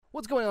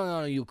What's going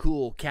on, you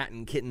cool cat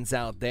and kittens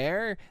out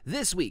there?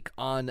 This week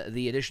on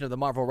the edition of the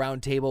Marvel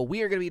Roundtable,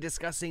 we are going to be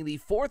discussing the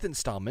fourth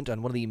installment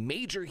on one of the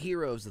major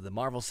heroes of the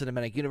Marvel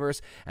Cinematic Universe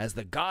as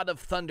the God of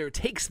Thunder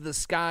takes the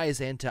skies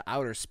into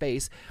outer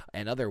space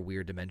and other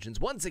weird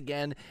dimensions once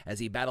again as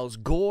he battles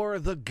Gore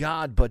the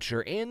God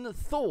Butcher in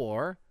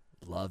Thor,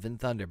 Love and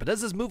Thunder. But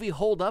does this movie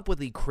hold up with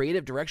the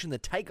creative direction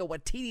that Taika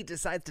Waititi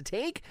decides to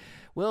take?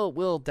 Well,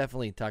 we'll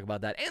definitely talk about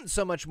that and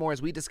so much more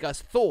as we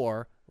discuss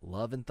Thor,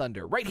 Love and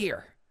Thunder right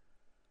here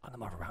on the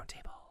Marvel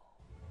Roundtable.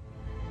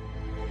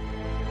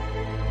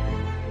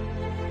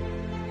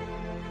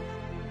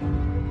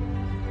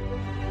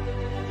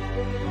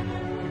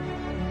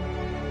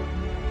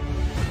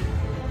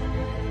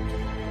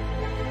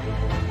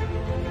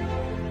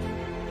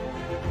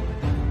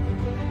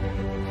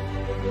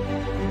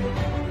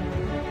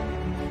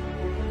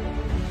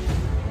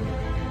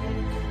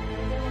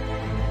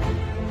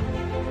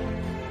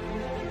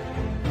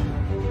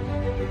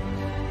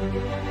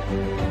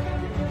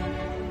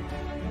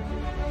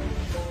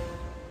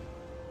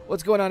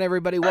 What's going on,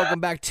 everybody?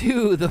 Welcome back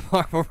to the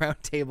Marvel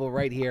Roundtable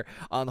right here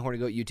on the Horny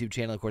Goat YouTube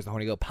channel, of course, the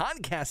Horny Goat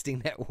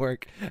Podcasting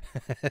Network,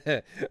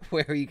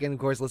 where you can, of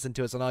course, listen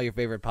to us on all your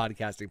favorite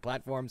podcasting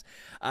platforms.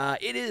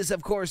 It is,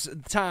 of course,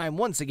 time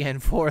once again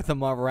for the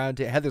Marvel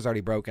Roundtable. Heather's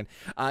already broken.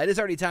 It is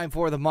already time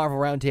for the Marvel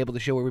Roundtable, the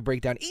show where we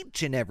break down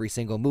each and every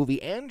single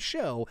movie and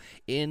show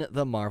in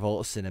the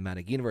Marvel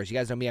Cinematic Universe. You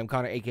guys know me. I'm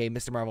Connor, aka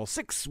Mr. Marvel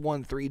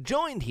 613,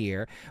 joined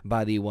here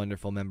by the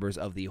wonderful members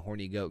of the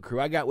Horny Goat crew.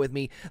 I got with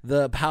me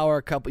the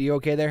power couple. You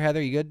okay there,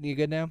 Heather? You good? You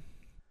good now?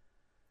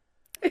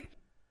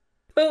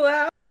 Pull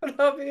out.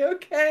 I'll be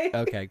okay.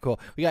 Okay, cool.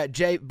 We got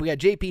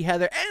JP,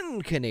 Heather,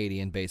 and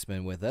Canadian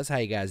Baseman with us. How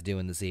you guys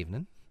doing this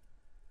evening?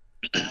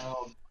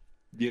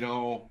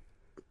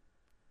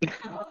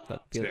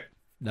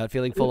 Not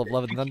feeling full of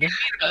love and thunder?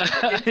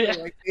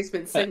 Like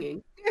Basement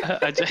singing.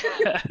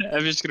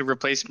 I'm just gonna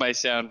replace my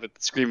sound with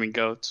the screaming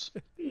goats.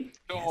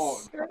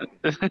 Yes.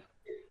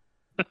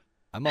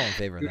 I'm all in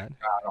favor of that.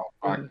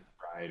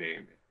 Friday.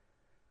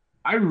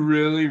 I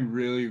really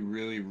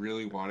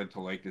wanted to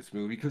like this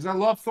movie because I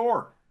love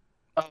Thor.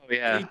 Oh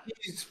yeah. I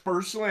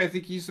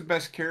think he's the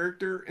best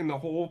character in the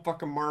whole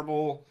fucking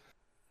Marvel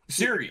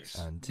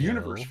series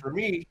universe for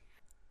me.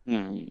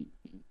 And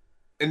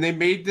they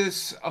made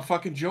this a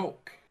fucking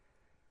joke.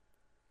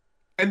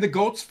 And the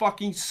goats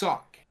fucking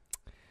suck.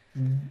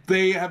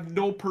 They have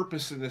no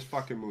purpose in this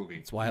fucking movie.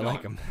 That's why I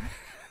like them.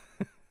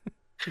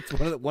 It's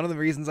one of the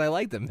reasons I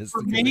like them.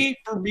 For me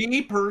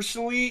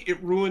personally, it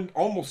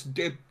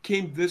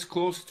came this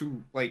close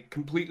to like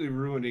completely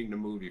ruining the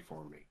movie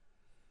for me.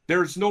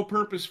 There's no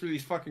purpose for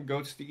these fucking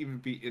goats to even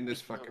be in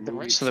this fucking movie. The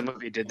rest of the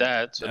movie did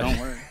that, so don't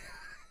worry.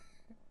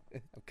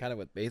 I'm kind of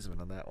with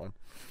Basement on that one.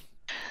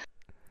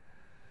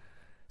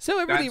 So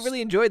everybody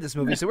really enjoyed this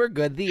movie, so we're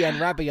good. The end,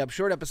 wrapping up,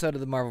 short episode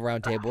of the Marvel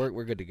Roundtable.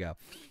 We're good to go.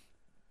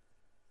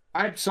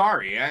 I'm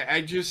sorry.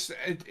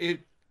 It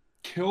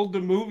killed the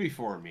movie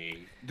for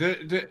me.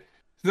 The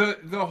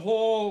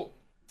whole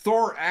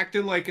Thor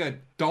acting like a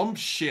dumb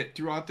shit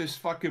throughout this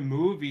fucking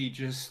movie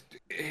just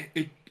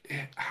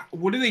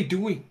what are they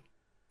doing?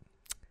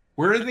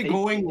 Where are they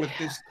going with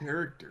this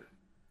character?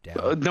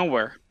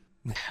 Nowhere.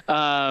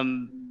 So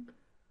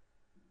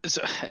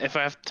if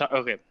I have to talk,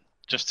 okay,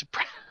 just to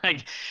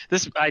like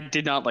this, I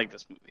did not like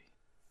this movie.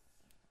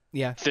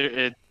 Yeah.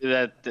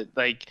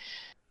 Like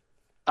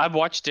I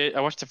watched it.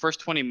 I watched the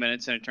first 20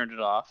 minutes and I turned it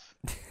off.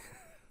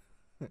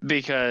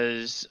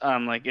 Because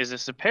I'm like, is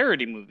this a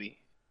parody movie?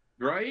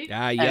 Right?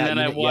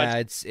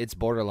 It's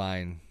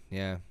borderline.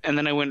 Yeah. And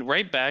then I went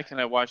right back and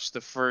I watched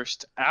the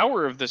first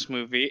hour of this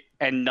movie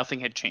and nothing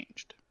had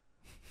changed.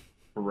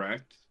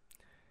 Correct.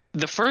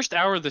 The first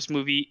hour of this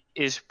movie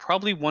is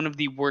probably one of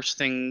the worst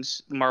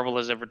things Marvel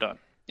has ever done,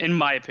 in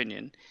my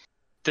opinion.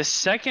 The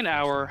second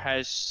hour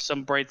has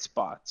some bright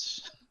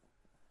spots.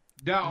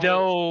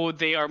 Though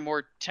they are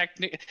more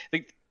technical.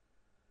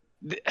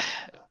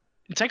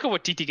 Taika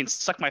Waititi can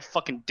suck my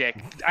fucking dick.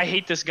 I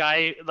hate this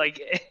guy.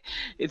 Like,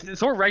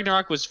 Thor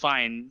Ragnarok was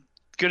fine,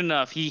 good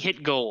enough. He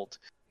hit gold.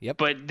 Yep.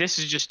 But this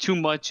is just too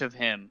much of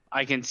him.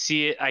 I can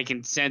see it. I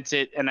can sense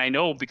it, and I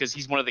know because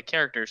he's one of the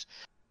characters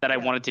that I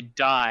wanted to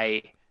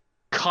die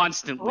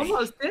constantly.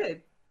 Almost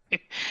did.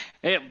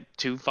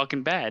 Too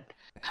fucking bad.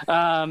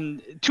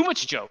 Too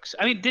much jokes.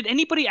 I mean, did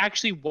anybody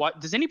actually watch?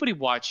 Does anybody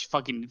watch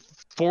fucking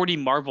 40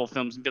 Marvel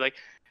films and be like,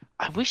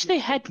 I wish they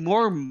had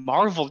more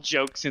Marvel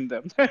jokes in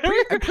them? I'm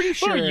pretty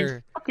sure. What, are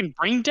you fucking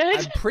brain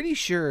dead? I'm pretty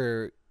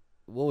sure.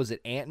 What was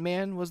it?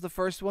 Ant-Man was the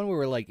first one where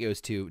we're like, it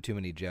was too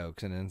many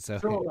jokes, and then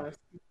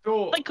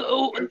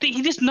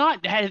he does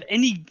not have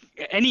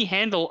any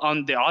handle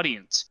on the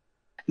audience.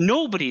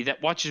 Nobody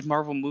that watches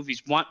Marvel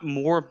movies want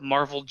more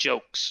Marvel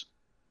jokes.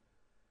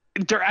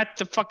 They're at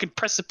the fucking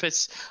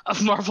precipice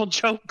of Marvel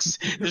jokes.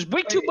 There's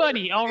way too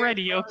many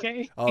already.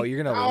 Okay. Oh,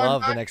 you're gonna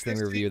love the next thing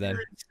we review then.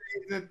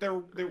 That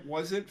there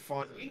wasn't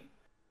funny.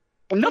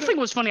 Nothing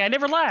was funny. I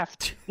never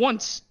laughed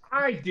once.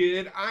 I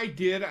did. I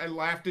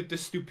laughed at the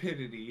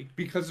stupidity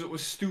because it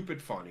was stupid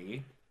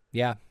funny.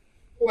 Yeah.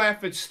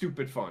 laugh at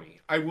stupid funny.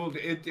 I will.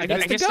 I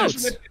That's the guess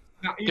goats.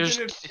 Even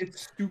if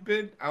it's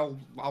stupid, I'll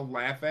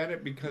laugh at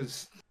it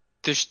because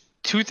there's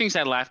two things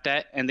I laughed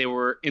at, and they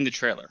were in the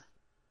trailer.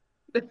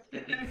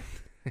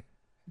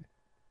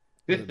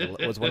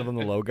 Was one of them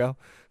the logo?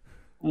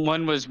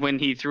 One was when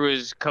he threw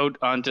his coat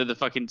onto the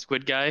fucking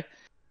squid guy,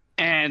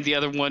 and the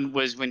other one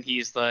was when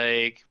he's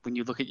like, when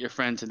you look at your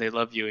friends and they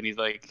love you, and he's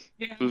like,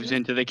 moves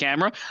into the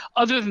camera.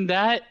 Other than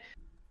that,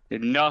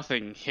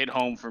 nothing hit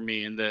home for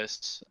me in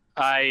this.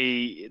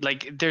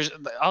 There's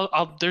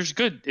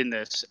good in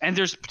this, and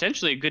there's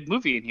potentially a good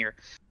movie in here,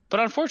 but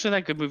unfortunately,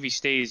 that good movie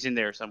stays in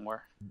there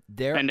somewhere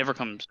and never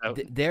comes out.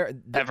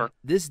 Ever.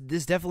 This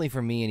definitely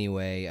for me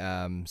anyway.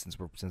 Since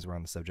we're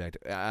on the subject,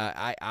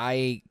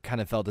 I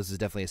kind of felt this is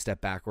definitely a step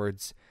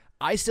backwards.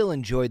 I still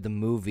enjoyed the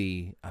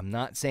movie. I'm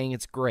not saying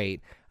it's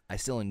great. I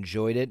still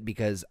enjoyed it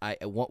because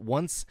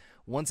once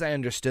I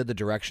understood the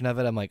direction of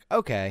it, I'm like,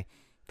 okay,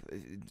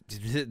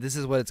 this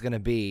is what it's gonna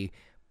be.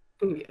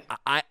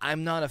 Yeah.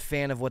 I'm not a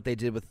fan of what they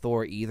did with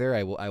Thor either.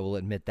 I will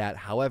admit that.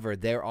 However,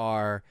 there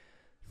are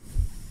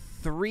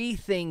three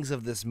things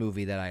of this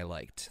movie that I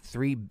liked.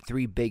 Three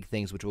big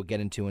things, which we'll get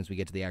into once we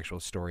get to the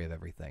actual story of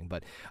everything.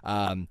 But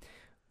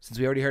since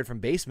we already heard from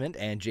Basement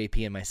and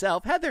JP and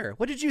myself, Heather,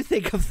 what did you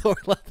think of Thor: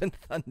 Love and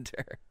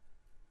Thunder?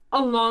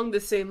 Along the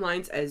same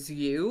lines as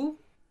you,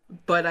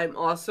 but I'm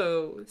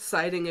also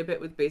siding a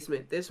bit with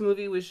Basement. This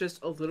movie was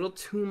just a little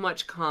too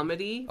much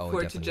comedy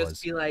for it to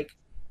just be like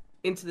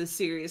into the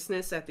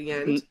seriousness at the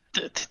end.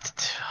 Oh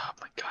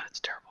my god,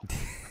 it's terrible.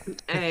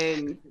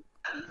 And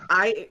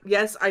I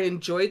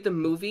enjoyed the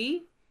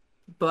movie,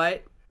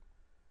 but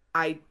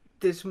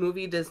this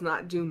movie does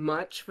not do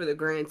much for the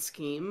grand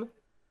scheme.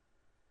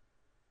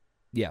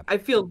 Yeah. I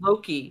feel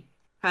Loki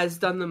has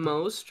done the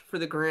most for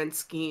the grand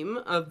scheme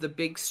of the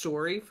big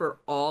story for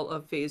all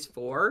of Phase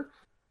 4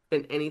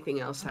 than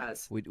anything else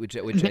has. Which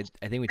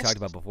I think we talked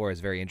about before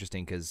is very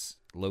interesting because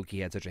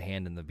Loki had such a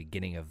hand in the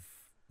beginning of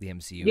the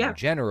MCU in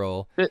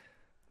general.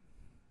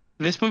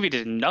 This movie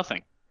did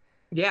nothing.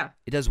 Yeah,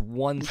 it does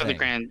one for thing. the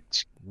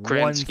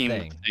grand scheme of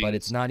things, but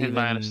it's not even.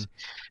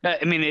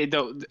 I mean, it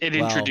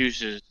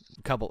introduces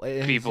a couple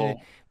people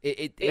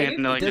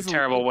in like a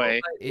terrible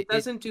way. It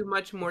doesn't do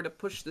much more to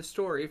push the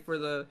story for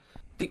the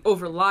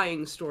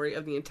overlying story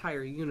of the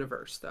entire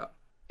universe, though.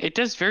 It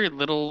does very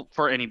little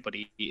for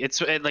anybody.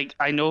 It's like,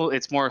 I know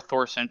it's more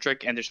Thor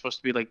centric, and there's supposed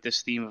to be like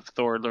this theme of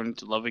Thor learning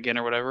to love again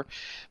or whatever,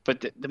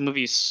 but the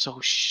movie is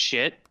so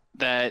shit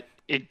that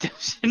it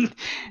doesn't.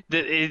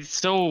 That it's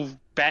so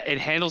bad. It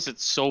handles it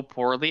so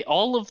poorly.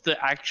 All of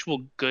the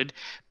actual good,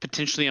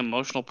 potentially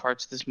emotional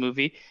parts of this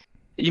movie,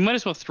 you might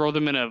as well throw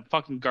them in a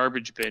fucking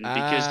garbage bin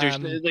because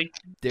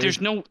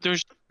there's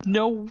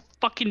no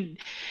fucking.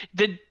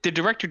 The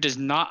director does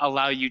not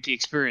allow you to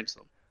experience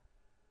them.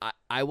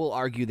 I will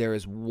argue there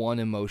is one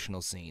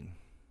emotional scene.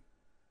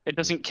 It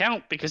doesn't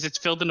count because it's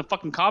filled in a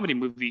fucking comedy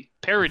movie,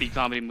 parody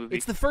comedy movie.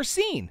 It's the first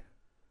scene.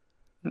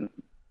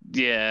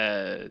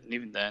 Yeah,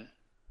 even then.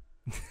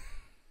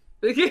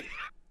 It's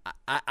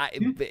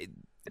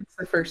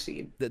the first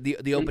scene.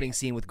 The opening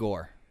scene with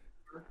Gore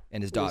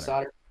and his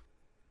daughter.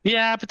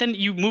 Yeah, but then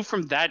you move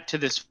from that to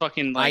this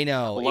fucking I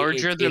know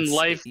larger than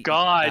life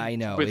god. I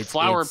know with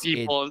flower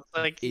people. It's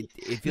like it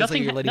feels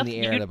like you're letting the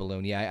air in a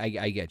balloon. Yeah,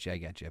 I get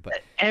you. But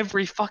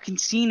every fucking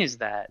scene is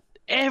that.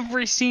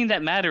 Every scene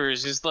that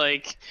matters is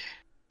like,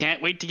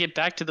 can't wait to get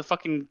back to the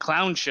fucking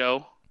clown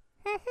show.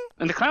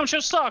 And the clown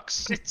show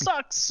sucks. It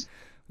sucks.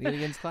 Lean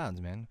against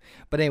clowns, man.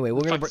 But anyway,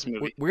 we're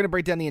gonna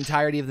break down the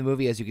entirety of the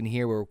movie. As you can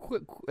hear, we're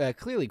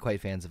clearly quite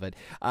fans of it.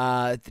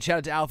 Shout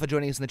out to Alpha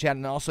joining us in the chat,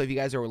 and also if you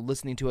guys are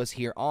listening to us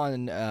here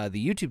on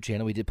the YouTube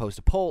channel, we did post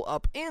a poll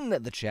up in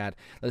the chat.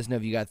 Let us know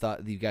if you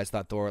guys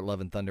thought Thor: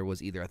 Love and Thunder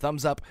was either a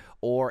thumbs up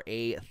or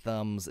a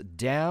thumbs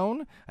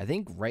down. I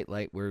think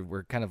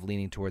we're kind of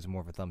leaning towards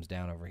more of a thumbs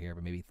down over here,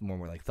 but maybe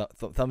more like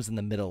thumbs in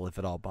the middle if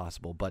at all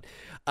possible. But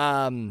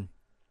of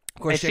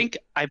course, I think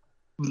I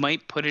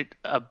might put it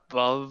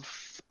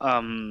above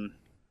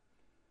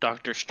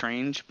Doctor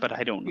Strange, but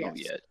I don't know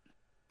yet.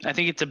 I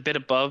think it's a bit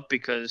above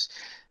because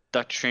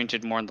Doctor Strange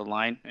had more on the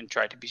line and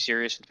tried to be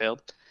serious and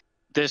failed.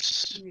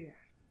 This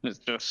is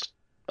just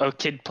a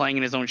kid playing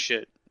in his own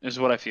shit, is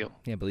what I feel.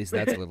 Yeah, but at least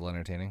that's a little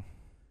entertaining.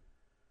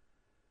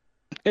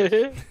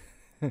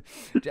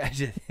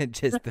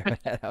 Just throw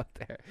that out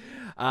there.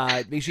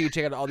 Make sure you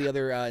check out all the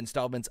other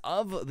installments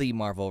of the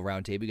Marvel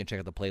Roundtable. You can check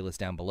out the playlist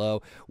down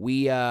below.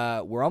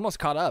 We're almost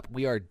caught up.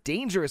 We are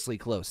dangerously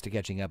close to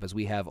catching up as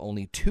we have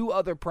only two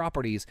other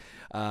projects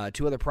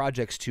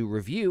to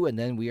review, and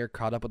then we are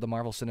caught up with the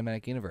Marvel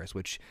Cinematic Universe,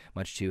 which,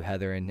 much to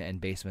Heather and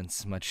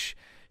Basement's much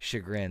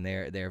chagrin,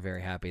 they're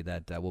very happy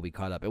that we'll be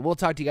caught up. And we'll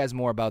talk to you guys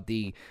more about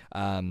the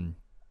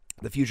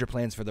future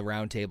plans for the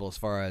Roundtable as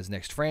far as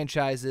next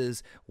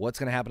franchises, what's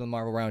going to happen in the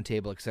Marvel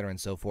Roundtable, et cetera, and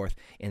so forth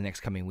in the next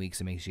coming weeks.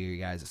 And make sure you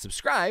guys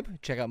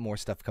subscribe. Check out more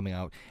stuff coming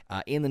out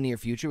in the near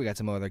future. We got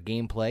some other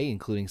gameplay,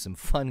 including some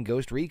fun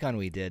Ghost Recon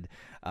we did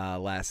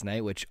last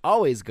night, which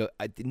always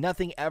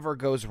nothing ever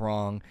goes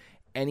wrong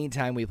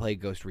anytime we play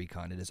Ghost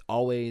Recon. It is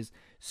always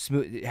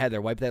Smooth.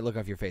 Heather, wipe that look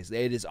off your face.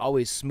 It is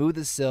always smooth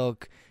as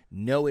silk.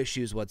 No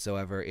issues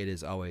whatsoever. It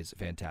is always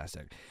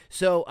fantastic.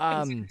 So,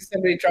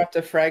 somebody dropped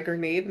a frag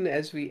grenade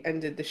as we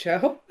ended the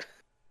show.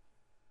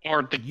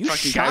 Or the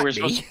fucking guy we're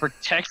supposed to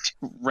protect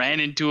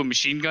ran into a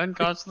machine gun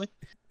constantly.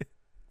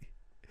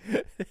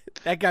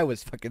 That guy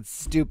was fucking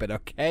stupid,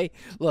 okay?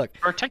 Look.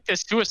 Protect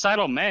this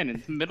suicidal man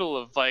in the middle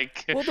of,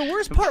 like... Well, the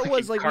worst part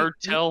was, like,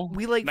 cartel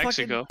we like,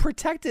 Mexico. fucking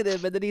protected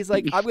him, and then he's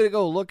like, I'm gonna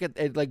go look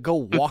at, like, go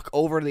walk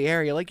over to the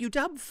area. Like, you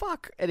dumb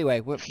fuck.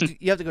 Anyway,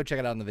 you have to go check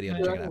it out on the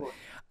video. Check it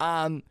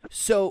out.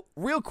 So,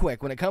 real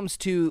quick, when it comes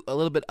to a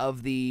little bit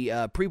of the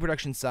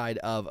pre-production side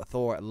of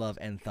Thor, Love,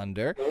 and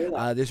Thunder,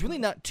 there's really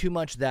not too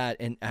much that,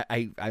 and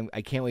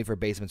I can't wait for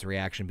Basement's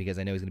reaction because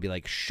I know he's gonna be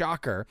like,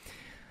 shocker.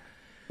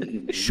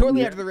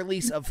 Shortly after the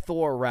release of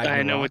Thor Ragnarok...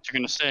 I know what you're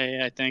going to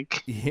say, I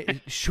think.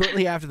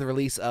 Shortly after the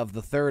release of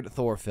the third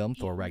Thor film,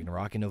 Thor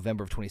Ragnarok, in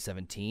November of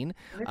 2017,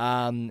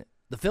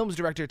 the film's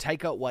director,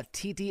 Taika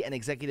Waititi, and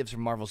executives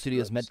from Marvel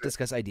Studios met to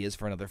discuss ideas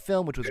for another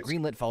film, which was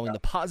greenlit following the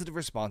positive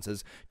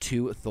responses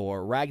to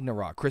Thor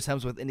Ragnarok. Chris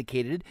Hemsworth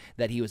indicated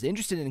that he was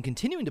interested in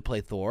continuing to play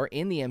Thor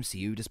in the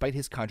MCU, despite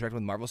his contract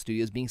with Marvel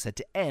Studios being set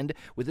to end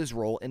with his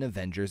role in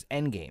Avengers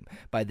Endgame.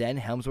 By then,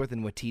 Hemsworth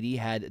and Waititi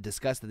had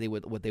discussed that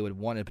what they would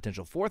want in a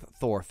potential fourth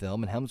Thor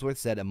film, and Hemsworth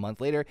said a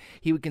month later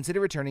he would consider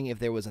returning if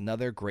there was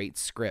another great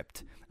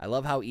script. I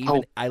love how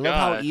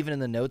even in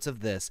the notes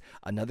of this,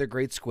 another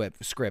great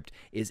script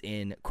is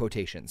in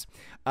quotations.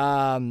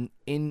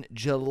 In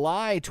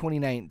July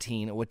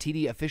 2019,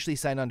 Waititi officially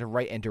signed on to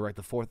write and direct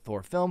the fourth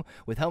Thor film,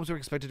 with Hemsworth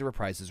expected to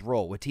reprise his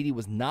role. Waititi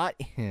was not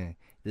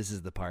this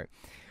is the part.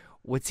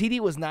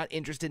 Waititi was not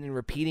interested in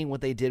repeating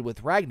what they did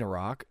with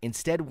Ragnarok,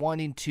 instead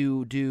wanting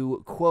to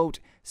do, quote,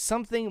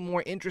 something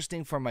more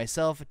interesting for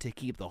myself to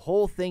keep the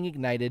whole thing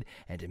ignited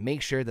and to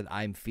make sure that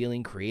I'm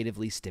feeling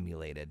creatively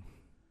stimulated.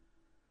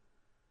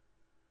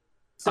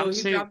 So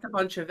he dropped a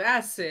bunch of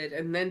acid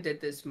and then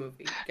did this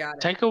movie. Got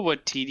it. Taika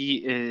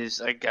Waititi is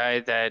a guy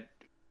that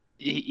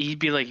he'd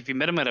be like, if you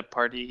met him at a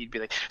party, he'd be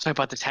like, so I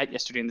bought this hat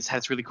yesterday and this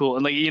hat's really cool.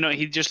 And like,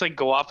 he'd just like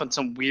go off on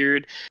some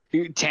weird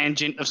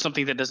tangent of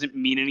something that doesn't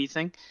mean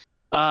anything.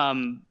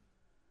 And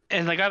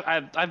like,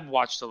 I've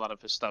watched a lot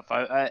of his stuff.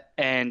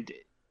 And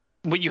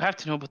what you have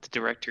to know about the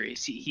director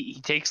is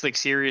he takes like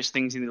serious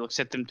things and he looks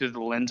at them through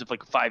the lens of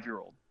like a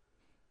 5-year-old.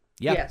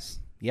 Yep. Yes.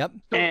 Yep.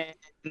 And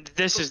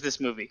this is this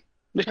movie.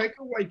 Taika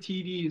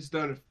Waititi has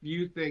done a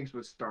few things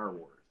with Star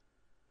Wars.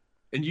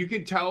 And you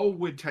can tell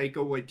when Taika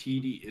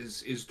Waititi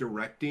is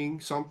directing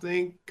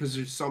something because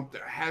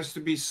there has to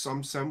be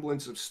some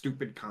semblance of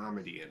stupid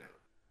comedy in it.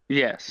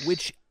 Yes.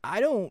 Which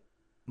I don't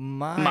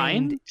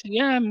mind.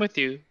 Yeah, I'm with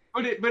you.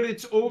 But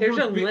it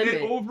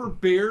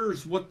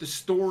overbears what the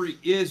story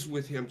is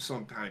with him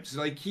sometimes.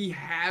 Like, he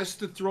has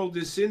to throw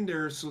this in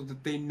there so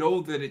that they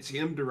know that it's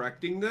him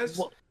directing this.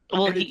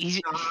 Well, he's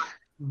not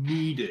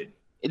needed.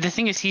 The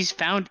thing is, he's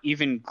found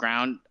even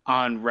ground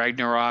on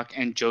Ragnarok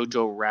and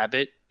Jojo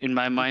Rabbit. In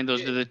my mind,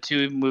 those are the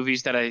two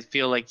movies that I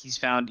feel like he's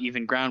found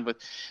even ground with.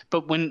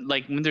 But when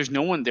there's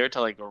no one there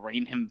to like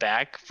rein him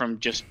back from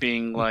just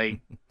being like,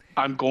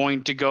 I'm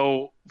going to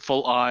go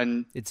full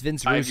on. It's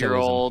Vince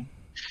 5-year-old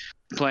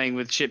playing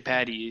with shit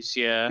patties.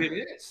 Yeah, it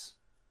is.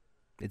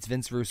 It's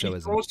Vince Russoism. He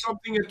throws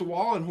something at the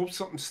wall and hopes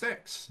something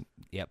sticks.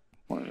 Yep.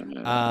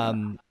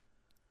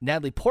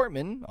 Natalie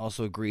Portman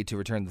also agreed to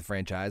return to the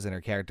franchise and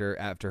her character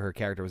after her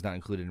character was not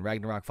included in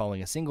Ragnarok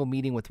following a single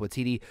meeting with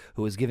Waititi,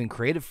 who was given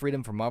creative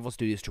freedom from Marvel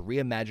Studios to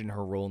reimagine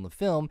her role in the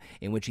film,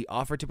 in which he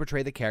offered to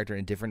portray the character in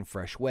a different,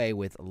 fresh way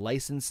with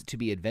license to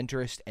be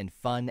adventurous and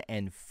fun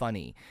and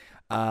funny.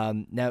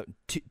 Now,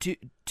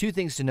 two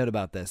things to note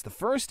about this. The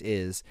first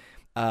is,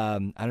 I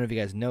don't know if you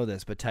guys know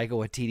this, but Taika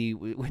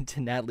Waititi went to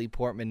Natalie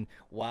Portman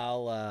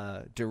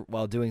while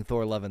doing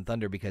Thor: Love and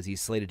Thunder because he's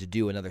slated to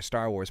do another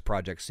Star Wars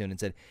project soon and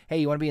said, hey,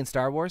 you want to be in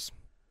Star Wars?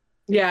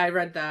 Yeah, I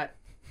read that.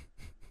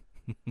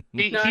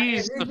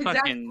 His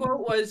exact quote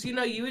was,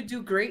 you would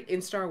do great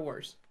in Star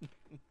Wars.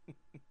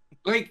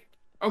 Like,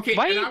 okay.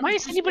 Why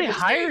is anybody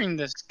hiring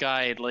this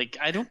guy? Like,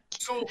 I don't...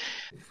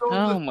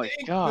 Oh my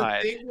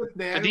god.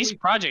 For these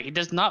projects, he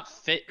does not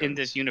fit in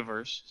this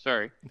universe.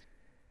 Sorry.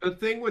 The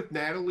thing with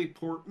Natalie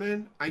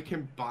Portman, I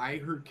can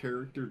buy her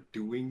character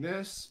doing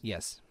this.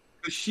 Yes.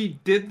 But she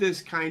did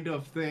this kind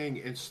of thing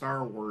in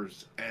Star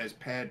Wars as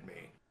Padme.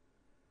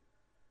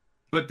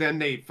 But then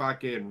they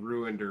fucking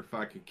ruined her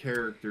fucking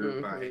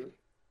character by...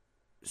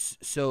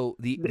 So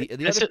the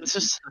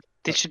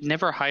they should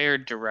never hire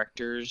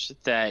directors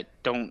that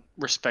don't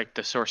respect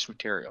the source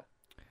material.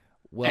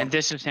 Well, and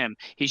this is him.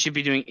 He should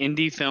be doing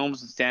indie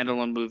films and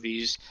standalone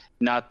movies,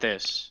 not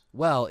this.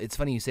 Well, it's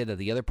funny you say that.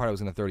 The other part I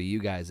was going to throw to you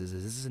guys is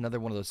this is another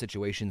one of those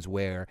situations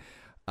where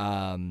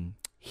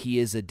he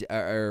is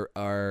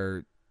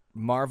our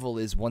Marvel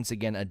is once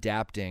again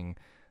adapting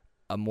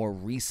a more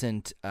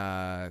recent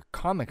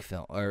comic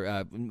film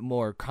or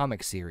more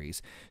comic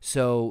series.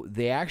 So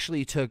they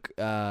actually took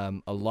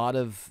a lot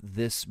of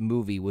this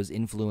movie was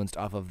influenced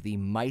off of the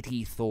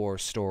Mighty Thor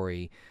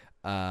story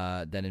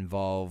that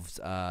involved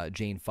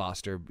Jane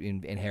Foster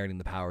inheriting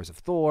the powers of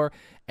Thor,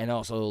 and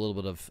also a little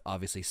bit of,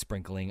 obviously,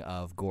 sprinkling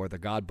of Gore the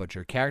God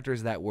Butcher,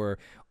 characters that were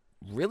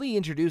really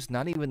introduced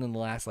not even in the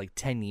last, like,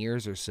 10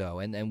 years or so.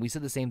 And we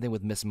said the same thing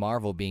with Miss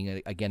Marvel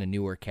being, again, a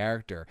newer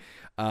character.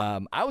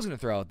 I was going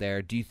to throw out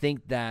there, do you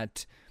think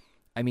that,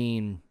 I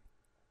mean,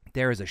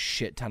 there is a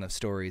shit ton of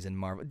stories in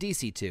Marvel,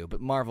 DC too, but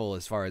Marvel,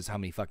 as far as how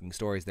many fucking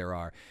stories there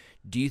are,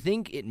 do you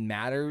think it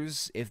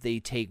matters if they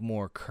take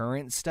more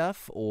current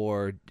stuff,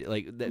 or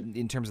like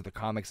in terms of the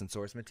comics and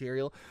source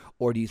material,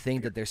 or do you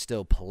think that there's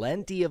still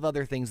plenty of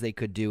other things they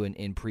could do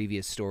in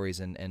previous stories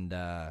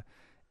and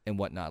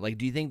whatnot? Like,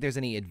 do you think there's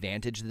any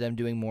advantage to them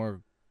doing more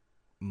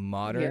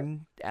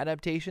modern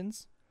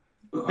adaptations?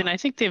 And I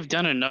think they've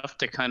done enough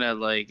to kind of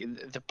like.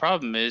 The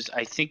problem is,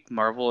 I think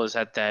Marvel is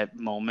at that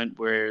moment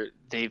where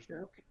they've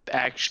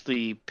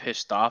actually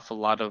pissed off a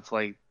lot of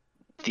like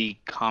the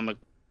comic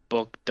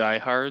book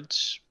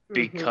diehards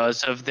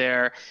because of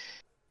their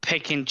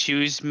pick and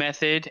choose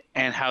method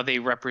and how they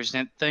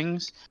represent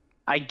things.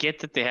 I get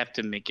that they have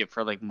to make it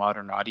for like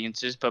modern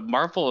audiences, but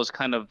Marvel is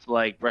kind of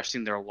like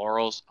resting their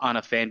laurels on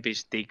a fan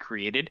base they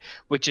created,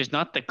 which is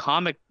not the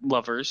comic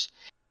lovers,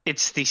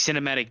 it's the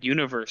cinematic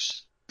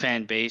universe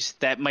fan base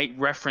that might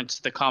reference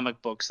the comic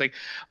books. Like,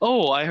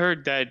 oh, I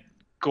heard that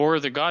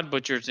Gore the God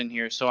Butcher's in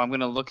here, so I'm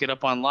going to look it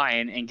up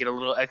online and get a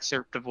little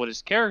excerpt of what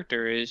his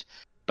character is,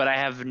 but I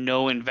have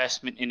no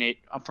investment in it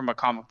from a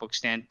comic book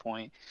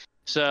standpoint.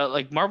 So,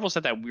 like, Marvel's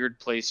at that weird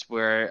place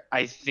where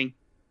I think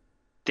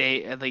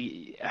they,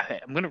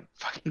 like, I'm going to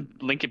fucking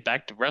link it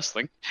back to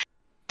wrestling.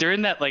 They're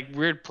in that, like,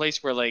 weird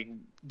place where, like,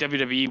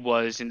 WWE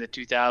was in the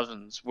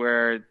 2000s,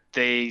 where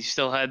they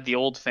still had the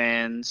old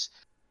fans.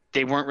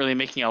 They weren't really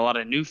making a lot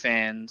of new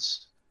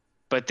fans,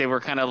 but they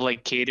were kind of,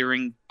 like,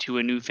 catering to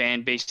a new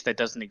fan base that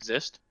doesn't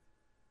exist.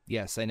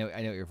 Yes, I know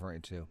what you're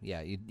referring to.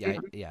 Yeah,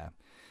 yeah.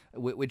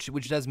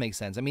 Which does make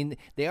sense. I mean,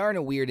 they are in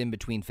a weird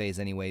in-between phase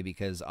anyway,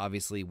 because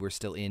obviously we're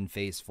still in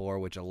phase 4,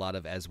 which a lot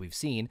of, as we've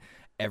seen,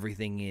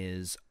 everything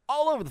is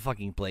all over the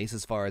fucking place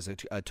as far as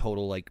a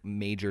total, like,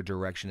 major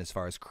direction as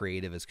far as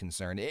creative is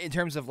concerned. In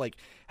terms of, like,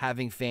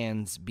 having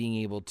fans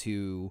being able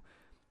to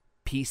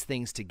piece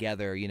things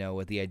together, you know,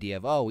 with the idea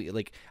of, I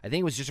think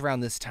it was just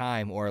around this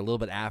time or a little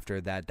bit after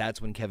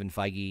that's when Kevin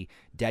Feige,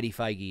 Daddy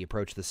Feige,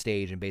 approached the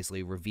stage and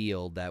basically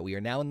revealed that we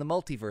are now in the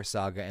multiverse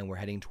saga and we're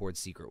heading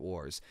towards Secret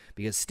Wars.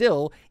 Because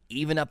still,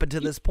 even up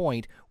until this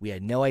point, we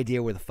had no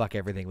idea where the fuck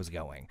everything was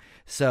going.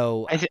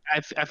 So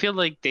I feel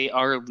like they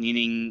are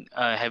leaning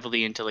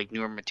heavily into, like,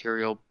 newer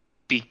material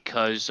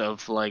because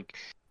of, like,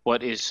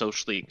 what is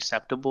socially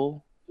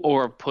acceptable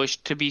or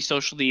pushed to be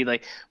socially,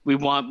 like, we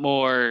want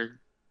more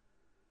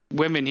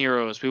women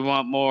heroes, we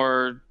want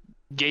more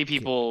gay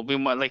people, we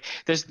want, like,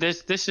 this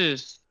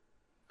is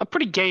a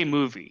pretty gay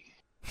movie.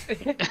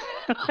 Like,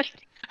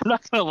 I'm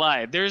not gonna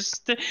lie, and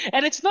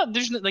it's not,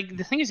 there's like,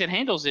 the thing is, it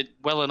handles it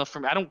well enough for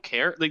me. I don't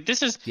care, like,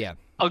 this is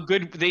a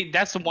good,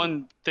 that's the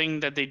one thing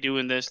that they do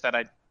in this that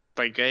I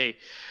like. Hey,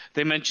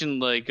 they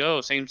mentioned, like,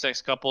 oh,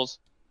 same-sex couples,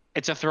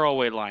 it's a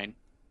throwaway line.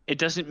 It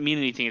doesn't mean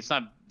anything. It's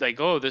not like,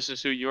 oh, this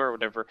is who you are or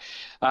whatever,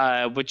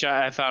 which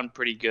I found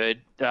pretty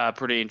good,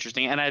 pretty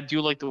interesting. And I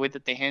do like the way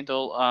that they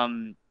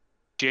handle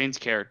Jane's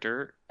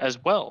character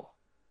as well,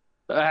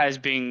 as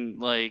being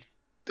like,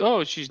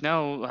 oh, she's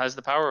now has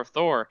the power of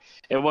Thor.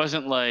 It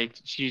wasn't like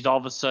she's all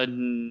of a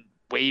sudden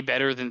way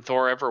better than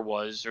Thor ever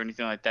was or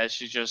anything like that.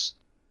 She's just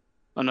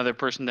another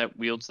person that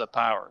wields the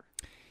power.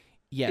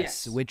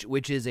 Yes,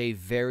 which is a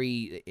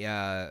very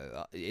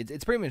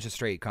it's pretty much a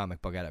straight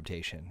comic book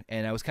adaptation,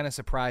 and I was kind of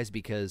surprised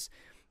because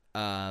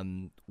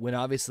when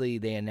obviously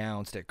they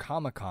announced at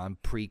Comic-Con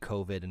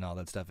pre-COVID and all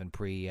that stuff and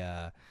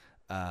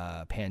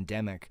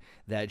pre-pandemic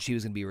that she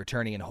was going to be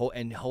returning and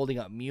holding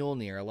up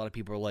Mjolnir, a lot of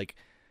people were like,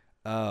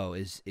 "Oh,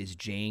 is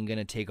Jane going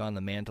to take on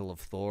the mantle of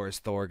Thor? Is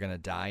Thor going to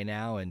die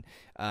now?" And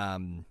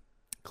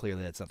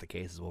clearly that's not the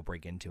case, as we'll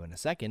break into in a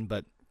second,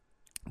 but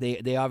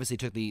They obviously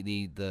took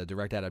the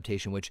direct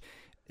adaptation, which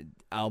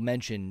I'll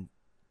mention.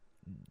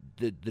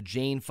 The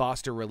Jane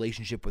Foster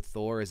relationship with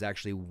Thor is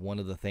actually one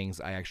of the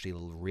things I actually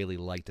really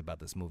liked about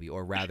this movie,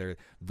 or rather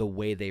the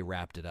way they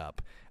wrapped it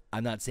up.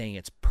 I'm not saying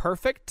it's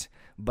perfect,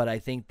 but I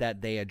think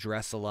that they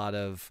address a lot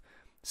of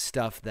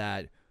stuff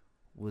that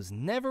was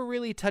never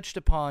really touched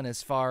upon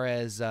as far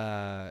as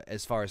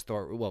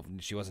Thor. Well,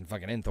 she wasn't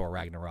fucking in Thor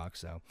Ragnarok,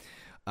 so.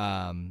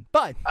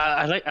 But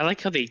I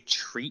like how they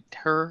treat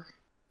her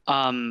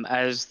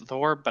as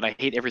Thor, but I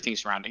hate everything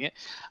surrounding it.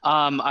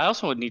 I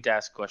also would need to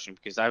ask a question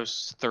because I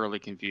was thoroughly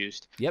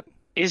confused. Yep.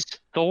 Is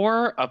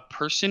Thor a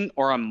person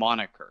or a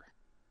moniker?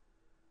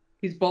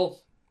 He's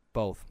both.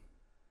 Both.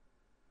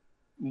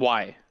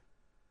 Why?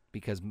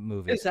 Because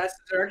movies. Because that's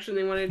the direction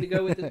they wanted to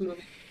go with this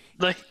movie.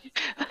 Like,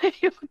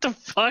 what the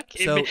fuck?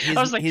 So I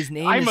was like, his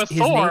name I'm is, a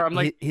Thor. Name, I'm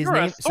like, his you're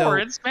name, a Thor.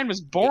 So this man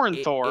was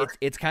born Thor.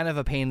 It's kind of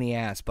a pain in the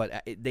ass,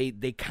 but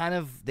they kind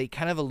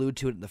of allude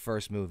to it in the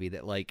first movie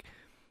that, like,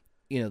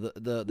 you know,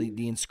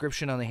 the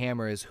inscription on the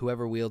hammer is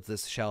whoever wields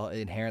this shall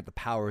inherit the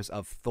powers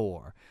of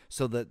Thor.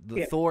 So the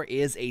Thor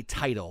is a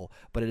title,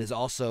 but it is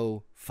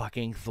also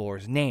fucking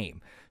Thor's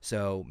name.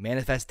 So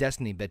manifest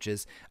destiny,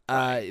 bitches.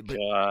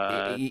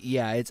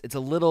 It's a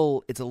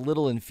little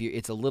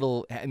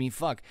I mean,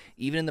 fuck.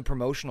 Even in the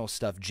promotional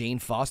stuff, Jane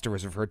Foster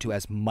was referred to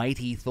as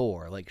Mighty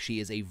Thor. Like, she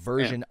is a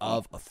version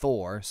of a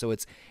Thor. So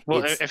if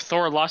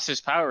Thor lost his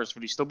powers,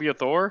 would he still be a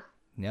Thor?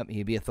 Yep,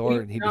 he'd be a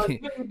Thor. He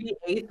wouldn't be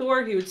a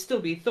Thor. He would still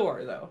be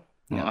Thor, though.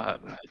 Yeah.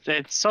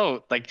 It's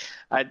so like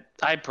I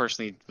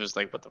personally was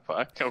like, what the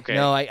fuck? Okay.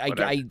 No,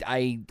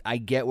 I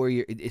get where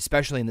you're,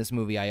 especially in this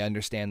movie. I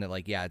understand that,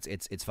 like, yeah,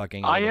 it's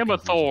fucking. I am a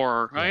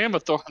Thor. Yeah. I am a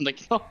Thor. I'm like,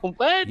 no,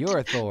 what? You're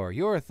a Thor.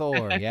 You're a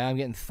Thor. Yeah, I'm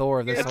getting Thor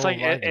of this it's whole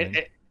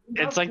like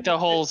it's like the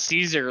whole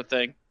Caesar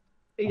thing.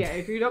 Yeah,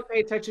 if you don't pay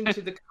attention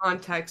to the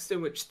context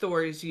in which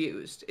Thor is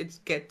used, it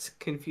gets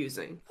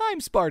confusing. I'm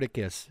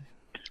Spartacus.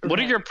 What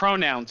are your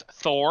pronouns?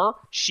 Thor,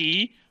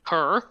 she,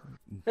 her.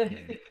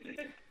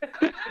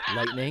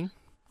 Lightning.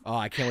 Oh,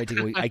 I can't wait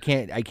to I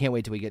can't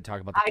wait till we get talk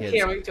about the kids. I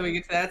can't wait till we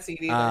get to that scene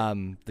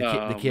either.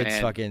 The kids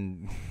man.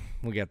 Fucking.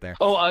 We'll get there.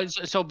 Oh,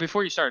 so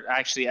before you start,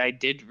 actually, I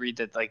did read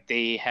that like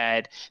they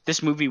had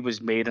this movie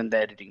was made on the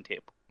editing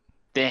table.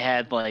 They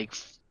had like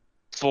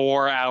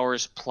 4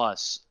 hours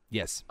plus.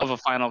 Yes. Of a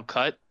final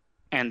cut,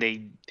 and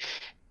they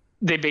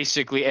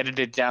basically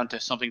edited it down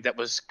to something that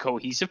was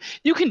cohesive.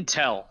 You can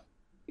tell.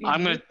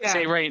 I'm gonna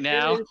say right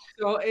now.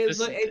 There's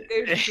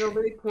so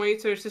many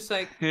points where it's just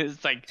like,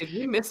 it's like, did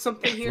we miss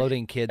something here?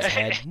 Floating kid's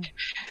head.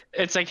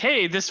 It's like,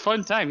 hey, this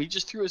fun time. He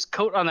just threw his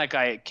coat on that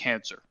guy at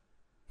cancer.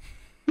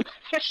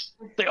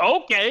 Like,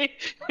 okay,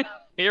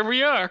 here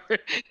we are.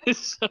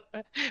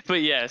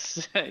 But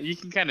yes, you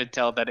can kind of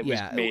tell that it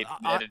was made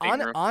in editing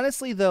room.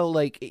 Honestly, though,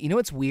 like, you know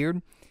what's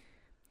weird?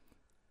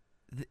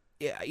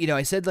 You know,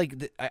 I said,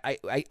 like,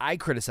 I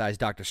criticize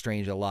Doctor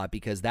Strange a lot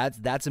because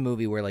that's a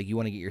movie where, like, you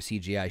want to get your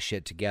CGI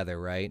shit together,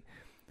 right?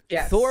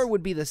 Yes. Thor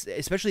would be this,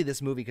 especially this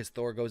movie, because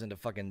Thor goes into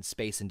fucking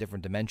space in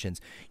different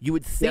dimensions. You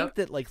would think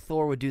that, like,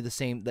 Thor would do the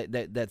same.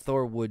 That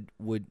Thor would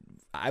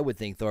I would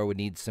think Thor would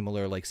need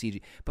similar, like,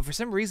 CG. But for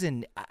some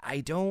reason,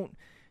 I don't.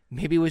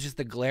 Maybe it was just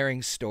the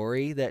glaring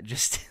story that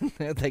just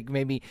like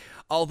maybe.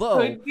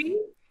 Although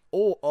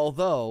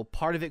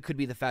part of it could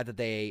be the fact that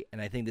they,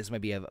 and I think this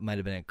might have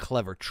been a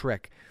clever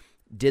trick,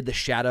 did the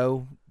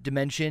shadow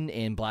dimension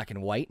in black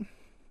and white.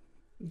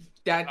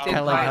 That kind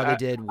of like how they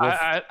did.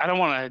 I don't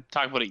want to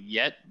talk about it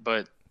yet,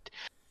 but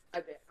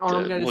all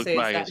I'm going to say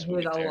is that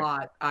hit a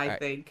lot. I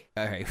think.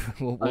 All right,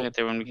 we'll get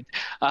there when we get.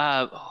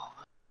 I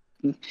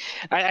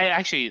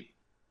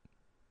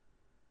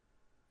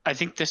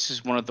think this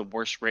is one of the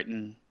worst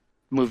written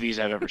movies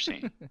I've ever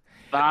seen.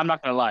 I'm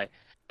not going to lie.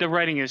 The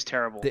writing is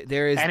terrible.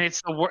 There is, and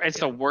it's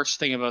the worst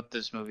thing about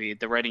this movie.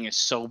 The writing is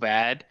so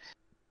bad,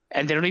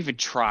 and they don't even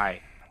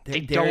try.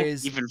 They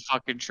don't even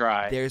fucking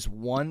try. There's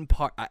one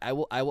part I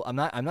will. I'm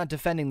not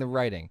defending the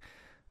writing.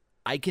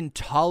 I can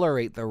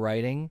tolerate the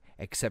writing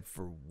except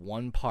for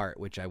one part,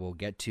 which I will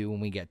get to when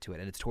we get to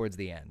it, and it's towards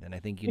the end. And I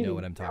think you know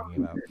what I'm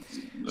talking about.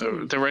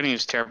 The writing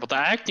is terrible. The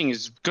acting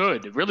is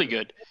good, really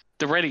good.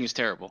 The writing is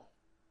terrible.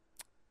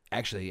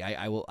 Actually,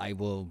 I will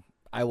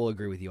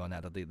agree with you on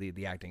that.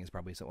 The acting is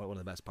probably one of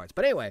the best parts.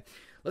 But anyway,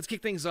 let's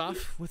kick things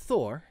off with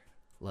Thor: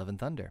 Love and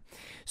Thunder.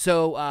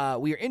 So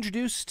we are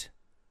introduced.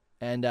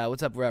 And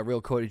what's up, Real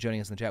Cody,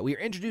 joining us in the chat. We are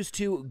introduced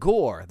to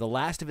Gorr, the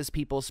last of his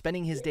people,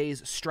 spending his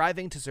days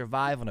striving to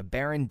survive on a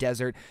barren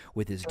desert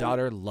with his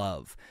daughter,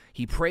 Love.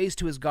 He prays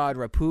to his god,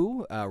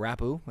 Rapupu,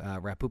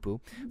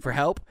 for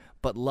help,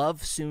 but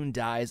Love soon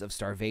dies of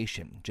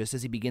starvation. Just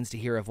as he begins to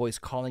hear a voice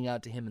calling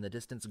out to him in the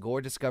distance,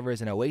 Gorr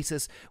discovers an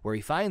oasis where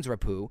he finds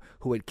Rapu,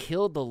 who had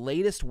killed the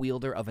latest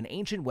wielder of an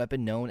ancient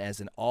weapon known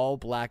as an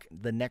all-black,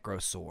 the Necro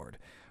Sword.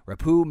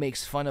 Rapu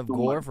makes fun of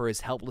Gorr for his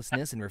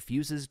helplessness and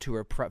refuses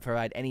to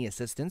provide any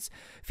assistance.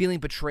 Feeling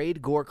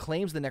betrayed, Gorr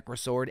claims the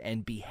Necrosword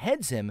and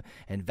beheads him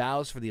and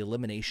vows for the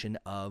elimination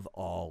of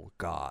all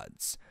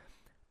gods.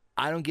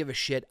 I don't give a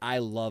shit. I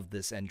love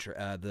this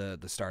the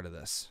start of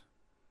this.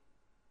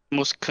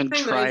 Most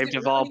contrived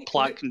of all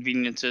plot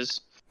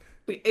conveniences.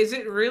 Wait, is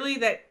it really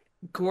that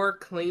Gorr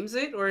claims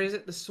it, or is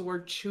it the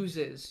sword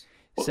chooses?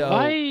 So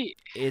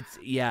it's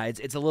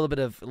a little bit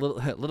of a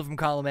little from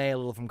column A, a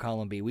little from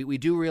column B. We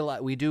do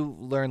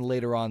learn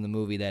later on in the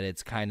movie that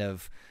it's kind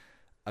of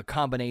a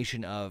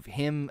combination of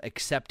him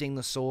accepting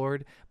the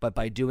sword, but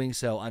by doing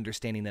so,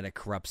 understanding that it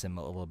corrupts him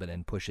a little bit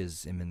and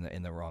pushes him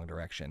in the wrong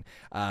direction.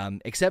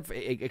 Except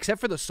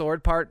for the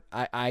sword part,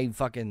 I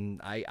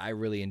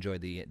really enjoyed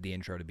the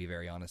intro, to be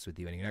very honest with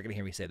you, and you're not gonna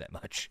hear me say that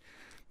much.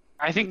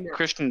 I think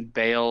Christian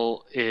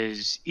Bale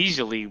is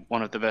easily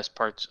one of the best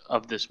parts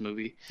of this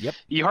movie. Yep.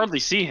 You hardly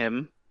see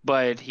him,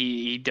 but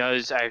he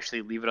does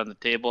actually leave it on the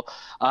table.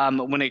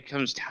 When it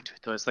comes down to it,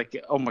 though, it's like,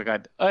 oh my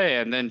god, oh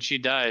yeah, and then she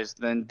dies.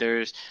 Then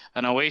there's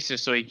an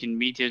oasis so he can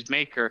meet his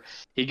maker.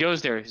 He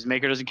goes there. His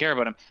maker doesn't care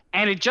about him.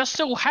 And it just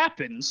so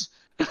happens,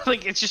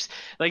 like, it's just,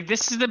 like,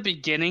 this is the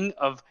beginning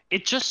of,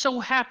 it just so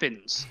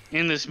happens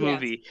in this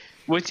movie,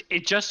 which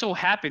it just so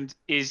happened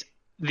is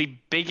the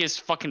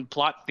biggest fucking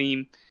plot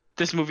theme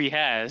this movie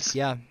has.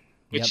 Yeah.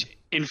 Which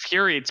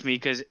infuriates me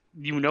because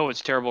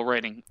it's terrible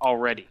writing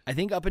already. I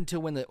think up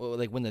until when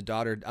the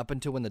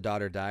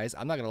daughter dies,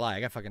 I'm not gonna lie, I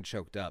got fucking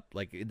choked up.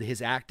 Like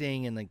his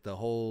acting and like the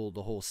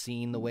whole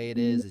scene, the way it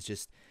is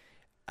just.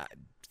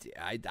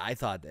 I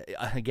thought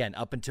that, again,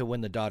 up until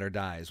when the daughter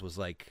dies was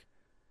like.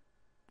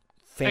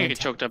 I get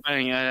choked up. I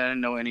didn't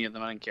know any of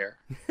them. I didn't care.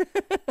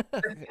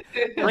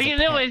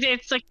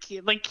 It's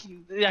like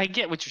I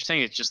get what you're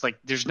saying. It's just like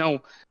there's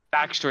no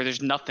backstory.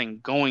 There's nothing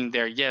going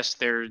there. Yes,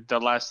 they're the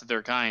last of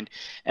their kind.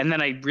 And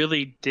then I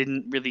really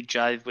didn't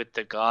jive with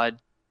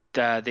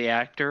the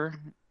actor.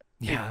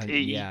 Yeah,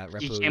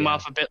 he came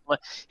off a bit.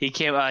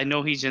 I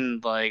know he's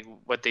in like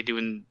what they do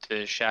in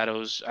the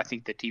Shadows. I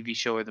think the TV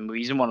show or the movie.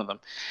 He's in one of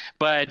them,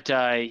 but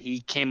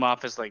he came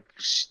off as like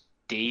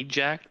stage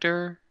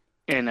actor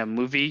in a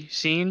movie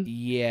scene.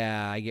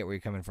 Yeah, I get where you're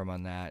coming from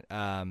on that.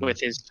 With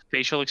his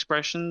facial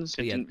expressions.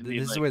 Yeah,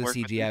 this is where the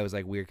CGI was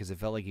like weird because it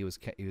felt like he was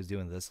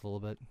doing this a little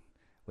bit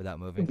without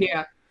moving.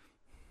 Yeah.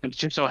 It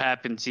just so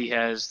happens he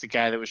has the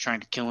guy that was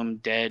trying to kill him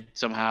dead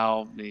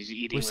somehow. He's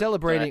eating.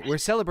 We're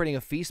celebrating a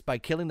feast by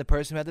killing the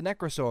person who had the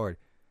necrosword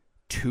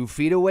 2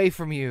 feet away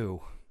from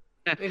you.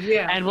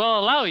 Yeah. And will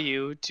allow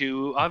you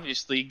to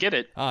obviously get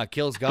it.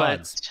 Kills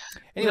gods.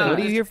 Anyway, what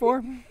are you here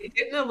for? He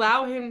did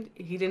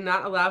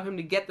not allow him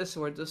to get the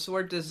sword. The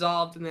sword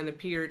dissolved and then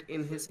appeared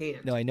in his hand.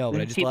 No, I know, but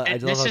I just love how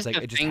it's like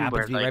it just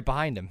happens to be right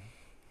behind him.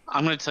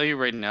 I'm gonna tell you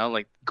right now,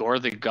 like Gore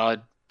the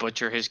God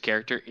Butcher, his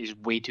character is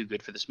way too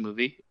good for this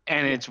movie,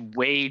 and it's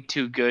way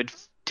too good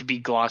to be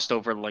glossed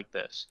over like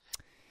this.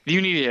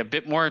 You needed a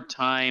bit more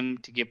time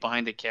to get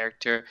behind the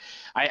character.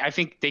 I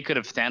think they could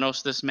have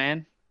Thanos this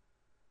man.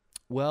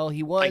 Well,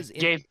 he was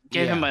gave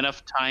him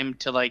enough time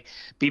to like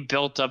be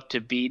built up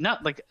to be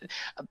not like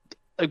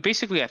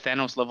basically a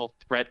Thanos level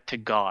threat to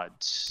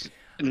gods,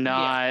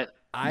 not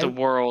the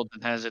world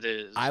as it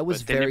is. I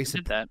was very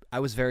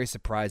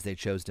surprised they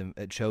chose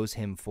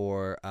him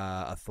for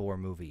a Thor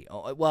movie.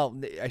 Oh,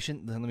 well, I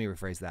shouldn't. Let me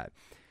rephrase that.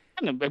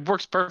 It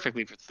works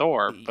perfectly for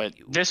Thor, but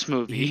this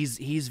movie,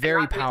 he's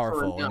very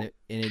powerful,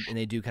 and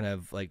they do kind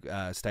of like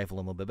stifle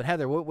him a little bit. But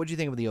Heather, what do you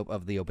think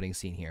of the opening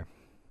scene here?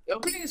 The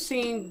opening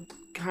scene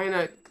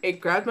it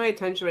grabbed my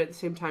attention, but at the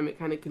same time it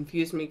kind of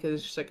confused me because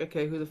it's just like,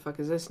 okay, who the fuck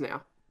is this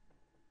now?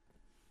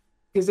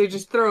 Because they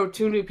just throw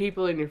 2 new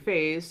people in your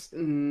face,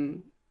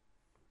 and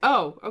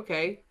oh,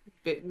 okay,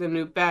 the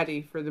new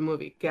baddie for the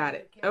movie. Got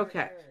it.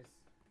 Okay.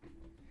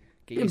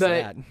 Get used to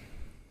that.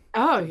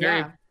 Oh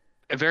yeah.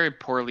 A very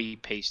poorly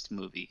paced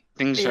movie.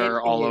 Things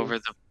are all over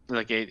the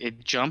like.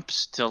 It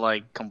jumps to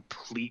like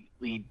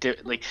completely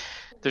like.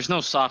 There's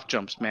no soft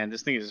jumps, man.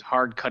 This thing is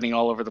hard cutting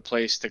all over the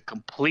place to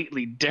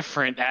completely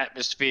different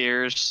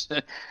atmospheres.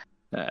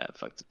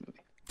 Fuck this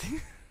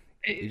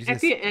movie. At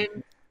the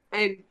end,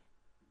 and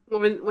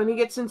when he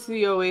gets into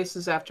the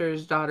oasis after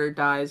his daughter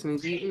dies and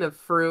he's eating the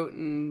fruit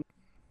and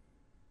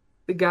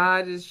the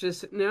god is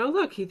just, no,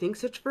 look, he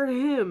thinks it's for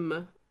him.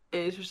 And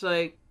it's just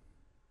like,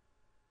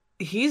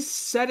 he's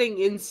setting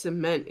in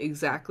cement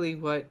exactly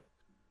what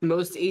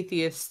most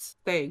atheists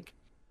think.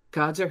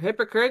 Gods are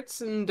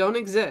hypocrites and don't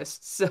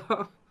exist,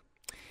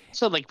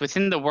 So like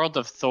within the world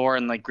of Thor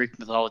and like Greek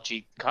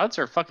mythology, gods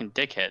are fucking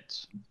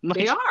dickheads. Like,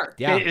 they are.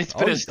 Yeah, it's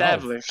been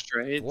established,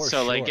 right? So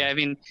sure. like, I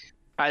mean,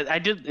 I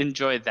did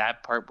enjoy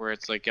that part where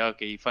it's like,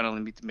 okay, you finally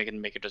meet the maker. The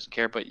maker doesn't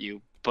care about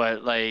you,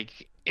 but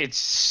like,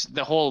 it's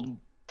the whole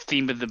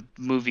theme of the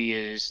movie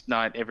is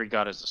not every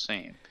god is the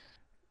same.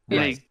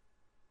 Right. They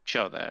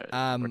show that.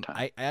 I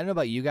don't know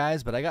about you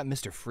guys, but I got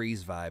Mr.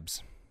 Freeze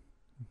vibes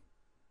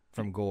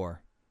from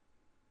Gore.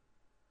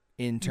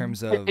 In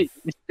terms of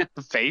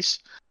the face,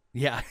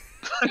 yes.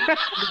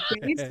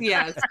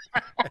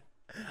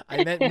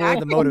 I meant more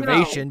the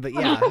motivation, but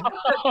yeah,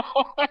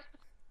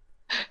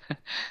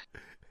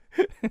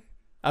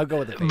 I'll go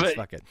with the face.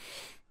 Fuck it.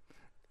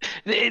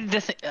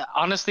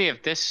 Honestly,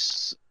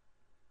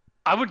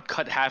 I would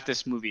cut half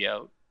this movie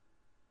out,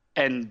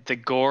 and the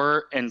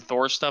Gore and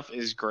Thor stuff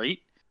is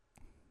great.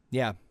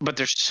 Yeah, but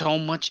there's so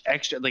much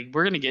extra. Like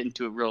we're gonna get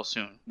into it real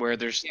soon, where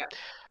there's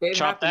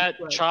chop that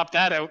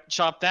out.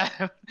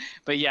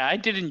 But yeah, I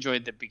did enjoy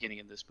the beginning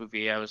of this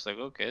movie. I was like,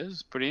 okay, this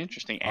is pretty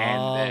interesting.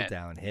 And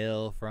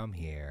downhill from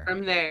here.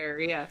 From there,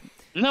 yeah.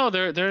 No,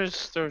 there's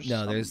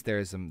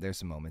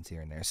some moments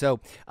here and there. So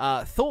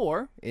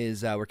Thor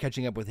is we're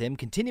catching up with him,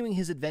 continuing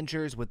his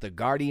adventures with the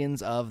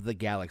Guardians of the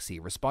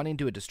Galaxy, responding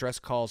to distress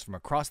calls from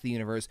across the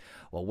universe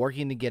while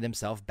working to get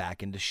himself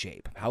back into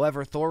shape.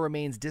 However, Thor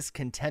remains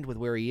discontent with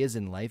where he is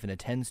in life and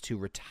intends to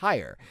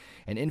retire.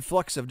 An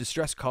influx of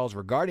distress calls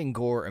regarding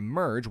Gore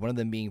emerge, one of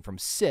them being from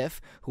Sif,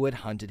 who had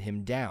hunted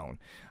him down.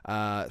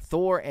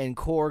 Thor and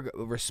Korg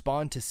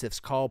respond to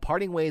Sif's call,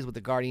 parting ways with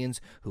the Guardians,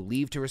 who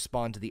leave to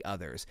respond to the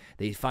others.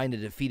 They find a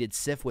defeated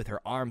Sif with her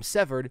arm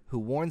severed, who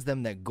warns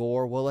them that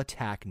Gore will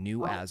attack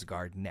New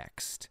Asgard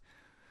next.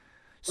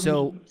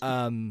 So,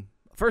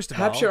 first of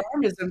all, perhaps your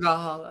arm is in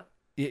Valhalla.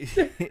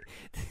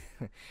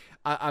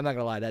 I'm not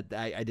gonna lie, that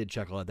I did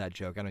chuckle at that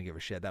joke. I don't give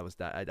a shit. I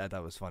thought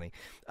that was funny.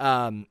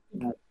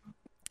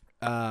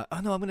 oh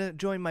no, I'm gonna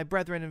join my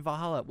brethren in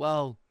Valhalla.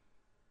 Well,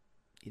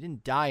 you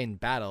didn't die in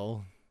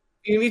battle.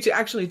 You need to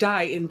actually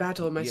die in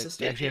battle, my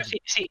sister.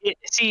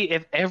 See,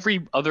 if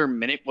every other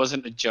minute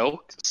wasn't a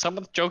joke, some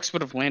of the jokes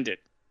would have landed.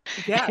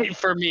 Yeah.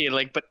 For me,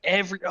 but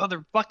every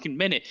other fucking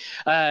minute.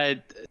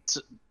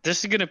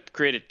 This is gonna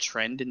create a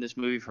trend in this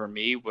movie for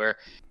me where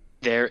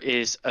there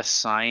is a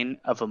sign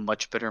of a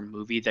much better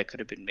movie that could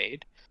have been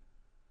made.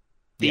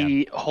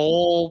 The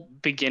whole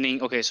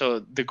beginning. Okay, so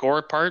the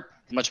gore part,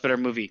 much better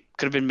movie,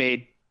 could have been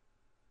made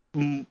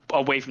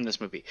away from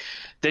this movie.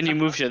 Then you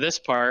move to this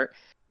part,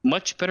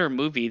 much better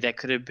movie that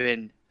could have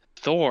been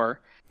Thor,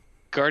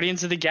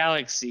 Guardians of the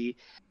Galaxy,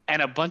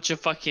 and a bunch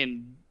of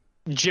fucking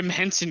Jim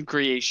Henson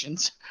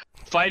creations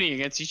fighting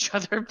against each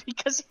other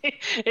because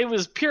it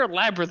was pure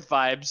Labyrinth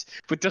vibes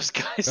with those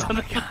guys on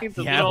the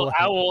little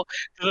owl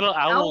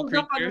Owl's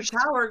up on the creatures.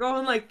 tower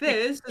going like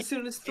this as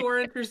soon as Thor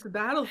enters the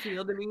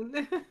battlefield. I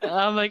mean,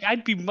 I'm like,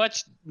 I'd be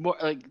much more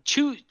like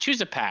choose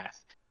a path,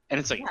 and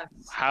it's like,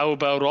 how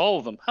about all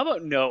of them? How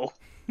about no?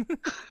 It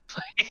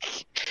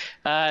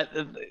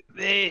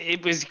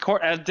was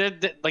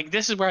like,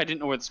 this is where I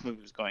didn't know where this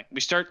movie was going. We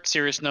start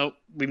serious note,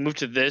 we move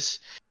to this.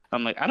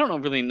 I'm like, I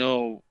don't really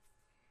know.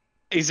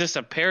 Is this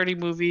a parody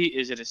movie?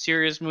 Is it a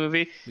serious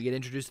movie? We get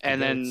introduced to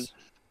and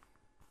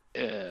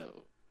the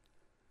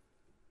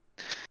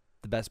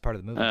best part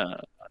of the movie.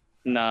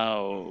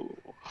 No.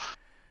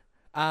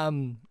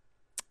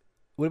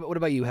 What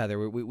about you,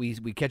 Heather?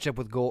 We catch up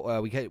with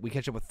we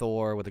catch up with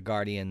Thor, with the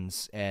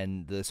Guardians,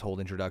 and this whole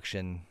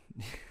introduction.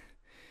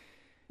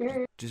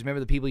 Just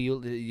remember the people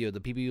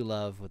the people you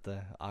love with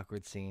the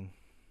awkward scene.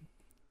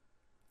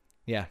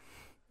 Yeah.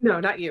 No,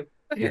 not you.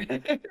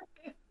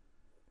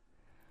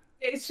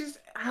 It's just,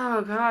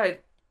 oh god.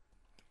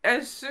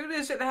 As soon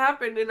as it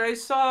happened and I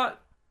saw,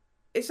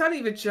 it's not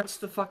even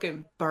just the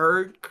fucking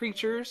bird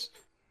creatures.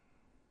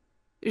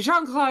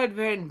 Jean-Claude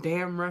Van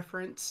Damme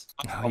reference.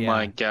 Oh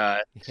my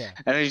god. Yeah.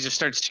 And then he just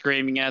starts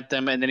screaming at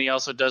them, and then he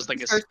also does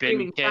like a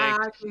spin kick.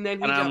 And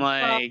then I'm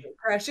like,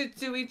 crash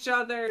into each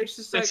other. It's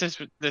just like,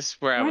 this is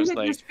where I was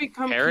like,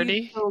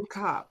 parody?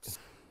 Cops?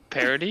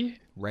 Parody?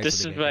 Right,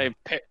 this is my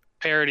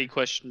parody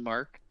question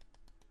mark.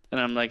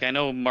 And I'm like, I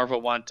know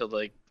Marvel want to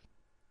like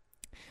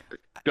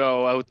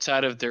go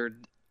outside of their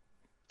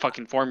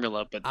fucking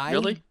formula, but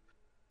really?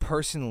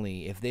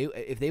 Personally, if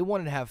they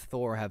wanted to have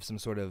Thor have some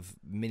sort of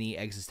mini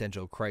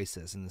existential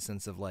crisis in the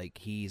sense of like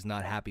he's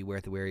not happy where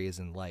he is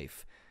in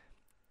life,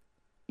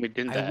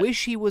 I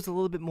wish he was a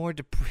little bit more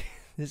depressed.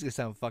 This is gonna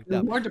sound fucked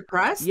up. More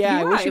depressed?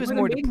 Yeah, I wish he was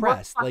more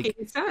depressed. Like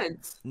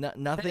sense.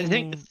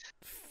 Nothing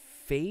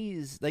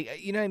phased.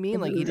 Like, you know what I mean?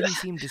 Like he didn't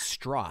seem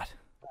distraught.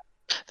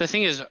 The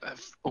thing is,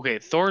 okay,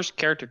 Thor's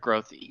character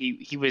growth.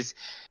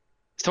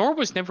 Thor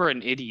was never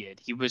an idiot.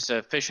 He was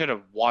a fish out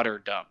of water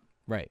dumb.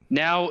 Right.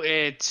 Now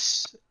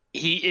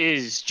he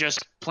is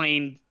just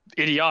plain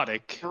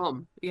idiotic.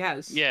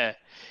 Yes. Yeah.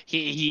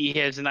 He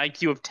has an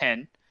IQ of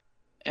 10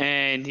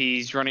 and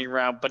he's running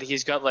around, but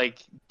he's got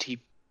like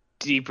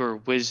deeper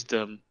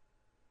wisdom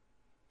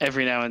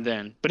every now and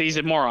then. But he's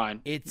a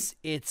moron. It's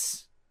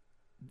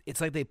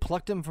like they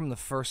plucked him from the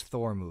first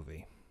Thor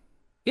movie.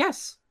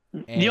 Yes.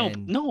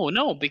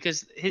 No,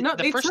 because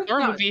the first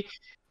Thor movie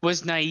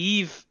was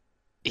naive.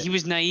 He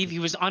was naive. He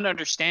was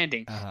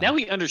ununderstanding. Now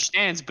he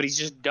understands, but he's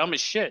just dumb as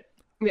shit.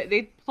 Yeah,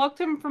 they plucked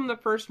him from the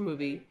first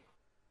movie,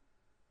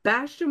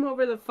 bashed him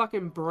over the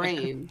fucking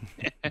brain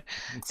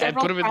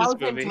several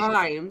thousand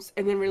times,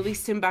 and then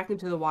released him back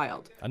into the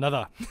wild.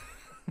 Another.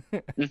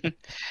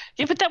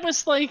 Yeah, but that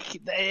was like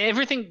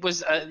everything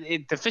was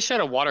the fish out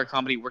of water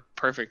comedy worked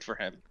perfect for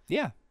him.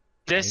 Yeah.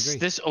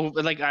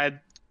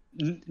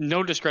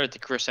 No discredit to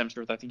Chris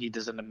Hemsworth. I think he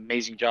does an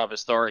amazing job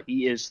as Thor.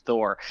 He is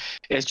Thor.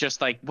 It's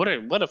just like what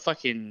a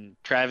fucking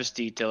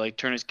travesty to like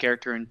turn his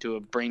character into a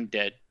brain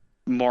dead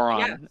moron.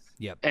 Yes.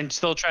 Yep. And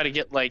still try to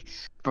get like,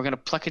 we're gonna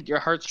pluck at your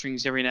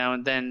heartstrings every now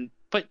and then,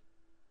 but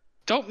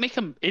don't make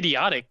him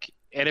idiotic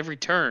at every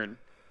turn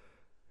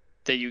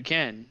that you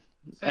can.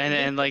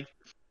 And like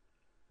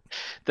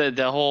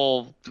the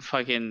whole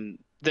fucking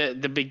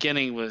the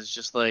beginning was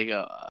just like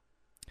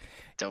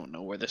don't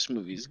know where this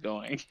movie's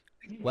going.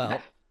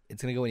 Well,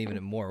 it's gonna go in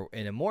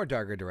a more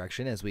darker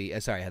direction as we.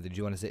 Sorry, Heather, did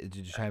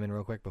you chime in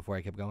real quick before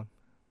I kept going?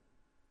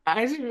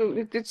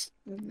 It's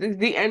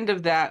the end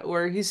of that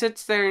where he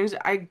sits there and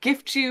I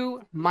gift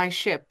you my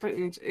ship,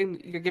 and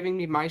you're giving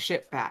me my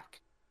ship back.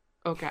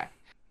 Okay.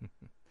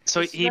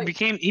 So he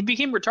became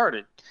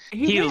retarded.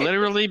 He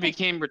literally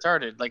became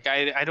retarded. Like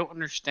I don't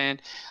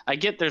understand. I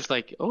get there's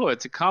like, oh,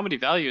 it's a comedy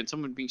value and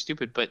someone being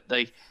stupid, but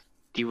like,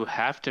 you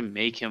have to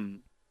make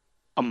him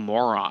a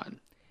moron.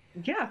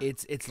 Yeah.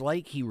 It's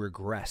like he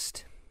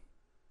regressed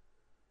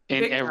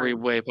in every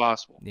way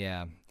possible.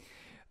 Yeah.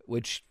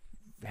 Which,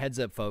 heads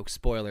up, folks,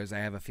 spoilers, I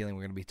have a feeling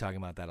we're going to be talking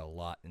about that a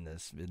lot in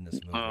this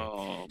movie.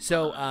 Oh,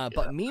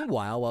 but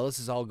meanwhile, while this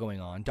is all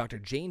going on, Dr.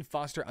 Jane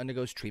Foster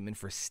undergoes treatment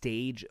for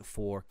stage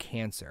 4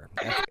 cancer.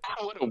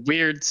 What a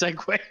weird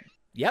segue.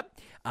 Yep.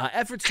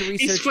 Efforts to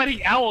research. He's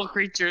sweating owl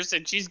creatures,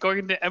 and she's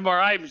going to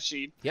MRI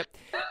machine. Yep.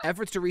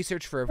 Efforts to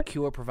research for a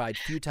cure provide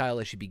futile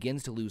as she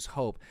begins to lose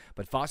hope,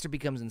 but Foster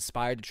becomes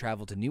inspired to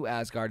travel to New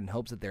Asgard in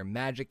hopes that their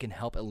magic can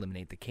help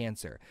eliminate the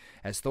cancer.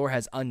 As Thor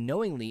has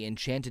unknowingly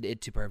enchanted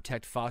it to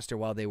protect Foster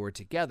while they were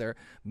together,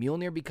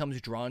 Mjolnir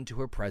becomes drawn to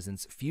her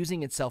presence,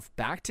 fusing itself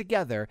back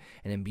together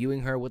and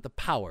imbuing her with the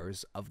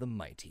powers of the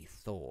mighty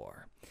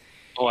Thor.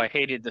 Oh, I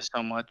hated this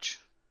so much.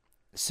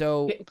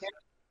 So,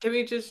 can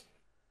we just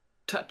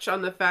touch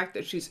on the fact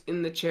that she's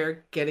in the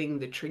chair getting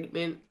the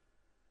treatment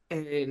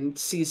and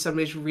sees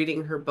somebody's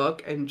reading her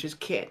book and just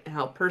can't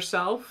help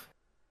herself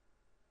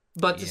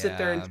but to sit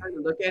there and try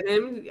to look at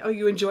him? Are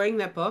you enjoying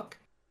that book?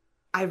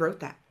 I wrote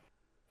that.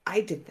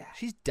 I did that.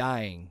 She's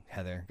dying,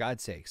 Heather.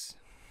 God's sakes.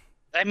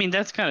 I mean,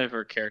 that's kind of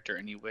her character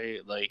anyway.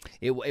 Like,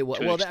 I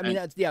mean,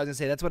 I was gonna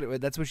say that's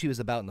what she was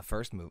about in the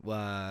first movie.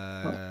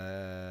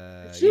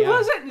 She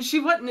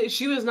wasn't.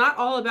 She was not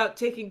all about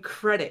taking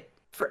credit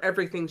for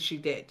everything she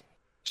did.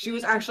 She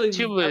was actually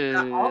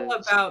all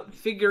about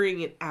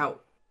figuring it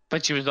out.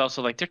 But she was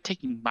also like, they're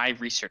taking my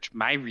research.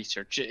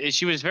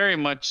 She was very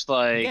much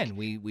like, again,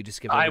 we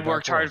just give. I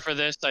worked hard for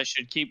this. I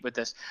should keep with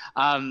this.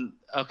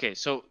 Okay,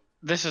 so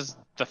this is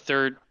the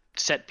third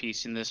set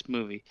piece in this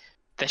movie.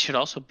 That should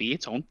also be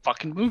its own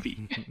fucking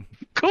movie.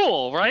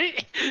 Cool,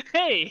 right?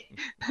 Hey,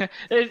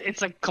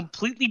 it's like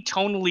completely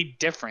tonally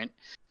different.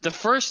 The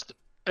first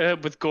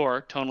with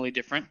Gore, tonally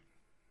different.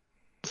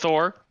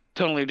 Thor,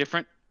 tonally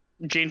different.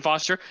 Jane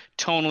Foster,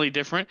 tonally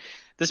different.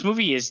 This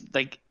movie is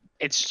like,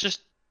 it's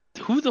just,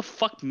 who the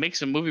fuck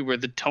makes a movie where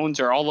the tones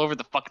are all over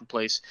the fucking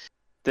place?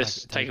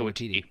 This Taika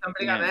Waititi.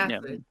 Somebody got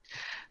acid. Yeah.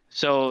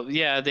 So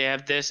yeah, they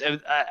have this,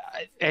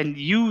 and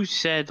you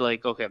said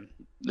like, okay,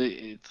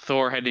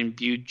 Thor had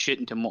imbued shit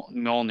into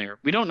Mjolnir.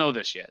 We don't know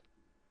this yet.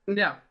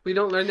 No, we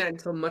don't learn that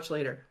until much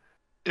later.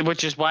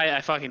 Which is why I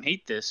fucking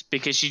hate this,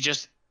 because she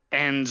just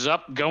ends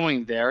up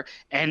going there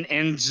and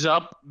ends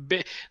up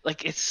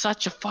like, it's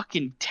such a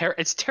fucking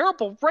it's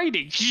terrible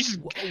writing. She just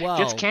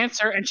gets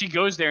cancer and she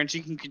goes there and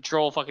she can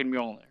control fucking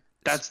Mjolnir.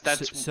 That's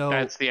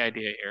the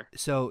idea here.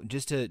 So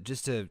just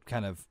to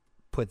kind of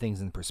put things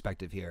in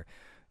perspective here,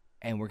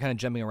 and we're kind of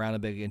jumping around a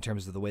bit in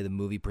terms of the way the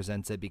movie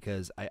presents it,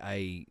 because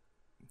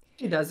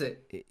she does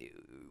it.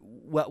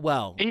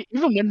 Well,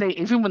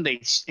 even when they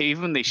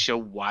show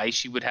why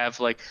she would have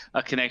like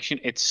a connection,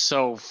 it's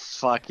so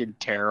fucking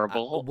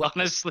terrible.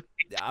 Honestly,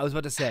 I was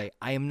about to say,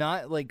 I am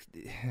not like,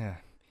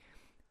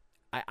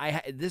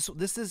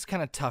 this is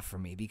kind of tough for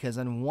me, because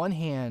on one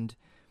hand,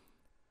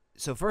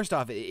 so first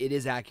off, it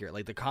is accurate.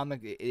 Like the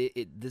comic,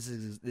 this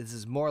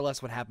is more or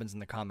less what happens in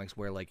the comics,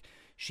 where like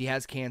she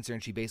has cancer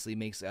and she basically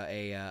makes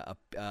a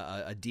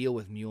deal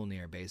with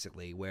Mjolnir,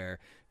 basically, where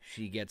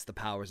she gets the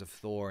powers of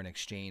Thor in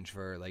exchange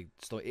for like,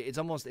 it's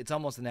almost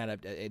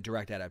a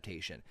direct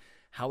adaptation.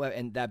 However,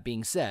 and that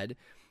being said,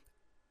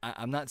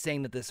 I'm not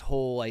saying that this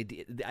whole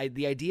idea,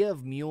 the idea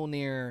of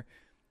Mjolnir,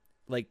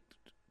 like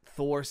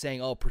Thor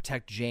saying, "Oh,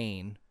 protect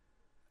Jane,"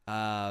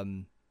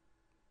 why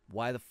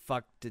the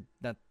fuck did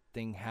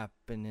nothing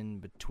happen in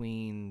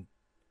between?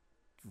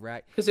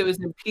 Right? Because it was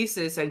in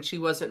pieces and she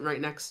wasn't right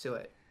next to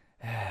it.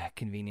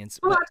 Convenience.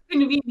 Well, that's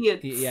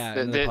convenience. Yeah,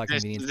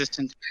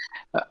 convenience.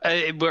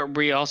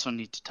 We also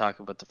need to talk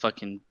about the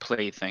fucking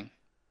play thing.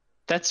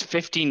 That's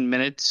 15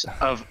 minutes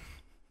of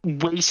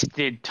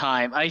wasted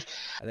time. I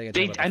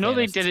know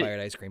they did it.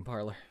 Ice cream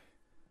parlor.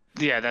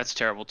 Yeah, that's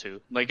terrible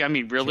too. Like, I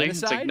mean, really,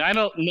 Genocide? It's like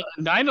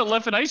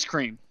 9/11 ice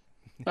cream.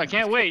 I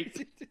can't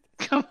wait.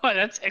 Come on,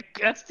 that's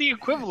the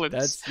equivalent.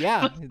 That's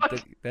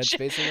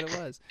basically what it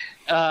was.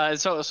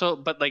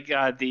 But like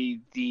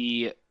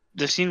the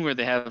scene where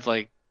they have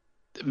like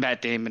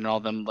Matt Damon and all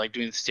them like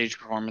doing the stage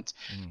performance,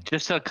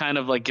 just to kind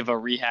of like give a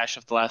rehash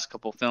of the last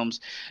couple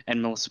films,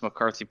 and Melissa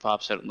McCarthy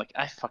pops out. I'm like,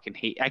 I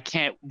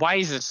can't. Why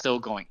is it still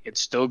going?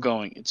 It's still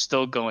going.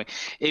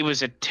 It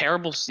was a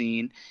terrible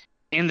scene.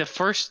 In the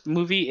first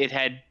movie, it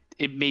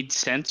made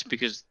sense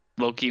because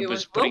Loki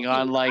was putting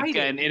on like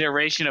an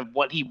iteration of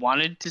what he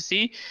wanted to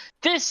see.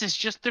 This is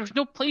just, there's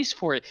no place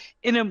for it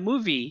in a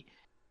movie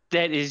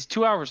that is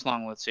 2 hours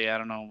long. Let's say, I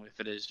don't know if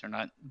it is or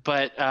not,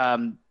 but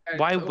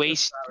why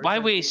waste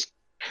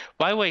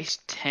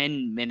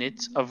 10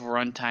 minutes of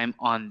runtime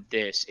on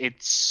this?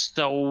 It's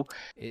such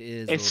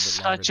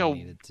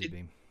a.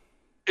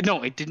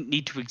 No, it didn't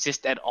need to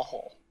exist at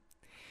all.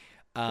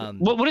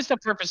 What is the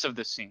purpose of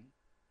this scene?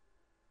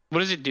 What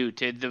does it do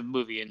to the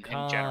movie in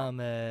general?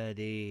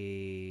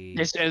 Comedy.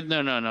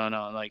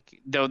 No. Like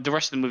the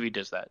rest of the movie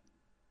does that.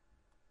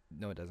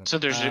 No, it doesn't. So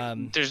there's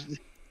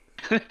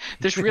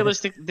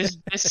realistic. This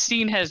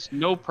scene has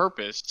no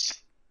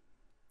purpose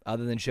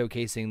other than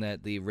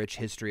showcasing the rich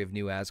history of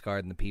New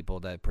Asgard and the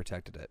people that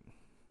protected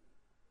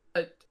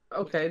it.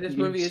 Okay, this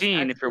movie is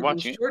if you're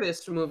watching the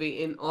shortest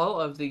movie in all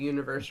of the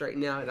universe right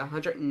now at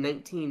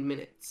 119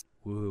 minutes.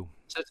 Woohoo!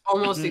 So it's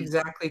almost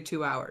exactly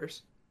 2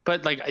 hours.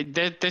 But like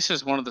this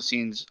is one of the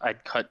scenes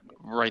I'd cut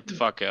right the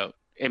fuck out.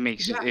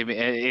 It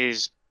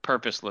is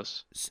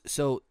purposeless.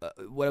 So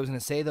what I was gonna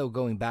say though,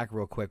 going back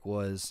real quick,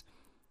 was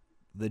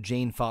the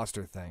Jane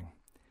Foster thing.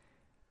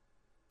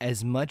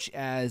 as much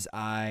as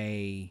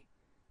I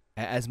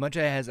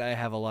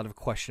have a lot of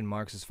question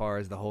marks as far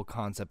as the whole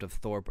concept of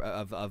Thor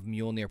of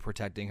Mjolnir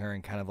protecting her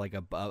and kind of like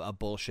a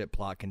bullshit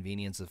plot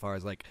convenience as far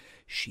as like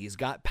she's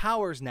got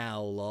powers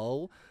now,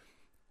 lol.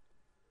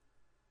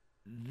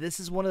 This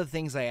is one of the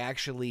things I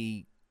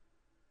actually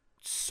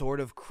sort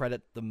of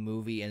credit the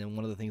movie, and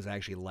one of the things I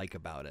actually like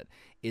about it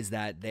is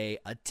that they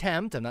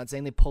attempt, I'm not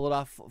saying they pull it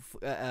off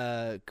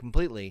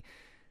completely,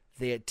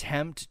 they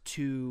attempt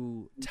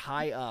to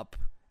tie up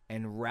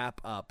and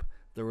wrap up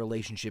the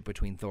relationship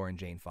between Thor and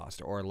Jane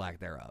Foster, or lack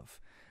thereof.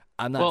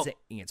 I'm not saying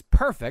it's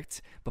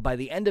perfect, but by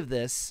the end of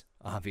this,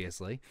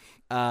 obviously,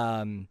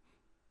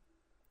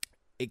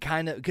 it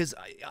kind of, because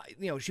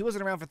she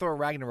wasn't around for Thor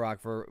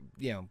Ragnarok for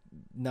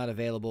not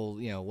available,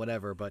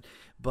 whatever, but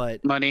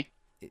money.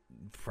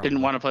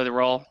 Didn't want to play the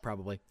role.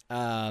 Probably.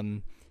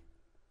 I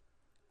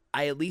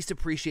at least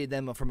appreciate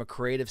them from a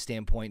creative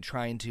standpoint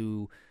trying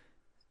to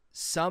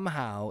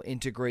somehow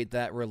integrate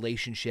that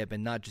relationship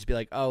and not just be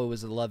like, oh, it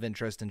was a love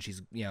interest and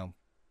she's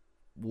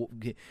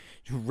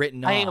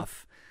written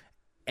off.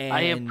 And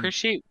I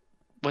appreciate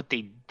what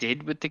they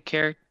did with the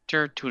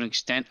character to an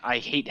extent. I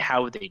hate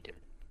how they did it,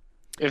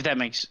 if that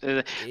makes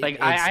I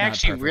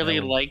actually really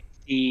like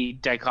the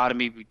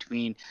dichotomy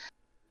between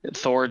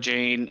Thor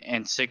Jane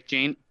and Sick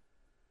Jane.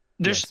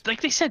 There's like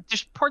they said,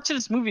 there's parts of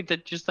this movie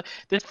that just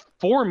there's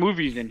 4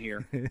 movies in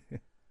here.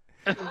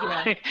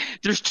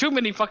 There's too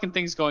many fucking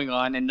things going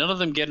on, and none of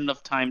them get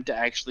enough time to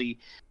actually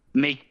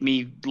make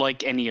me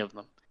like any of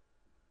them.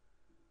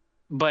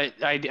 But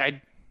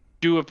I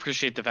do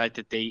appreciate the fact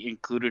that they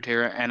included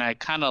her, and I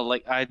kind of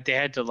like they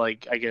had to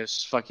I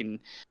guess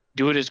fucking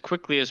do it as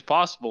quickly as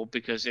possible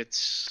because it's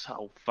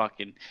so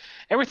fucking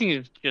everything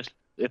is just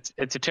it's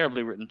a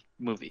terribly written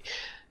movie.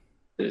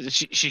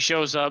 She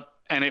shows up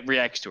and it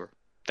reacts to her.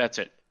 That's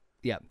it.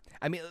 Yeah,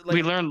 I mean,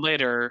 we learn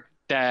later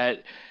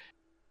that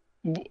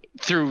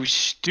through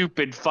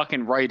stupid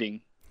fucking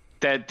writing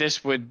that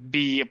this would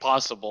be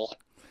possible.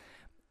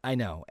 I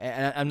know,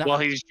 and I'm not. Well,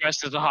 he's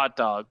dressed as a hot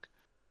dog.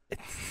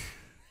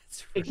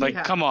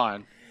 Come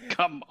on.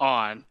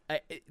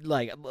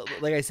 Like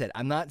I said,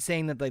 I'm not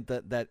saying that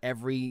that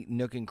every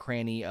nook and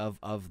cranny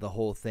of the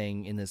whole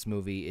thing in this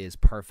movie is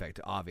perfect.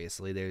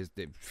 Obviously, there's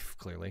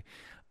clearly,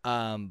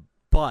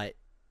 but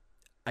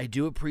I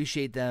do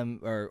appreciate them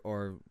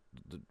or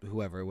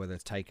whoever, whether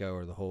it's Taika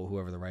or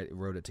whoever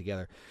wrote it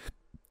together,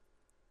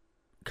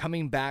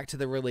 coming back to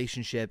the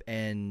relationship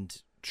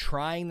and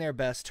trying their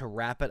best to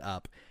wrap it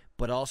up,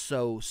 but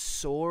also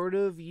sort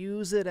of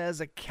use it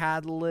as a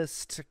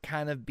catalyst to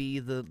kind of be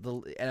the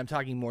and I'm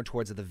talking more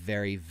towards at the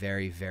very,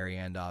 very, very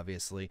end,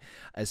 obviously,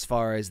 as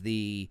far as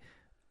the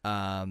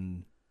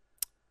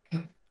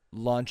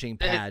launching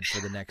pad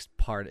for the next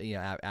part,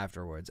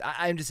 afterwards.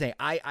 I'm just saying,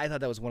 I thought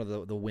that was one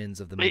of the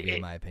wins of the movie,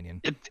 in my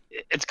opinion.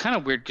 It's kind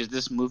of weird because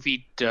this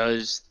movie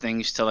does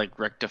things to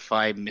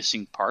rectify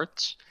missing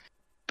parts.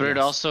 But yes. it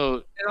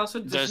also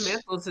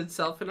dismantles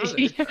itself in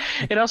others.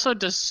 It also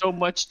does so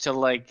much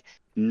to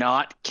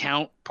not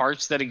count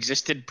parts that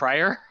existed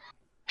prior.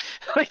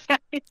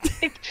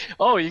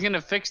 Oh, you're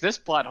gonna fix this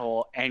plot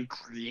hole and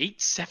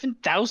create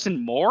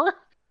 7,000 more?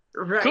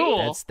 Right.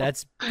 Cool.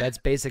 That's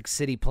basic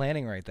city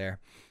planning right there.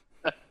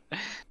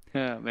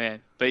 Oh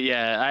man, but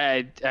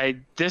yeah, I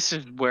this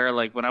is where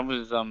when I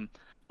was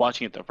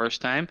watching it the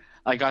first time,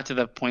 I got to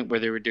the point where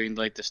they were doing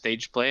the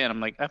stage play, and I'm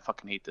like, I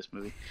fucking hate this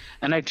movie,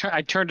 and I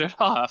turned it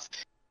off.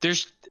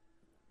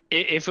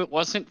 If it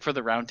wasn't for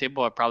the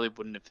Roundtable, I probably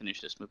wouldn't have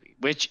finished this movie,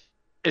 which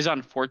is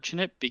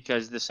unfortunate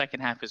because the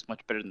second half is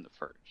much better than the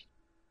first.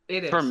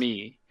 It is for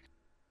me,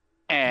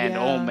 and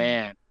oh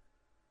man,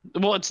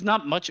 well, it's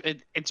not much.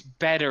 It's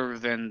better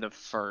than the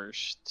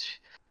first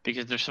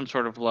because there's some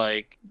sort of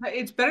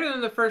It's better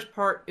than the first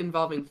part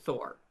involving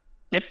Thor.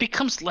 It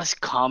becomes less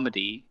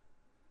comedy.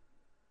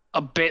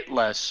 A bit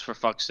less, for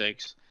fuck's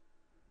sakes.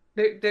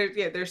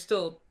 They're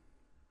still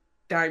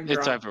dime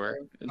It's everywhere.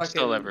 It's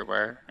still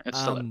everywhere. It's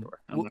still everywhere.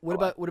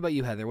 What about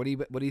you, Heather? What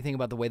do you think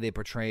about the way they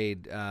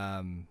portrayed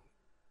the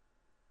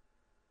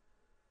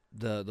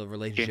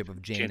relationship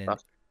of Jane and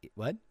Foster.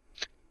 What?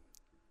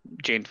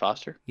 Jane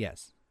Foster?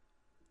 Yes.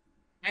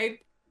 I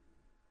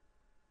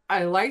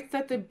like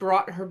that they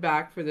brought her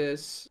back for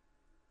this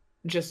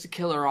just to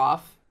kill her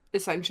off,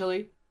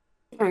 essentially.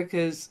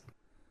 Because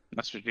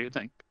that's what you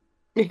think.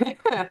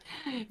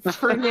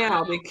 For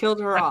now, they killed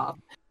her off.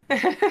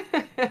 Because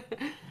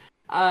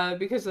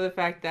of the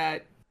fact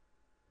that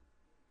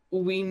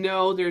we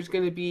know there's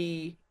going to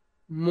be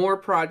more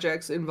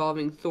projects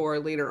involving Thor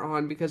later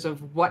on because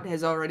of what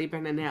has already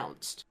been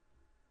announced.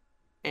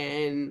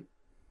 And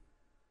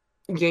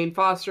Jane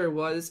Foster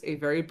was a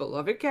very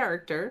beloved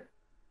character.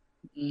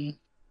 Mm.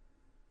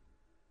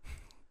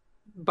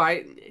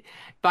 By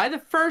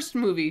the first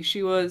movie,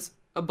 she was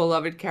a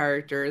beloved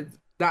character,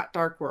 that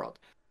Dark World.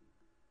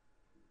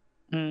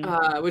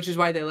 Which is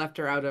why they left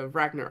her out of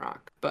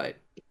Ragnarok. But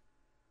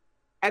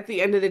at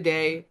the end of the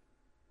day,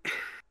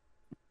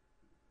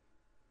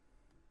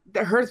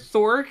 her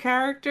Thor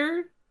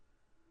character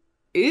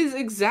is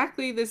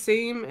exactly the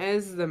same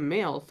as the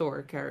male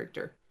Thor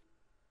character.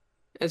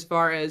 as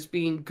far as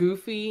being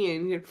goofy,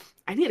 and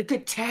I need a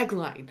good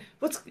tagline.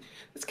 Let's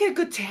get a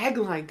good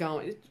tagline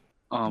going.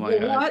 Oh my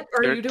God.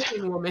 What are you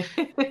doing, woman?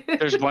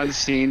 There's one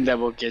scene that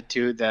we'll get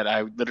to that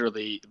I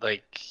literally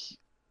like.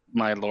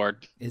 My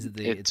lord, Is it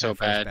it's her so first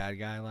bad. bad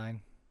guy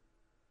line?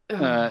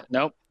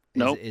 Nope.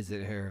 Is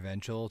it her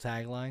eventual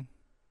tagline?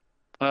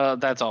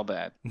 That's all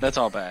bad. That's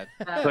all bad.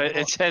 But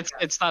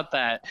it's not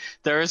that.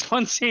 There is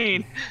one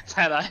scene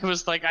that I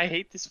was like, I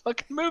hate this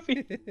fucking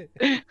movie.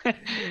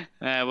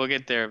 We'll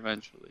get there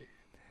eventually.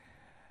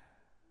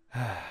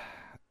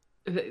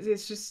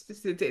 It's just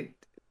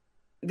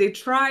they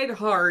tried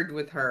hard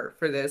with her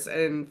for this,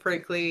 and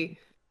frankly,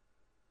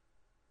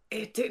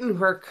 it didn't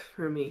work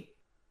for me.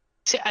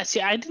 See,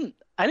 I didn't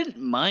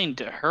mind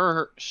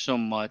her so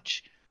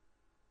much.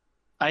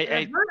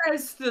 Her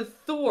as the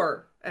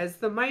Thor, as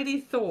the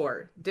mighty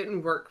Thor,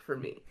 didn't work for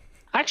me.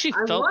 I actually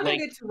felt wanted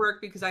it to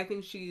work because I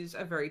think she's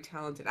a very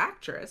talented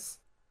actress.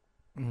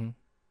 Mm-hmm.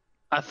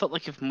 I felt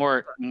like if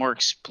more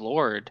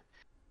explored,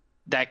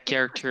 that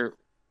character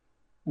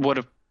would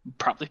have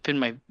probably been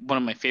one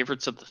of my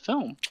favorites of the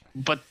film.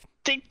 But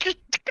they can't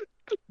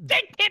do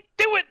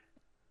it.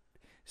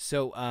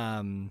 So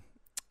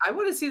I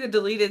want to see the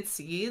deleted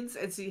scenes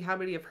and see how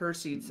many of her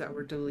scenes that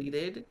were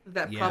deleted.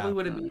 That probably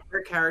would have made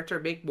her character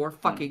make more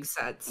fucking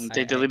sense.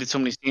 They deleted so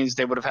many scenes,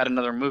 they would have had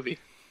another movie.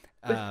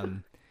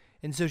 And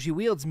so she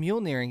wields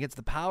Mjolnir and gets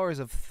the powers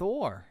of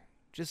Thor.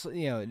 Just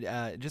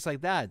just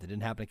like that. That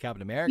didn't happen to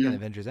Captain America in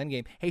Avengers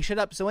Endgame. Hey, shut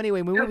up. So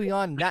anyway, we're moving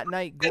on. That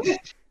night.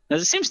 There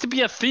seems to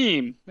be a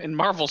theme in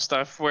Marvel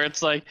stuff where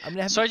it's like,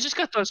 so I just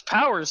got those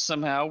powers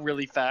somehow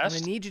really fast. I'm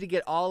going to need you to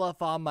get all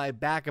up on my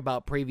back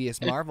about previous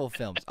Marvel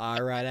films.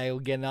 All right, I will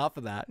get off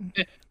of that.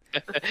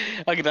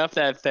 I'll get off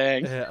that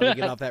thing. I'll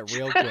get off that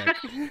real quick.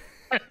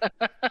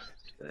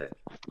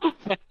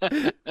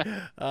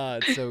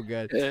 It's so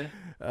good.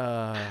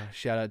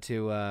 Shout out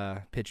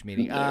to Pitch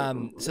Meeting.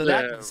 So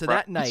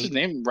that night. What's his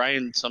name?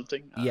 Ryan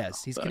something?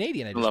 Yes, he's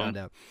Canadian, I just found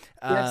out.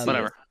 Yes,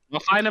 whatever. I'll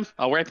find him.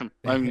 I'll rape him.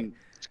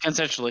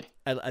 Consensually.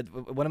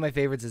 One of my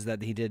favorites is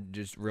that he did,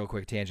 just real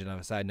quick tangent on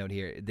a side note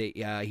here.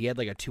 He had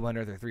like a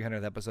 200th or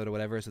 300th episode or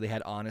whatever, so they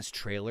had honest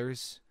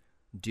trailers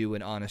do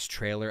an honest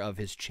trailer of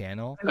his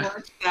channel. I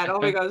watched that. Oh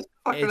my God, it's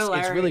fucking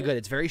hilarious. It's really good.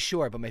 It's very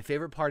short, but my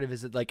favorite part of it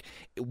is that, like,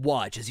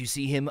 watch as you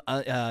see him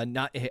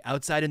not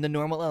outside in the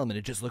normal element.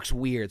 It just looks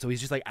weird. So he's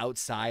just like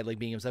outside, like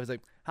being himself. He's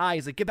like, hi.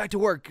 He's like, get back to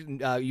work,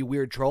 you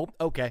weird troll.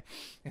 Okay.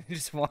 And he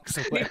just walks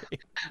away.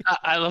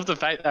 I love the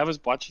fact I was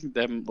watching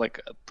them like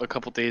a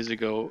couple days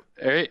ago,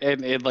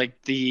 and like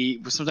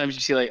sometimes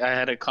you see, like, I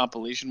had a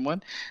compilation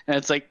one, and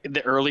it's like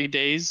the early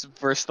days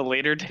versus the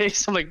later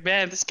days. I'm like,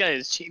 man, this guy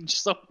has changed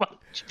so much.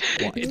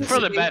 It's for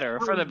the better,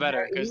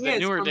 because the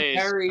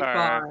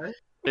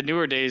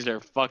newer days are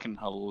fucking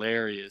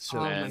hilarious.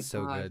 Man.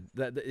 So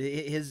good.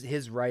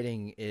 His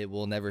writing, it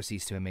will never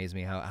cease to amaze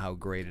me how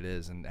great it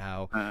is, and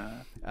how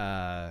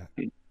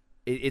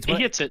he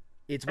gets it.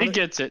 He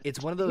gets it.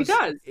 It's one of those. He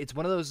does. It's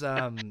one of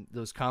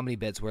those comedy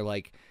bits where,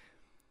 like,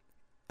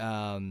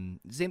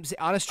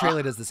 Honest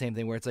Trailer does the same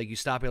thing, where it's like you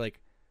stop, you're like,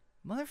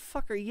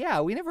 motherfucker, yeah,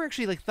 we never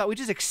actually like thought, we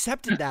just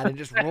accepted that and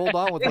just rolled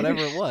on with whatever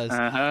it was.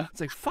 It's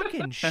like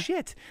fucking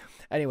shit.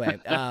 Anyway,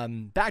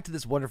 back to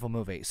this wonderful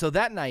movie. So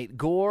that night,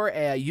 Gore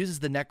uses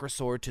the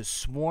Necrosword to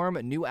swarm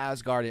New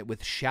Asgard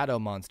with shadow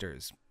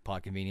monsters.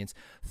 Plot convenience.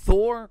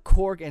 Thor,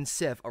 Korg, and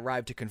Sif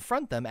arrive to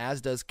confront them,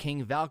 as does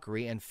King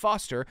Valkyrie and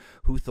Foster,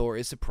 who Thor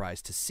is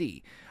surprised to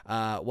see.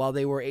 While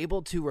they were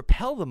able to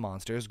repel the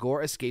monsters,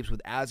 Gore escapes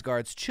with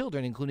Asgard's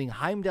children, including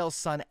Heimdall's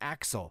son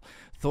Axel.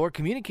 Thor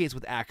communicates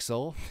with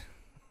Axel.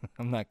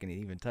 I'm not going to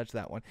even touch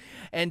that one.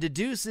 And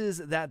deduces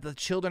that the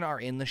children are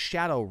in the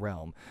Shadow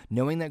Realm.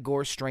 Knowing that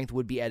Gore's strength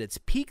would be at its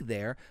peak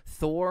there,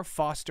 Thor,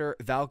 Foster,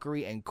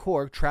 Valkyrie, and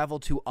Korg travel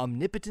to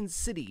Omnipotent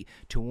City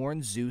to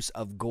warn Zeus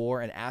of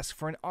Gore and ask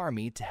for an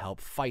army to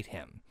help fight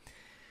him.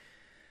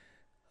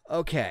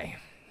 Okay.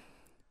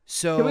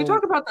 So can we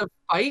talk about the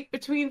fight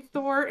between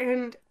Thor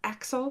and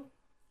Axel?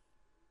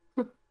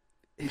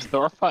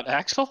 Thor fought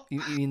Axel?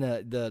 You mean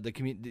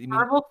the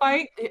Marvel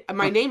fight?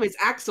 My name is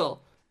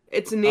Axel.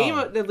 It's the name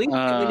of the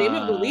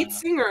lead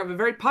singer of a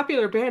very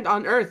popular band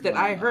on Earth that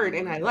I heard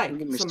and I like. So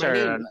my name is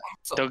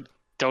Axel.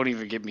 Don't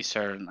even get me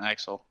started on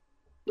Axel.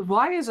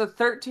 Why is a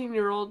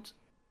 13-year-old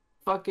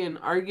fucking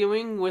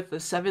arguing with a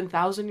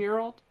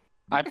 7,000-year-old?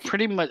 I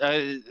pretty much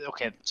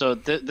okay. So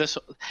this,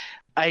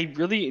 I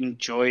really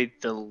enjoyed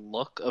the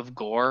look of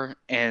Gore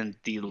and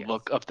the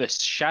look of the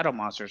shadow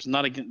monsters.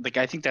 Not again, like,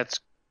 I think that's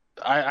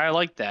I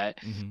like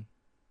that. Mm-hmm.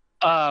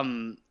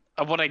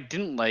 What I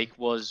didn't like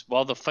was,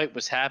 while the fight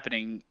was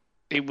happening,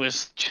 there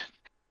was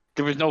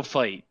no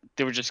fight.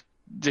 They were just,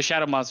 the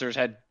shadow monsters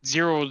had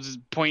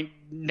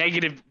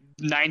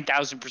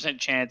 -9,000%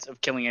 chance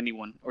of killing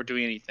anyone or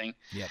doing anything.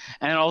 Yep.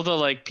 And although,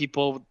 like,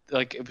 people,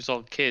 like, it was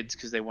all kids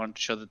because they wanted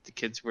to show that the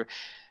kids were,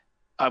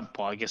 well,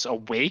 I guess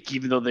awake,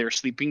 even though they were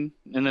sleeping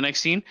in the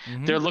next scene.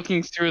 Mm-hmm. They're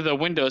looking through the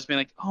windows being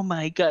like, oh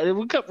my God.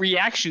 We got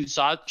reaction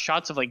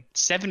shots of like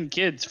 7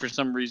 kids for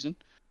some reason.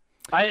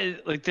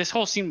 Like, this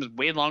whole scene was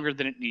way longer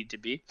than it needed to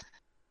be.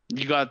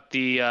 You got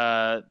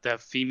the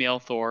female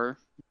Thor,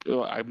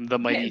 the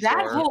mighty that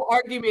Thor. whole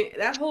argument,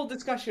 that whole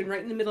discussion,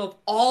 right in the middle of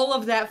all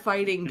of that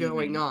fighting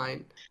going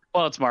on.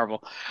 Well, it's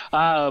Marvel,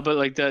 but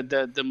like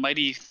the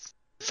mighty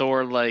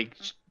Thor like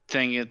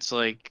thing, it's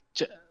like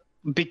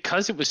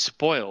because it was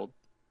spoiled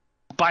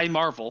by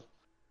Marvel.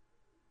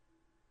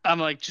 I'm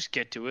like, just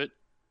get to it,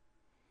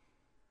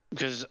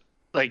 because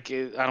like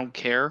I don't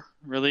care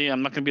really.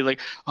 I'm not gonna be like,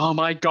 oh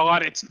my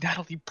god, it's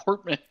Natalie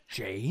Portman.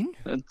 Jane?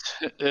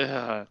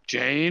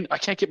 Jane? I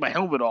can't get my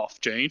helmet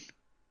off, Jane.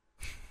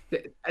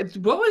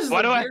 What was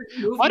why do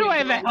I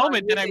have a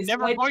helmet that I'm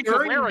never going to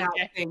wear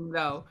again? Thing,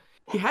 though.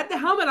 He had the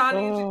helmet on.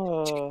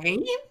 And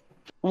Jane?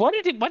 What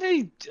did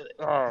he?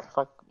 Oh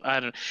fuck!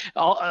 I don't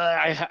know.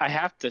 I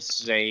have to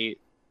say,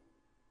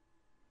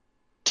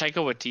 Taika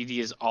Waititi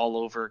is all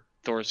over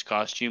Thor's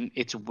costume.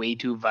 It's way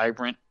too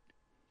vibrant.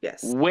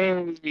 Yes.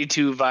 Way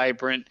too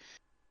vibrant.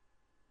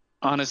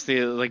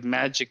 Honestly, like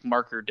magic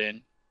marker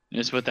din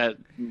is what that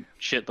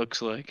shit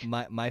looks like.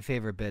 My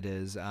favorite bit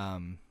is,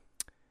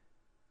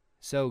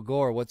 so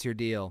Gore, what's your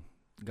deal?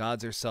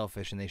 Gods are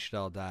selfish and they should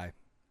all die.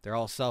 They're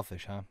all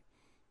selfish, huh?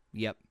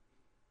 Yep.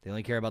 They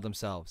only care about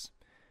themselves.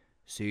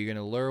 So you're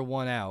gonna lure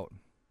one out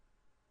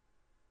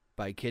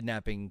by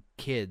kidnapping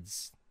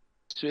kids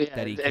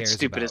that he cares it's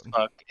stupid about. As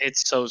fuck.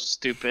 It's so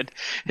stupid.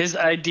 His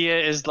idea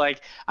is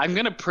like, I'm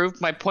gonna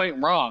prove my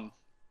point wrong,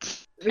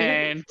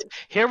 and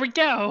here we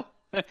go.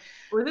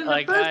 Within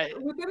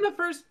the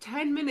first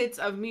 10 minutes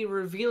of me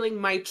revealing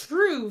my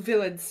true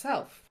villain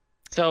self.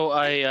 So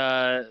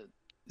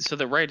so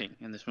the writing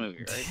in this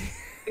movie,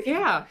 right?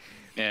 Yeah.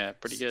 Yeah,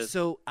 pretty good.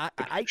 So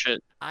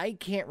I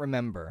can't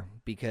remember,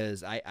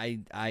 because I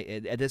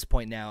at this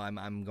point now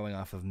I'm going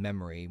off of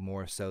memory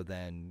more so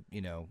than,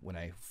 when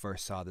I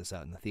first saw this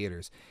out in the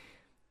theaters.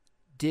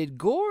 Did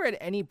Gore at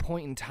any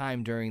point in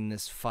time during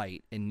this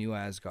fight in New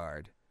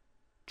Asgard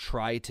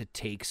try to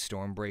take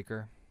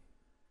Stormbreaker?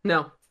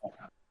 No.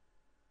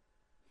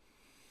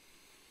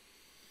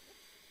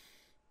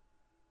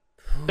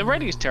 The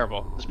writing is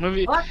terrible. This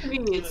movie. Well, that's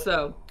convenience,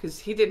 though, because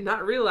he did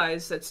not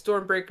realize that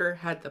Stormbreaker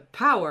had the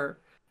power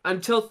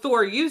until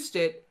Thor used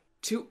it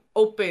to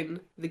open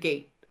the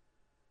gate,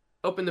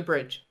 open the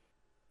bridge.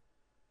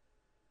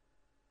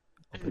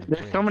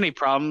 There's so many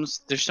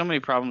problems. There's so many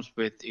problems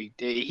with it.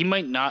 He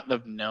might not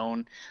have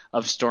known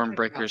of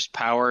Stormbreaker's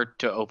power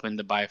to open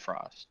the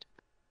Bifrost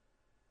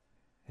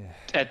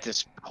at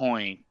this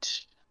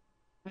point.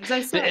 As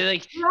I said,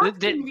 like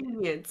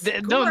convenience.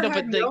 Gore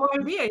had no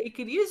idea he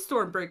could use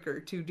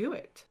Stormbreaker to do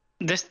it.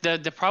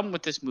 The problem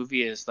with this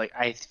movie is, like,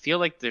 I feel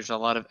like there's a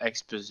lot of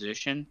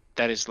exposition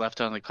that is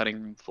left on the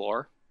cutting room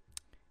floor.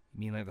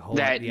 You mean like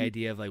the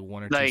idea of like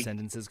one or two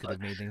sentences could have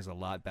made things a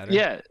lot better?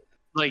 Yeah,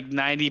 like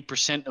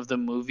 90% of the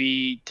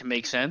movie to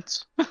make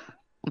sense.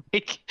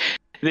 Like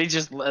they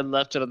just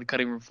left it on the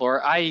cutting room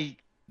floor. I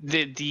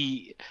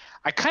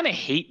kind of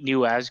hate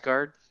New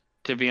Asgard,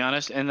 to be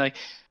honest, and like.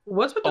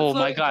 What's with the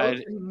my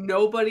god!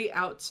 Nobody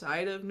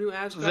outside of New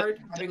Asgard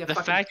having a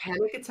fucking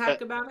panic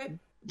attack about it.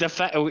 The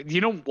fact,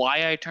 you know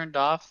why I turned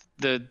off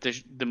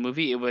the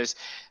movie? It was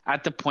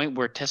at the point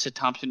where Tessa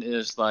Thompson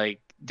is like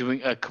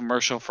doing a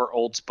commercial for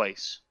Old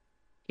Spice.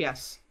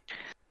 Yes.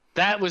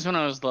 That was when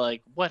I was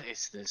like, "What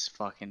is this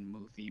fucking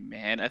movie,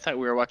 man?" I thought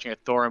we were watching a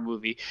Thor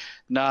movie,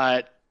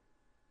 not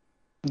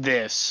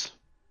this.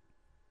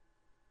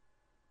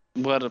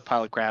 What a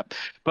pile of crap!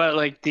 But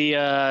like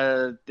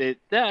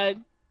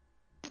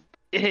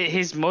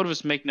his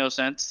motives make no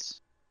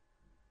sense.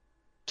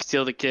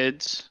 Steal the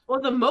kids.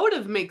 Well, the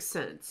motive makes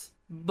sense,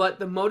 but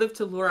the motive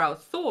to lure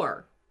out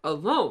Thor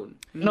alone.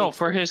 No,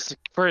 for his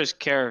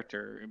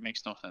character, it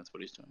makes no sense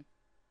what he's doing.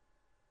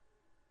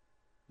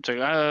 It's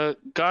like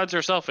gods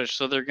are selfish,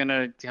 so they're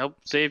gonna help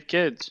save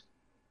kids.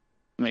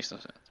 It makes no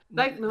sense.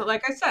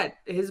 Like I said,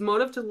 his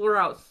motive to lure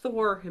out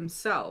Thor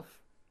himself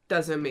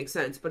doesn't make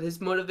sense, but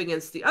his motive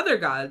against the other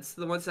gods,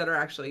 the ones that are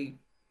actually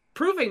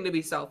proving to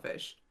be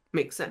selfish,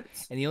 makes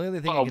sense. And the only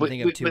other thing I can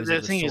think of too is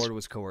that the sword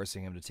was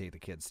coercing him to take the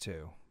kids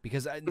too,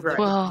 because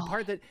the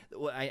part that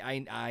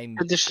I'm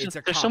it's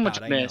a cop so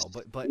much out, missed. I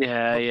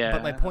know,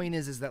 but my point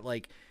is that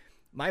like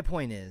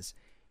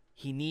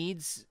he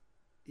needs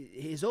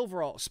his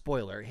overall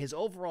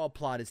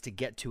plot is to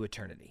get to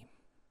eternity.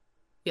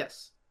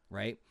 Yes.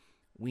 Right?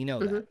 We know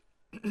that.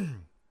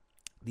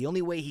 The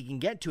only way he can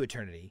get to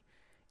eternity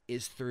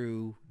is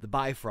through the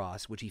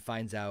Bifrost, which he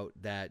finds out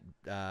that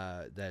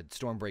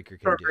Stormbreaker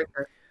can do.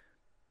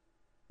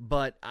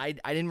 But I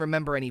didn't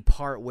remember any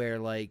part where,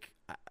 like,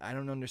 I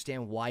don't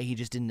understand why he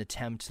just didn't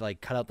attempt to,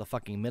 like, cut out the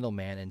fucking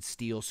middleman and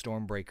steal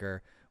Stormbreaker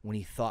when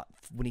he fought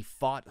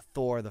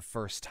Thor the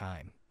first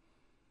time.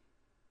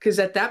 Because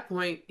at that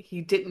point,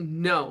 he didn't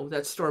know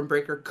that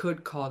Stormbreaker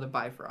could call the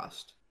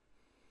Bifrost.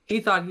 He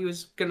thought he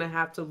was going to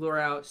have to lure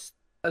out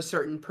a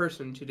certain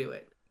person to do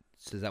it.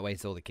 So is that why he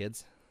stole the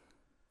kids?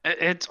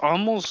 It's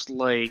almost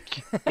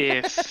like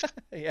if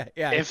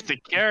if the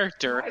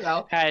character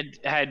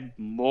had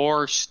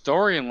more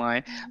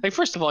storyline. Like,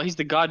 first of all, he's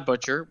the God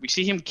Butcher. We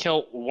see him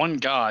kill one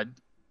god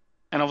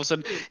And all of a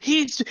sudden,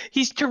 he's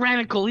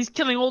tyrannical. He's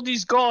killing all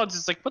these gods.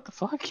 It's like, what the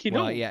fuck?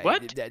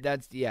 What?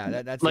 That's like the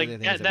other thing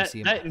that.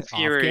 That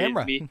infuriated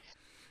me.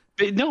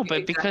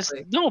 But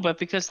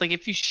because like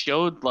if you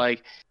showed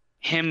like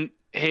him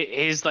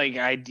his like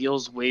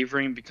ideals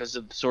wavering because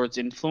of the sword's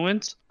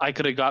influence, I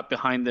could have got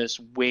behind this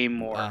way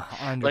more.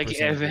 Like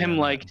if him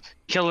like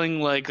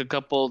killing like a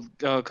couple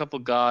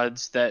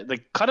gods, that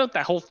like cut out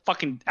that whole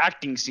fucking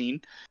acting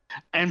scene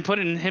and put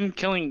in him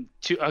killing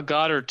a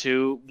god or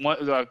two,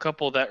 a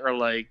couple that are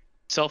like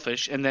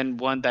selfish and then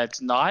one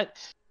that's not,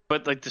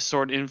 but like the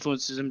sword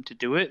influences him to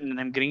do it, and then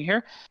I'm getting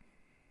here.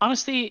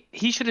 Honestly,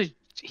 he should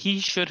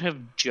have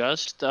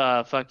just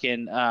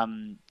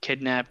fucking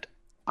kidnapped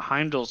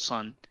Heimdall's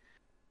son.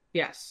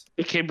 Yes.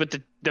 It came with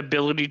the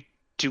ability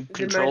to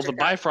control the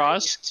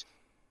Bifrost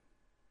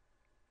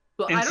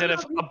instead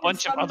of a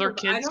bunch of other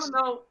kids.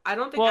 I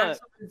don't think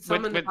Axel can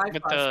summon the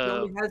Bifrost. He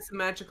only has the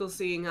magical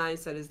seeing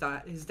eyes that his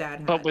dad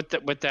had. But with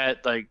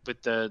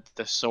the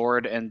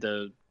sword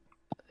and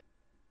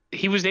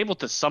he was able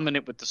to summon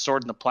it with the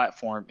sword and the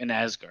platform in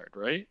Asgard,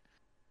 right?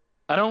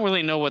 I don't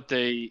really know what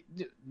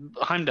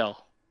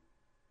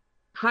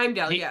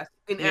Heimdall, yes,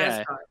 in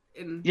Asgard.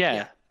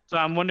 So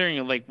I'm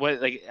wondering, like,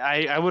 what, like,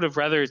 I would have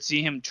rather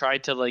see him try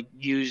to like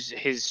use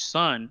his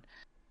son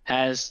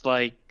as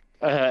like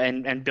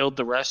and build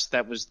the rest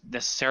that was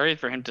necessary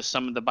for him to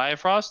summon the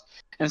Bifrost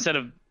instead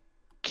of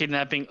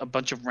kidnapping a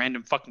bunch of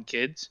random fucking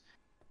kids.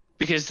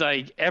 Because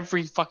like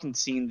every fucking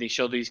scene they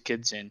show these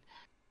kids in,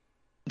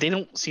 they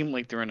don't seem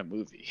like they're in a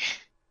movie.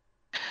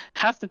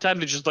 Half the time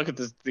they just look at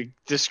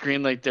the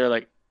screen like they're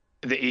like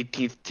the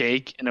 18th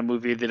take in a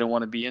movie they don't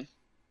want to be in.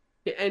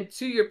 Yeah, and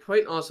to your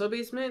point also,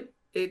 Basement,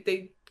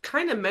 they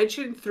kind of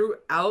mentioned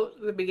throughout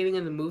the beginning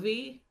of the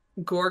movie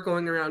Gore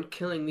going around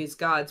killing these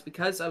gods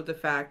because of the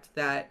fact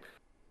that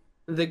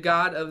the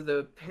god of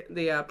the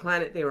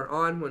planet they were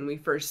on when we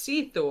first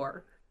see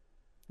Thor,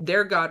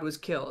 their god was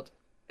killed.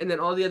 And then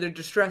all the other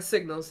distress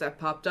signals that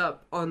popped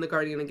up on the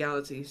Guardian of the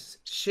Galaxy's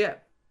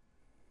ship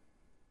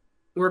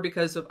were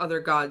because of other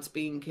gods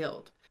being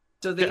killed.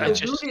 So they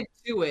alluded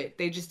to it,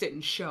 they just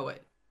didn't show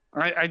it.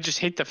 I just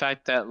hate the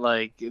fact that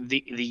like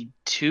the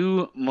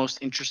two most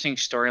interesting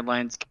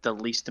storylines get the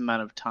least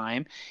amount of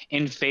time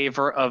in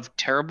favor of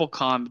terrible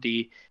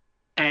comedy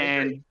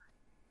and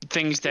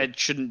things that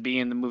shouldn't be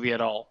in the movie at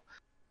all.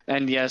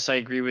 And yes, I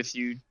agree with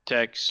you,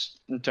 Tex,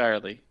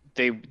 entirely.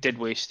 They did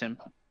waste him.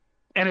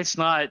 And it's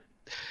not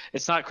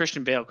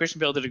Christian Bale. Christian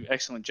Bale did an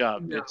excellent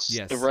job. No. It's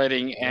the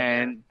writing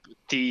and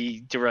the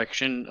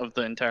direction of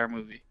the entire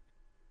movie.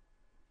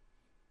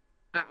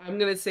 I'm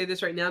going to say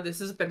this right now. This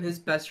has been his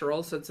best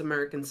role since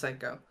American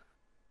Psycho.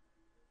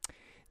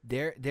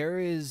 There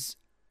is...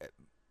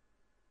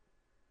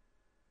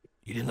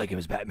 You didn't like him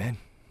as Batman?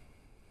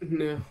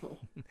 No.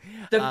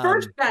 The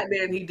first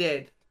Batman he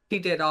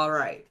did all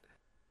right.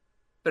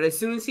 But as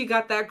soon as he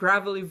got that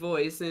gravelly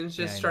voice and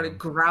just started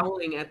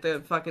growling at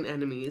the fucking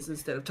enemies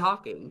instead of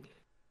talking,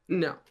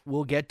 no.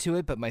 We'll get to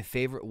it, but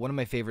one of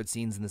my favorite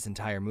scenes in this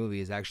entire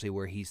movie is actually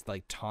where he's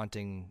like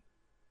taunting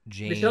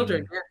Jane. The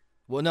children, yeah.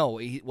 Well, no,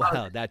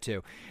 that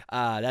too.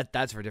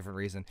 That's for a different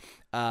reason.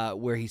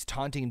 Where he's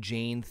taunting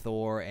Jane,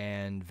 Thor,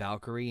 and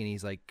Valkyrie, and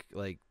he's like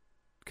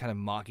kind of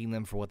mocking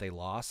them for what they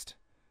lost.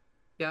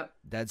 Yep.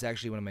 That's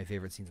actually one of my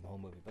favorite scenes in the whole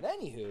movie. But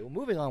anywho,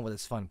 moving on with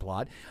this fun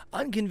plot.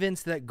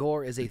 Unconvinced that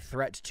Gore is a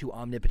threat to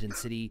Omnipotent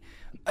City.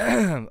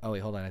 Oh wait,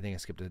 hold on. I think I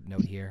skipped a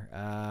note here.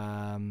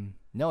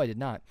 No, I did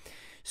not.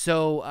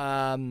 So,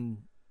 I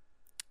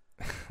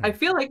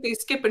feel like they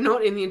skip a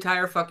note in the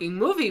entire fucking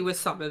movie with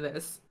some of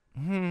this.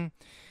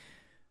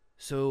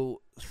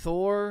 So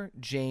Thor,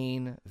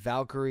 Jane,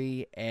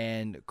 Valkyrie,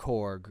 and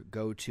Korg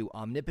go to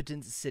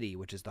Omnipotent City,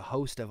 which is the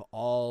host of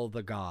all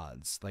the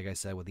gods. Like I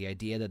said, with the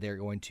idea that they're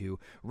going to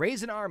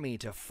raise an army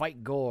to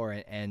fight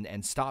Gore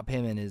and stop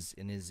him in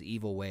his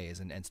evil ways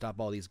and stop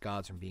all these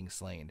gods from being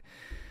slain.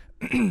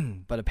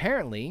 But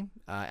apparently,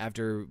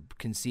 after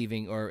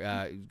conceiving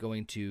or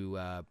going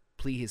to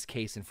plead his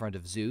case in front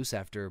of Zeus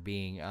after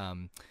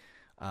being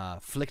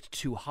flicked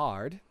too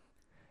hard,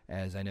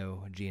 as I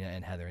know Gina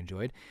and Heather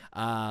enjoyed.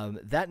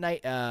 That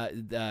night,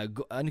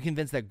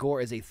 unconvinced that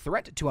Gore is a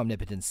threat to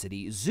Omnipotent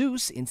City,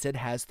 Zeus instead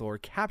has Thor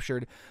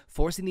captured,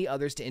 forcing the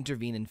others to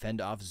intervene and fend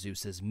off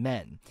Zeus's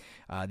men.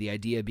 The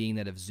idea being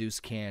that if Zeus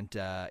can't,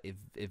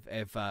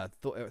 if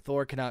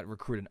Thor cannot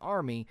recruit an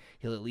army,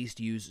 he'll at least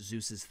use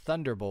Zeus's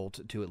thunderbolt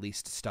to at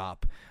least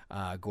stop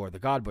Gore the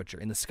God Butcher.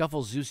 In the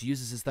scuffle, Zeus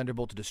uses his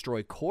thunderbolt to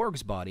destroy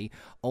Korg's body,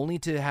 only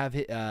to have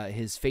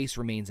his face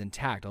remains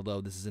intact, although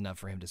this is enough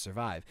for him to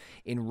survive.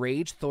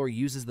 Enraged, Thor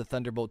uses the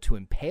thunderbolt to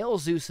impale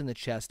Zeus in the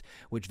chest,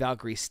 which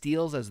Valkyrie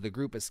steals as the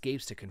group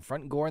escapes to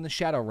confront Gore in the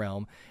Shadow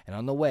Realm, and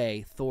on the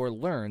way, Thor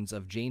learns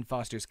of Jane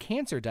Foster's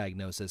cancer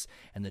diagnosis,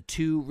 and the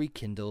two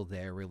rekindle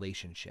their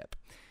relationship.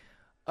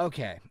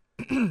 Okay.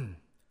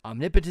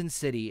 Omnipotent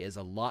City is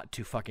a lot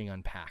to fucking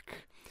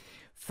unpack.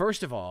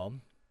 First of all,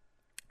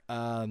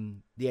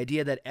 the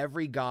idea that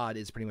every god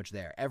is pretty much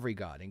there. Every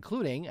god,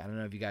 including, I don't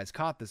know if you guys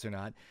caught this or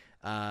not,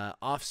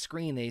 off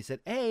screen they said,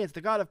 hey, it's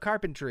the god of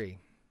carpentry.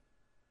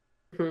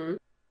 Mm-hmm.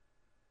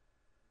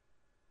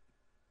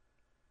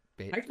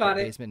 I got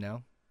it. Basement,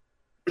 no.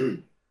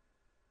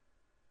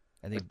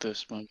 I think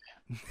this one.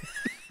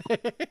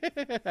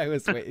 I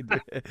was waiting.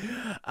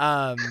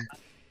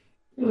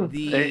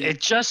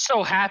 It just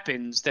so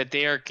happens that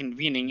they are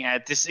convening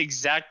at this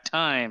exact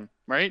time,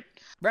 right?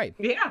 Right.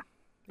 Yeah.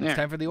 It's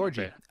time for the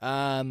orgy.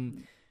 Okay.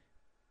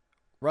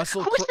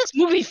 Russell. Who is this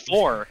movie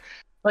for?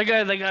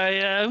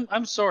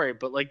 I'm sorry,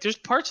 but like, there's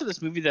parts of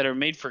this movie that are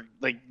made for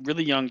like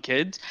really young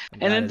kids,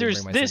 and then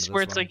there's this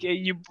where it's like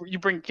you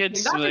bring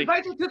kids. You're not like,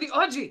 invited to the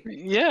orgy.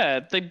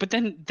 Yeah, like, but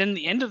then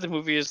the end of the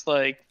movie is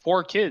like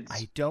 4 kids.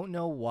 I don't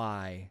know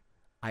why.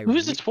 Who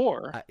is this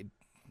for?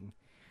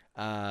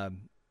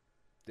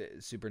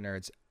 Super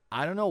nerds.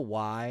 I don't know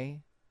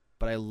why,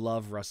 but I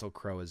love Russell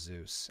Crowe as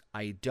Zeus.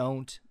 I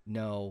don't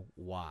know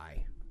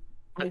why.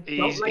 I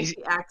don't like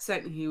the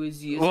accent he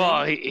was using.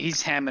 Well,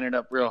 he's hamming it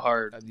up real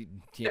hard.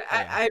 Yeah.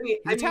 I mean,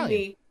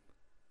 Italian.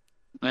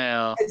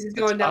 Well, it's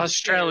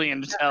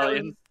Australian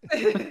Italian.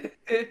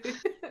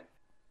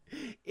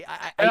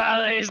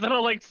 His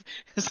little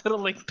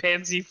like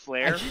pansy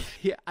flair.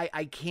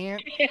 I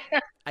can't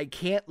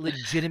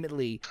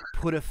legitimately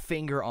put a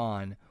finger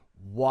on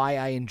why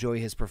I enjoy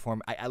his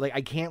performance.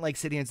 I can't like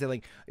sit here and say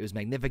like it was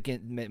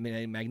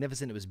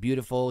magnificent. It was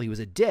beautiful. He was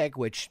a dick,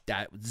 which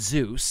that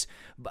Zeus.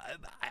 But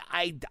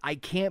I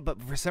can't.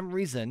 But for some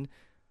reason,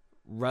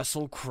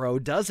 Russell Crowe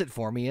does it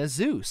for me as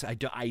Zeus.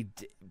 I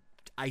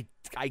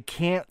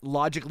can't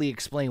logically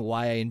explain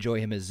why I enjoy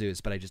him as Zeus,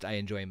 but I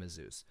enjoy him as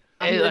Zeus.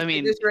 I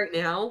mean, this right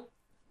now,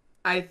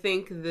 I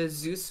think the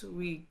Zeus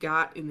we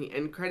got in the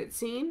end credit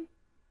scene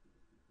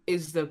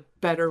is the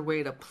better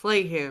way to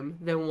play him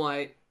than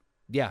what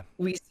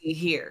we see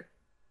here.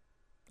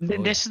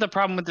 This is the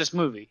problem with this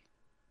movie.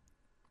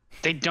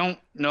 They don't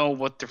know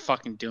what they're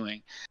fucking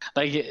doing.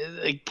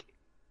 Like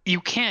you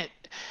can't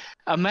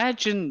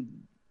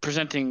imagine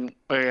presenting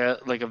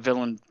like a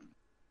villain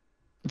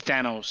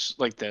Thanos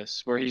like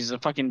this, where he's a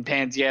fucking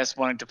pansy ass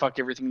wanting to fuck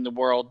everything in the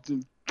world,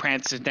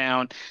 prances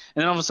down, and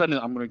then all of a sudden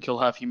I'm going to kill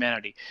half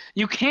humanity.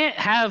 You can't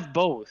have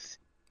both.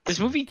 This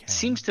movie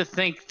seems to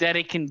think that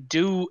it can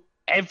do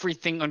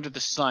everything under the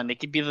sun. It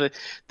could be the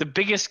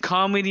biggest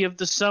comedy of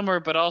the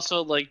summer, but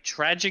also like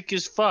tragic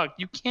as fuck.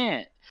 You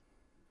can't.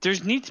 There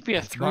needs to be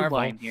a through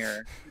line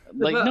here.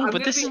 Like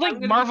but this is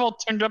like Marvel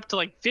turned up to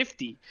like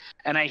 50,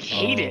 and I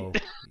hate it.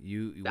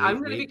 I'm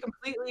going to be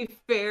completely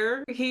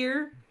fair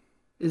here.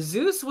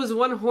 Zeus was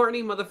one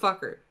horny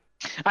motherfucker.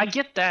 I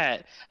get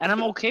that, and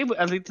I'm okay with.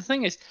 I mean, the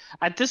thing is,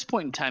 at this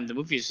point in time, the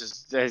movie is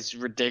just as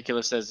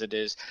ridiculous as it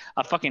is.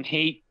 I fucking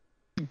hate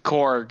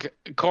Korg.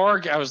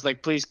 I was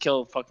like, please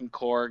kill fucking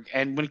Korg.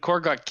 And when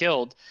Korg got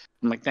killed,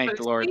 I'm like, thank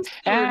the Lord.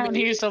 And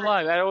he's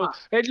alive.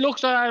 It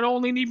looks like I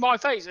only need my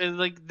face.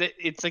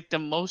 It's like the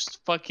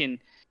most fucking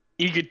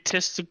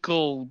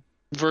egotistical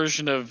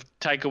version of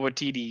Taika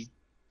Waititi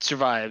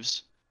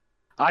survives.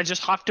 I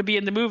just have to be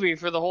in the movie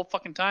for the whole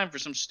fucking time for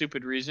some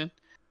stupid reason.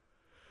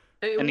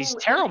 And he's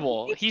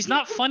terrible. He's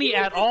not funny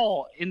at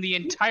all in the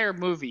entire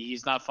movie.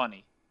 He's not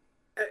funny.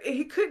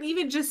 He couldn't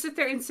even just sit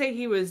there and say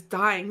he was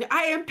dying.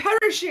 I am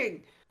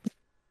perishing.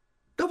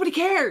 Nobody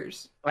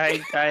cares.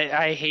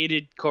 I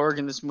hated Korg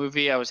in this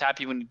movie. I was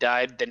happy when he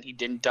died. Then he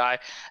didn't die,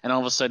 and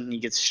all of a sudden he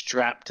gets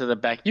strapped to the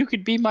back. You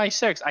could be my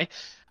sex.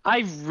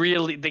 I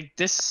really think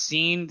this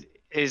scene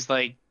is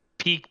like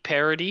peak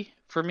parody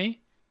for me.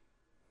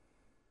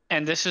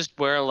 And this is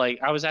where like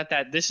I was at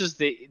that. This is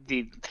the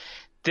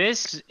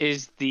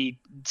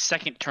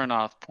second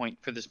turnoff point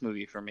for this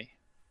movie for me.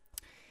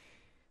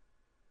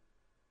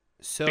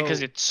 So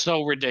because it's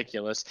so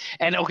ridiculous.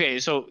 And okay,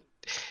 so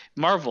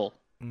Marvel,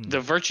 the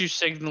virtue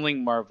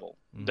signaling Marvel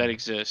that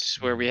exists,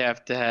 where we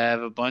have to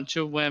have a bunch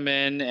of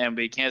women and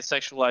we can't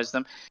sexualize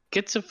them,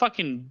 gets a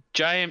fucking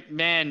giant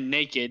man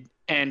naked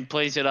and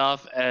plays it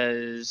off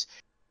as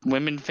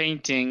women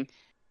fainting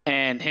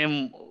and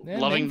him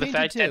loving the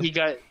fact that he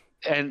got.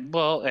 And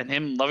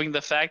him loving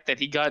the fact that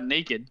he got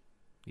naked.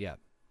 Yeah.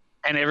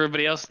 And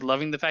everybody else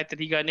loving the fact that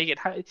he got naked.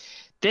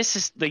 This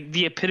is like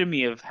the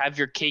epitome of have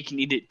your cake and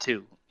eat it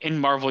too in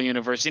Marvel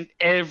Universe in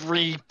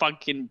every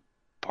fucking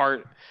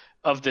part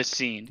of this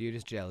scene. You're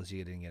just jealous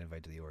you didn't get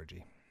invited to the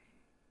orgy.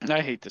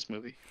 I hate this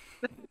movie.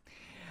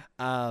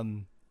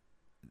 Did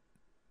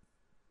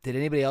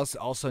anybody else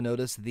also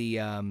notice the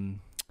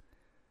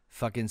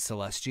fucking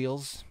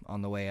Celestials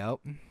on the way out?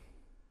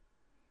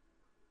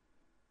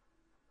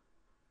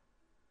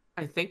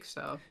 I think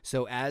so.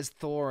 So as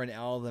Thor and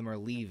all of them are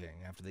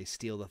leaving after they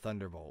steal the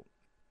Thunderbolt,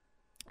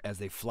 as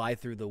they fly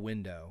through the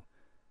window,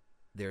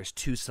 there's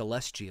 2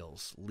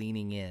 Celestials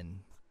leaning in,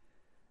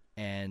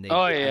 and they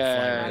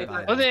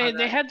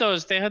they had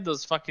those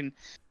fucking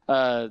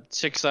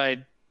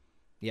 6-eyed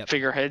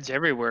figureheads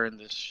everywhere in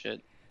this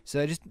shit.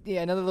 So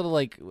another little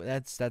like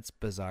that's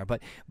bizarre,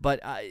 but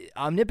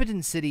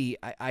Omnipotent City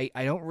I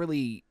don't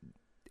really.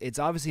 It's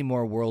obviously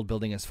more world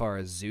building as far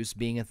as Zeus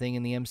being a thing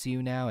in the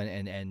MCU now,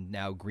 and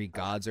now Greek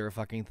gods are a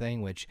fucking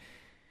thing, which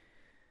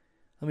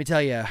Let me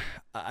tell you,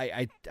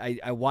 I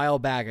a while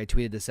back I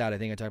tweeted this out. I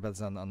think I talked about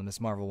this on the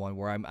Miss Marvel one,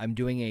 where I'm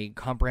doing a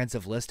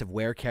comprehensive list of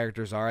where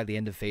characters are at the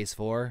end of Phase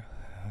 4.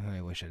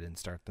 I wish I didn't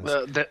start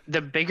this.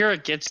 The bigger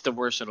it gets, the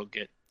worse it'll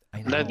get.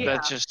 I know.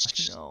 That's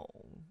just. I know.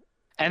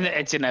 And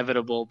it's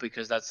inevitable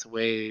because that's the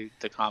way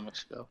the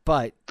comics go.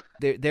 But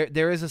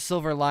there is a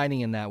silver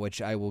lining in that,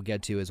 which I will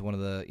get to as one of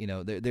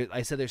the,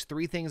 I said there's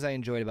 3 things I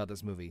enjoyed about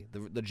this movie.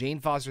 The Jane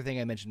Foster thing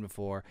I mentioned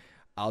before.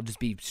 I'll just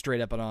be straight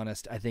up and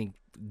honest. I think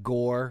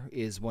gore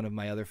is one of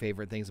my other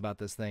favorite things about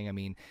this thing. I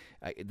mean,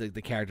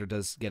 the character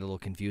does get a little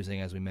confusing,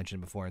 as we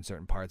mentioned before, in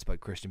certain parts, but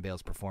Christian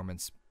Bale's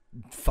performance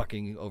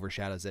fucking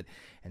overshadows it.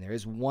 And there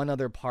is one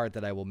other part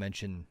that I will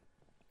mention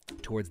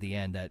towards the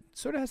end that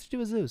sort of has to do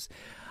with Zeus.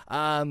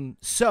 Upon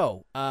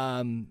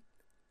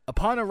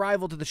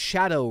arrival to the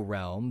Shadow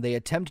Realm, they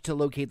attempt to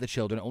locate the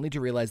children, only to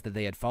realize that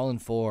they had fallen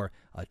for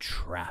a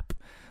trap.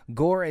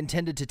 Gore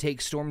intended to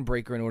take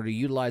Stormbreaker in order to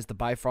utilize the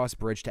Bifrost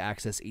Bridge to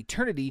access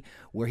Eternity,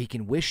 where he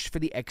can wish for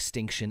the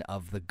extinction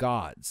of the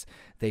gods.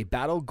 They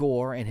battle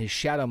Gore and his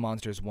shadow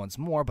monsters once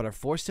more, but are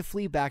forced to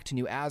flee back to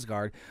New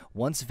Asgard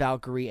once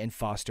Valkyrie and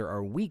Foster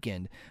are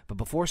weakened. But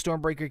before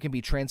Stormbreaker can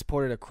be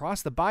transported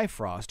across the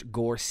Bifrost,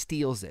 Gore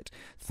steals it.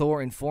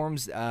 Thor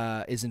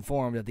is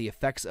informed that the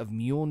effects of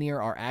Mjolnir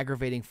are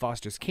aggravating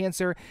Foster's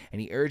cancer,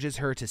 and he urges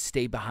her to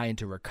stay behind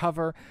to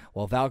recover,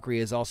 while Valkyrie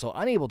is also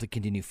unable to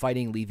continue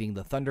fighting, leaving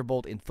the Thunderbolt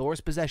in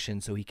Thor's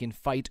possession so he can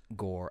fight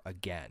Gore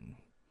again.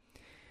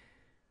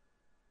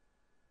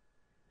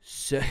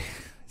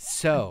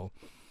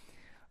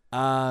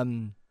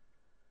 I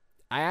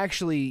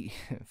actually,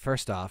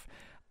 first off,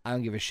 I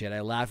don't give a shit.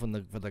 I laughed when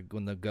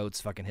the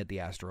goats fucking hit the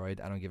asteroid.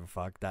 I don't give a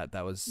fuck. That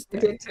was. I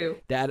did too.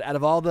 That out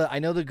of all the, I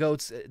know the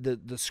goats,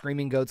 the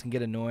screaming goats can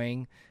get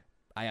annoying.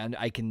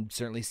 I can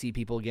certainly see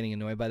people getting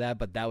annoyed by that,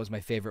 but that was my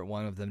favorite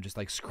one of them, just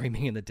like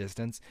screaming in the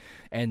distance,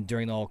 and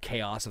during the whole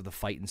chaos of the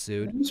fight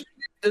ensued.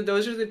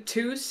 Those are the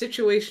 2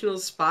 situational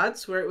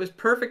spots where it was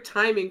perfect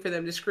timing for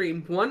them to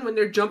scream. One, when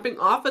they're jumping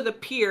off of the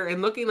pier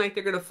and looking like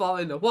they're going to fall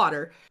into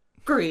water.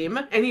 Scream.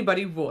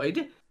 Anybody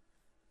would.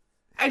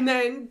 And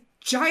then,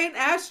 giant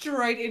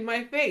asteroid in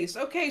my face.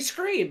 Okay,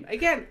 scream.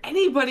 Again,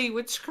 anybody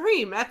would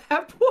scream at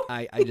that point.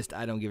 I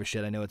don't give a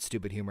shit. I know it's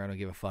stupid humor. I don't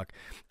give a fuck.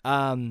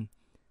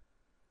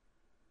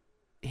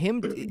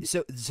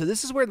 So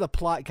this is where the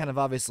plot kind of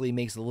obviously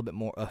makes a little bit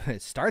more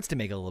it starts to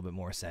make a little bit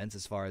more sense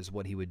as far as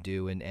what he would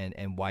do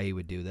and why he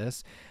would do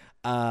this.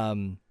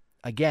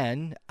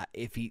 Again,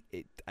 if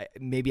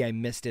maybe I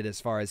missed it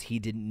as far as he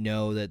didn't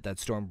know that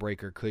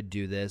Stormbreaker could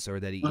do this, or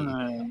that he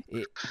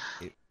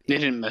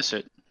didn't miss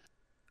it.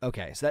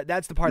 Okay, so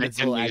that's the part that's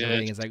a little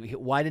aggravating. Is like,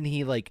 why didn't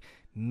he like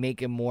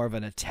make more of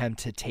an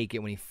attempt to take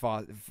it when he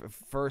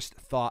first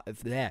thought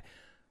of that?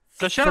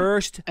 First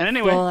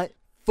thought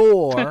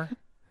for.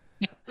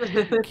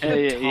 It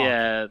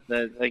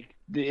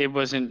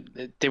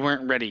wasn't. They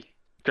weren't ready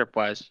script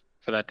wise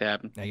for that to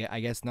happen. I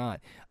guess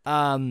not.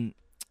 I'm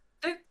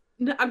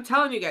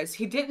telling you guys,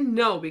 he didn't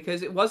know,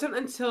 because it wasn't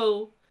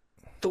until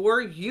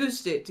Thor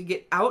used it to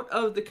get out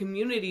of the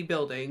community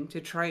building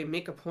to try and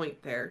make a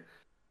point there.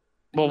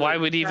 Well, why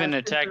would he even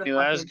attack New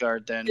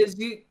Asgard then?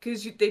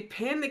 Because they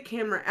pan the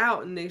camera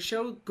out and they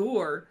show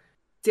Gore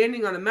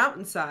standing on a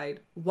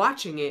mountainside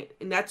watching it,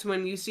 and that's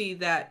when you see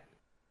that.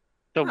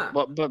 So,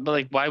 but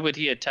like, why would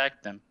he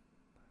attack them?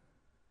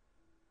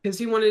 Because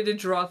he wanted to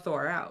draw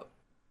Thor out.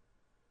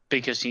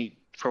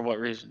 For what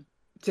reason?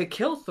 To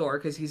kill Thor,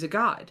 because he's a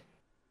god.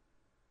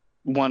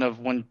 One of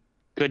 1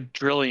 good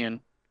trillion.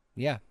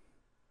 Yeah.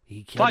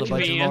 He killed a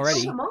bunch of them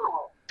already.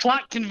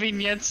 Plot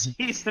convenience.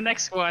 He's the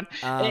next one.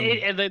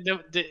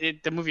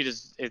 The movie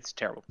it's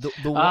terrible.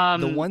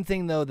 The one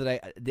thing though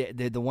that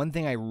the one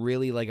thing I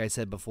really like, I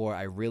said before,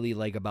 I really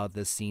like about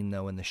this scene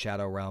though in the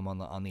Shadow Realm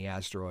on the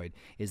asteroid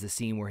is the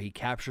scene where he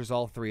captures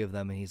all 3 of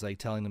them and he's like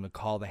telling them to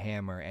call the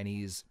hammer, and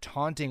he's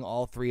taunting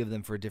all 3 of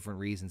them for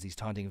different reasons. He's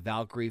taunting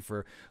Valkyrie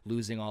for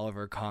losing all of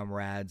her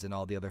comrades and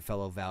all the other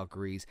fellow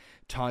Valkyries,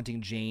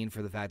 taunting Jane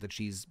for the fact that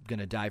she's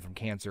gonna die from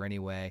cancer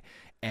anyway,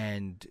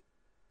 and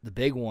the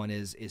big one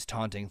is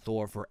taunting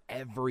Thor for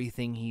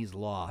everything he's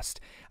lost.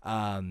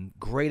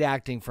 Great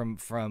acting from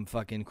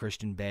fucking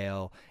Christian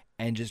Bale,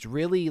 and just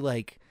really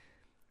like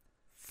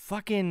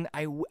fucking.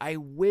 I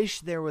wish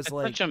there was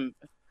like such a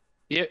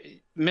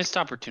missed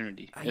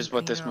opportunity is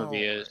what this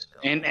movie is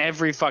in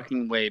every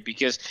fucking way,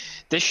 because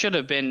this should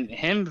have been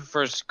him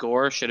versus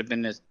Gore should have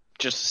been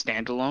just a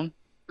standalone.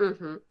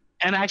 Mm-hmm.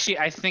 And actually,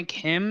 I think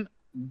him,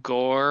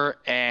 Gore,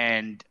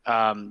 and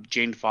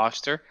Jane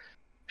Foster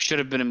should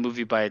have been a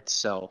movie by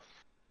itself.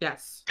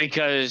 Yes.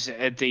 Because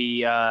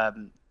he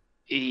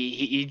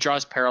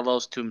draws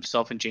parallels to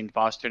himself and Jane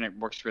Foster, and it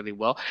works really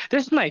well.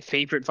 This is my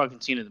favorite fucking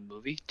scene of the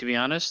movie, to be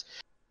honest.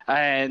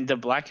 And the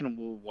black and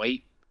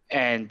white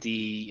and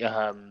the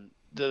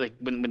like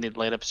when they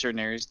light up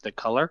certain areas, the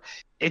color,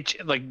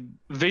 it like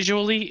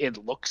visually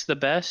it looks the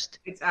best.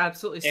 It's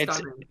absolutely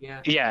stunning.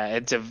 Yeah,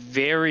 it's a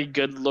very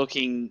good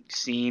looking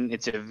scene.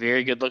 It's a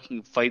very good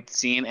looking fight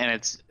scene, and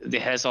it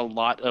has a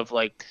lot of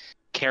like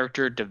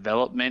character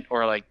development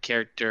or like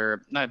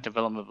character not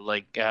development but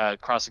like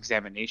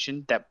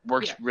cross-examination that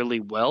works really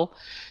well.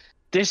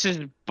 This is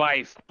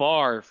by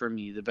far for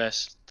me the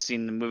best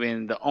scene in the movie,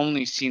 and the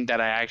only scene that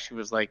I actually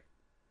was like,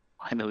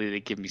 finally they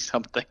give me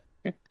something.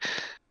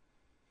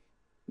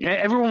 Yeah,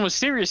 everyone was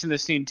serious in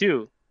this scene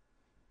too.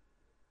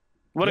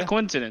 What a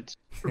coincidence.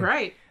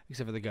 Right.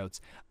 Except for the goats.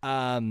 We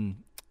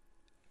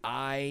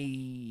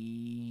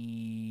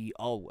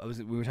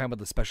were talking about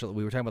the special.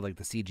 We were talking about like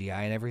the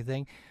CGI and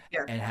everything,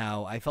 and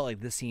how I felt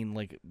like this scene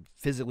like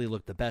physically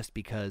looked the best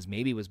because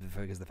maybe it was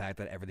because of the fact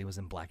that everything was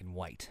in black and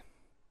white.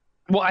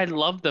 Well, I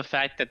love the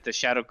fact that the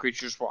shadow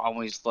creatures were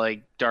always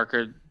like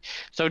darker,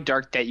 so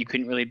dark that you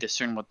couldn't really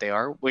discern what they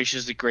are, which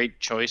is a great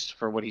choice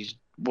for what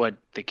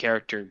the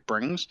character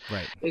brings.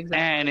 Right. Exactly.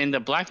 And in the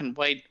black and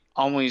white,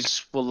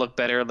 always will look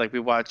better. Like we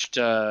watched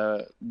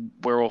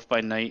Werewolf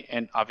by Night,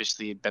 and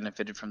obviously it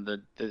benefited from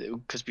the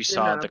because we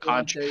saw the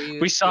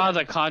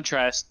the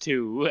contrast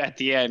too at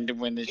the end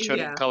when it showed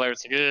in color.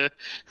 It's like,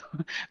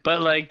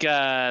 but like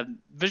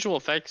visual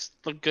effects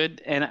look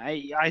good, and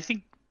I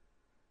think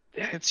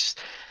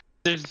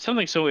there's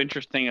something so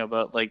interesting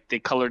about like the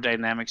color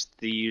dynamics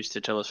they use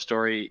to tell a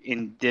story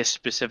in this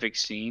specific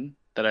scene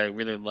that I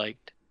really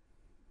liked,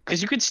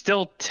 because you could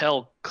still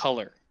tell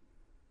color.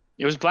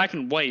 It was black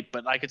and white,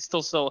 but I could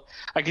still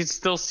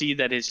see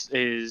that his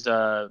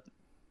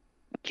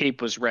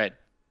cape was red.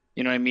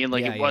 You know what I mean?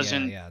 Like it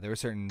wasn't there were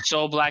certain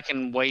so black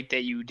and white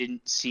that you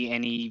didn't see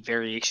any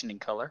variation in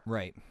color.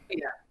 Right.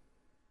 Yeah.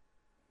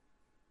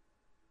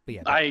 But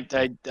yeah, I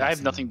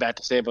have nothing bad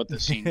to say about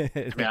this scene,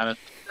 to be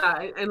honest.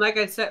 And like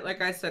I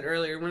said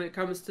earlier, when it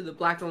comes to the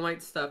black and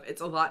white stuff,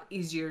 it's a lot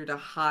easier to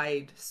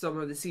hide some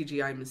of the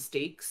CGI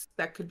mistakes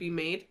that could be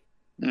made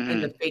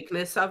and the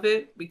fakeness of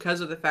it because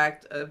of the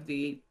fact of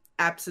the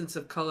absence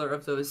of color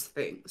of those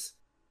things.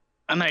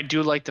 And I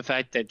do like the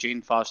fact that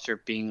Jane Foster,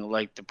 being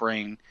like the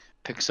brain,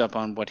 picks up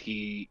on what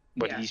he's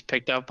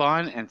picked up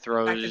on and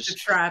throws back into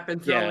trap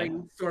and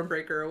throwing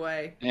Stormbreaker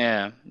away.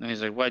 Yeah, and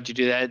he's like, "Why'd you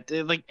do that?"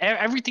 Like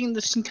everything in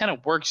this scene kind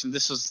of works, and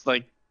this is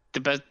like the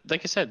best.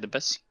 Like I said, the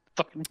best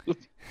fucking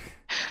movie.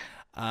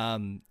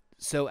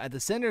 So at the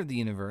center of the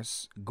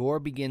universe, Gore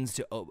begins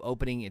to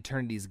opening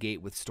Eternity's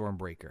gate with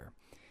Stormbreaker.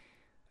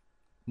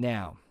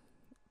 Now,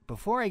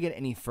 before I get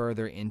any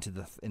further into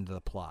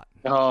the plot.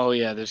 Oh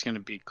yeah, there's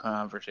gonna be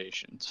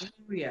conversations.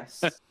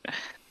 Yes.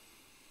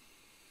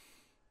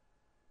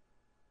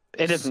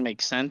 It doesn't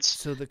make sense.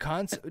 So the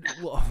concept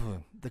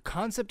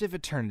of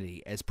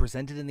eternity as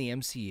presented in the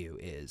MCU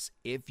is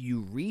if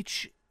you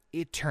reach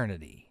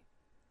eternity,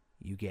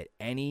 you get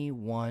any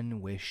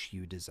one wish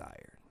you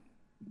desire.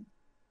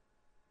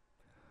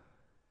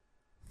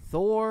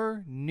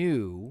 Thor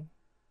knew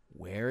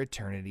where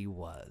eternity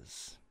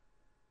was.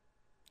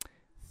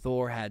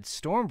 Thor had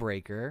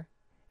Stormbreaker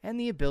and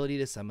the ability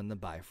to summon the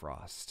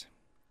Bifrost.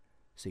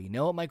 So you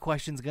know what my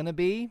question's going to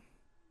be?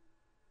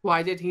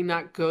 Why did he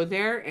not go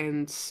there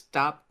and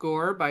stop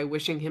Gore by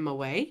wishing him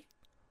away?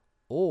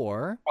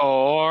 Or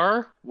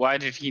why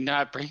did he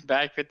not bring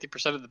back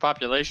 50% of the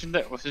population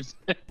that was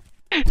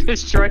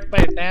destroyed by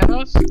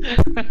Thanos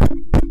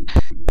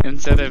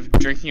instead of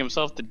drinking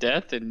himself to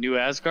death in New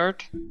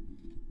Asgard?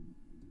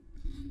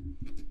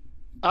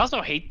 I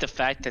also hate the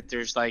fact that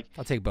there's like...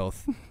 I'll take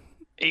both.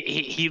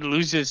 He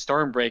loses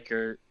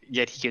Stormbreaker,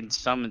 yet he can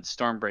summon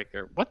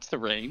Stormbreaker. What's the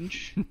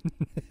range?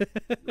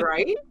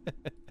 Right?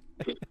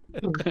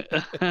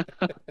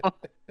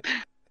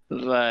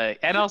 Like,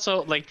 and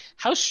also, like,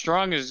 how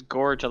strong is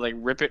Gore to like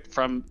rip it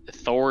from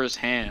Thor's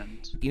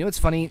hand? You know what's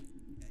funny?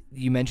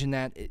 You mentioned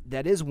that.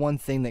 That is one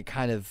thing that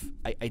kind of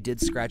I did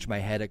scratch my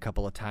head a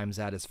couple of times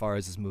at as far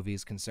as this movie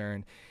is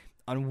concerned.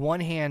 On one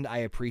hand, I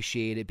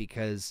appreciate it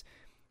because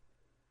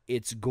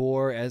it's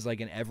Gore as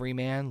like an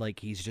everyman, like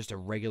he's just a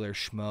regular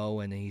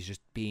schmo, and he's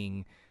just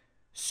being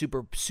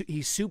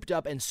he's souped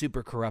up and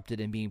super corrupted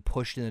and being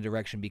pushed in a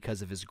direction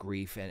because of his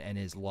grief and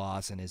his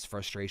loss and his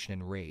frustration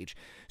and rage.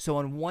 So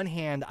on one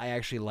hand, I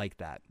actually like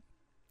that.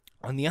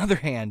 On the other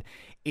hand,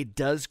 it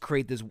does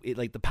create this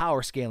like the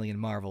power scaling in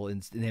Marvel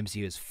in the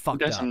MCU is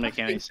fucked up. It doesn't make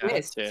any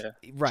sense. Yeah.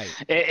 Right.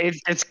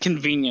 It's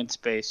convenience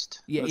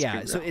based.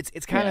 Yeah. So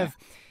it's kind of.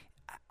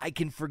 I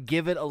can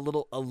forgive it a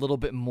little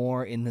bit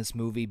more in this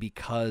movie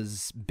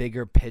because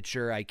bigger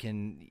picture I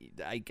can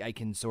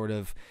sort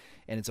of,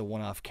 and it's a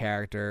one-off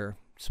character,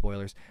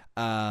 spoilers.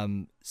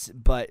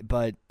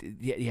 But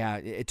yeah,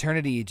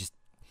 Eternity just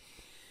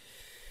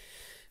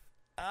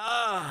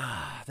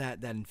that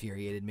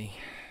infuriated me.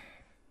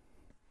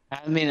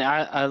 I mean,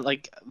 I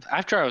like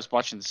after I was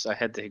watching this, I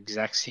had the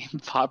exact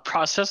same thought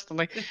process. I'm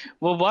like,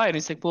 well, why? And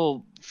it's like,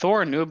 well,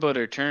 Thor knew about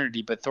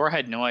Eternity, but Thor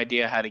had no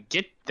idea how to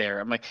get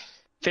there. I'm like,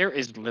 there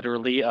is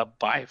literally a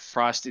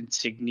Bifrost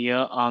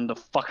insignia on the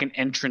fucking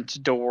entrance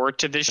door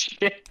to this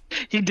shit.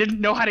 He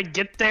didn't know how to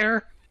get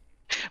there.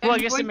 Well, I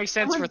guess it makes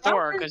sense for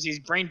Thor because he's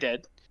brain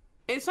dead.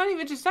 It's not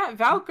even just that.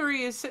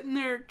 Valkyrie is sitting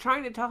there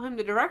trying to tell him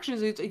the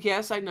directions. He's like,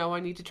 yes, I know. I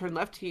need to turn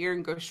left here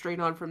and go straight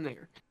on from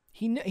there.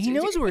 He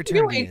knows where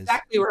Eternity is.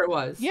 Exactly where it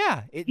was.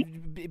 Yeah.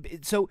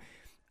 So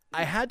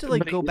I had to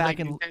like go back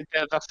and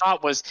the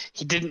thought was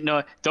he didn't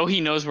know, though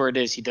he knows where it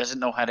is, he doesn't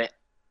know how to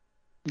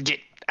get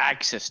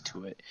access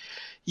to it.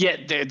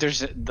 Yet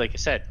there's like I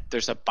said,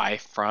 there's a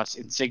Bifrost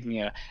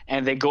insignia,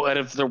 and they go out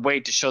of their way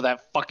to show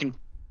that fucking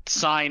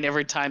sign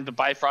every time the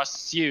Bifrost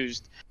is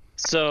used.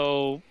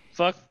 So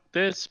fuck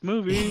this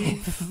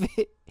movie.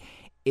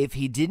 If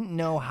he didn't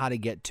know how to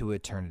get to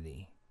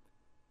eternity,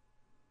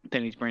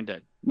 then he's brain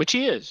dead, which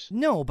he is.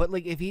 No, but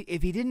like if he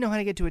didn't know how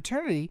to get to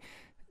eternity,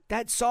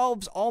 that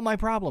solves all my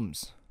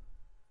problems.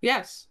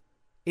 Yes.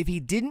 If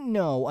he didn't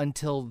know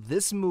until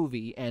this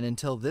movie and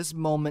until this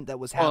moment that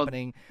was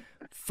happening,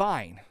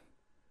 fine.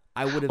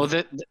 I would have.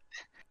 Well,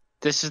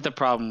 this is the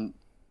problem.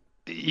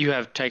 You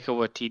have Taika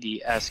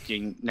Waititi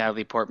asking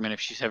Natalie Portman if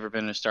she's ever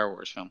been in a Star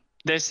Wars film.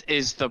 This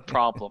is the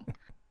problem.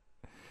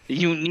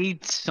 You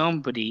need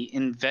somebody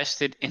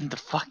invested in the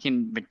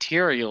fucking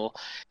material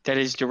that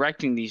is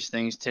directing these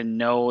things to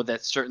know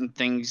that certain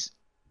things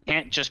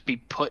can't just be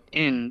put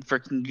in for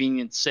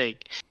convenience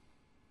sake.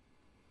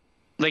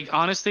 Like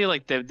honestly,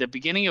 like the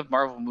beginning of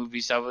Marvel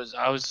movies, I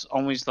was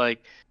always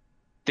like,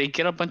 they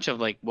get a bunch of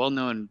like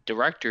well-known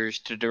directors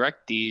to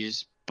direct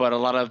these, but a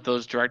lot of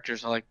those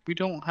directors are like, we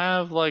don't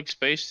have like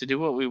space to do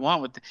what we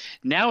want with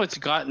Now it's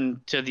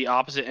gotten to the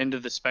opposite end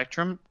of the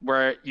spectrum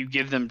where you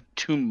give them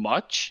too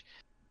much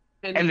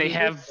and they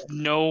have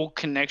no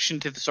connection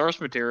to the source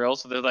material,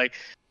 so they're like,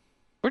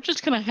 we're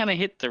just gonna kind of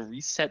hit the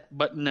reset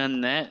button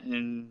on that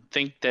and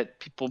think that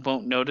people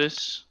won't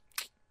notice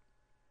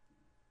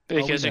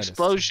because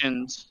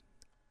explosions.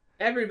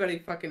 Everybody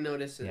fucking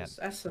notices. Yep.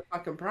 That's the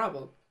fucking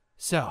problem.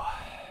 So,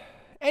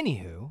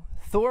 anywho,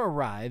 Thor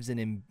arrives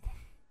and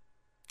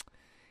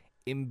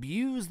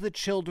imbues the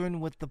children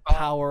with the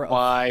power of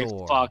Thor.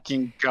 My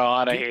fucking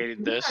god, I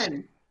hated this.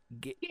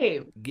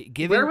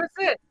 Where was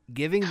it?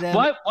 Giving them.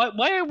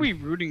 Why are we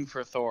rooting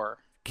for Thor?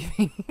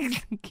 In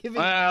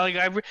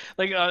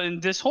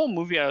this whole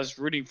movie, I was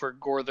rooting for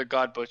Gore the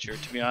God Butcher.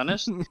 To be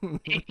honest,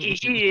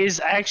 he is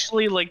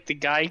actually like the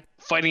guy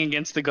fighting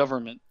against the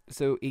government.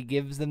 So he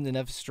gives them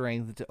enough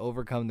strength to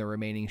overcome the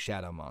remaining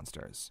shadow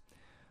monsters.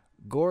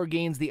 Gore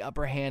gains the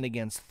upper hand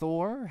against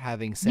Thor,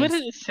 having since.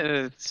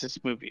 It's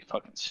this movie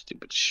fucking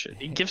stupid shit.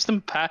 He gives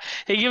them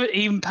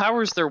he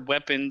empowers their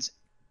weapons,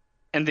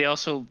 and they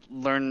also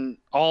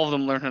all of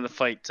them learn how to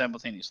fight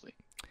simultaneously.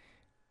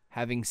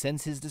 Having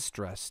sensed his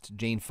distress,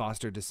 Jane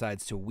Foster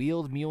decides to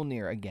wield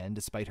Mjolnir again,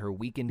 despite her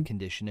weakened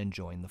condition, and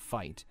join the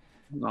fight.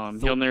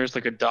 Mjolnir is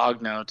like a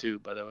dog now, too,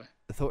 by the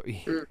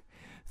way.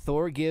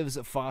 Thor gives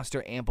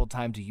Foster ample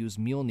time to use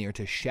Mjolnir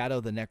to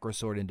shadow the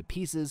Necrosword into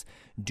pieces,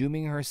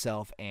 dooming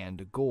herself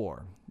and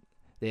Gore.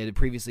 They had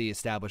previously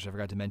established, I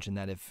forgot to mention,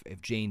 that if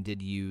Jane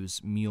did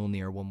use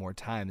Mjolnir one more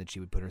time, that she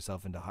would put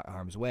herself into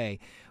harm's way,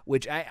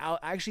 which I'll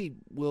actually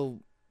will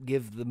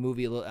give the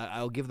movie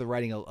I'll give the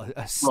writing a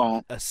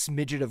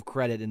smidget of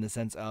credit in the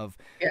sense of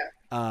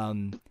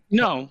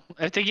no,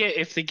 if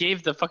they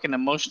gave the fucking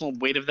emotional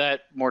weight of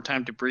that more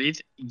time to breathe,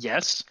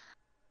 yes,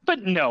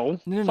 but no,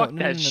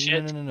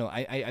 shit. No.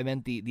 I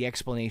meant the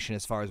explanation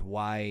as far as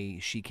why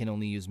she can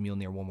only use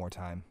Mjolnir one more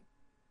time.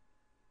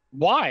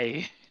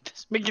 Why? It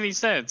doesn't make any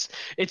sense.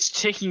 It's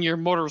taking your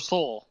mortal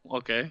soul.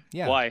 Okay.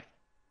 Yeah. Why?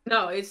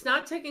 No, it's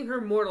not taking her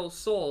mortal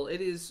soul.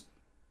 It is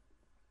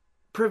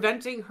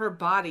preventing her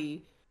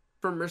body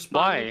from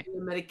responding to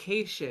the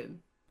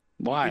medication.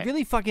 Why? You're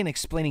really fucking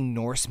explaining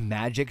Norse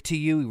magic to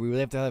you? We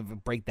really have to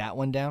break that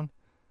one down?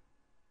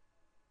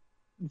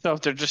 So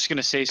if they're just going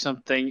to say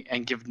something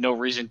and give no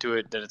reason to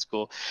it, then it's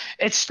cool.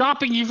 It's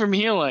stopping you from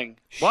healing.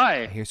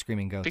 Why? I hear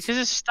screaming goats. Because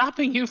it's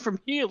stopping you from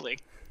healing.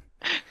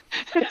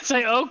 It's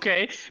like,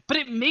 okay, but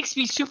it makes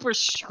me super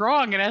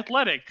strong and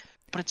athletic.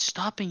 But it's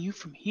stopping you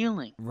from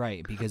healing.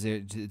 Right, because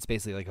it's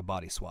basically like a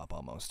body swap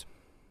almost.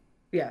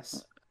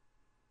 Yes.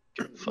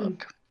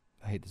 Fuck.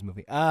 I hate this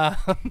movie.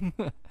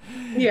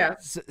 Yeah.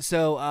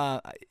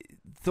 So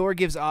Thor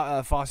gives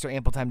Foster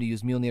ample time to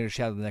use Mjolnir to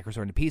shatter the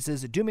Necrosword into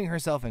pieces, dooming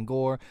herself and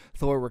Gore.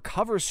 Thor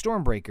recovers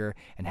Stormbreaker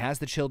and has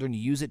the children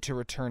use it to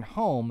return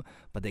home,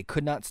 but they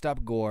could not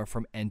stop Gore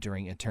from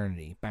entering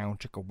eternity. Bow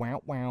chicka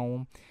wow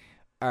wow.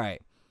 All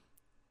right.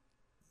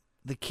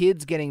 The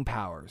kids getting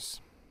powers.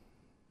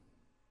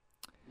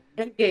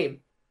 End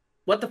game.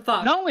 What the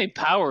fuck? Not only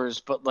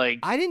powers, but like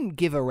I didn't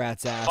give a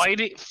rat's ass.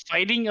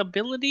 Fighting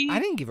ability. I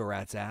didn't give a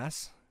rat's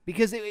ass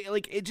because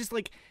it just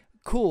like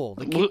cool.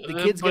 The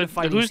kids get a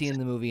fighting scene in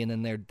the movie and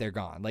then they're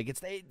gone. Like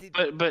it's.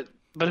 But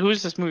who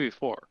is this movie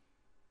for?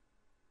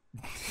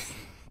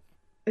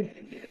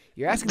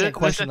 You're asking that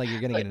question like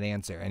you're gonna get an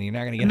answer, and you're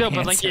not gonna get an answer.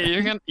 No, but like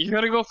you're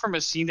gonna go from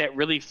a scene that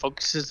really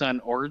focuses on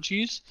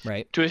orgies,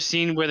 right, to a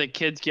scene where the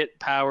kids get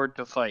powered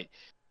to fight.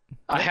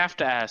 I have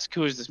to ask,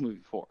 who is this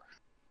movie for?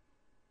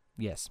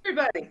 Yes.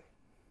 Everybody.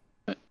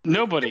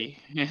 Nobody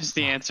is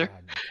the answer.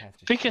 God,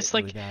 because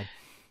like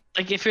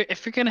if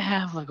you're gonna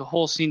have like a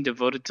whole scene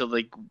devoted to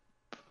like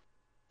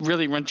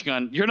really wrenching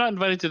on, you're not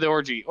invited to the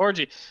orgy,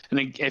 and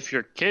then if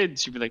you're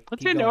kids, you'd be like,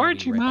 "What's an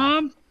orgy,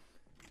 Mom?"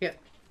 Yeah.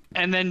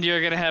 And then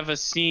you're gonna have a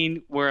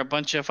scene where a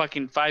bunch of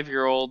fucking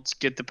 5-year-olds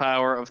get the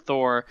power of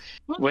Thor,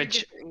 well,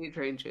 which age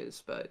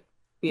ranges, but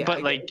yeah.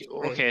 But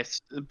okay.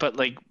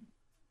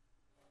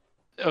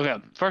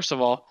 First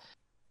of all,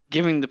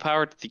 giving the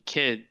power to the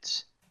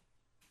kids.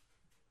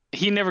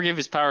 He never gave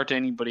his power to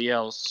anybody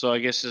else, so I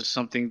guess it's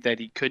something that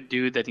he could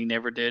do that he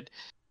never did.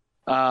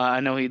 I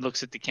know he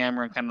looks at the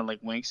camera and kind of like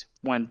winks.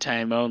 One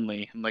time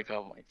only. I'm like,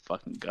 oh my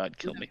fucking god,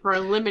 kill me. For a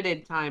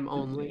limited time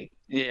only.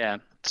 Yeah,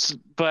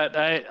 but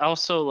I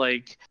also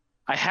like.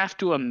 I have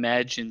to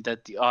imagine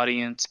that the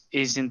audience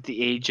isn't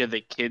the age of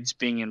the kids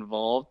being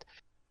involved,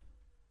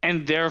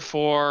 and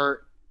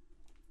therefore,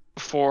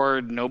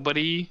 for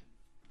nobody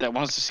that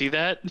wants to see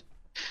that.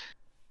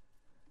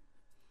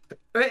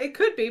 It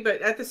could be,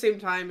 but at the same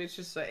time,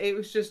 it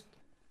was just,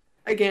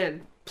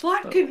 again,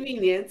 plot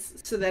convenience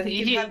so that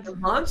he can have the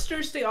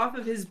monster stay off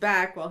of his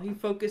back while he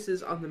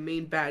focuses on the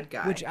main bad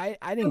guy. Which I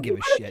didn't give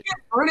a shit.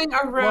 Running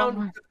around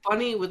with a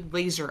bunny with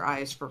laser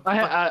eyes for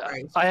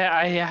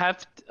I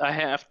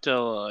have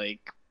to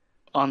like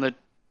on the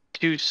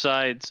two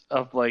sides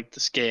of like the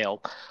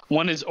scale.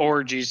 One is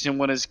orgies and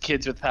one is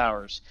kids with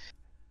powers.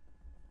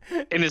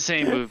 In the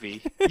same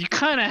movie, you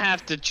kind of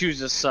have to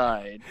choose a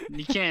side.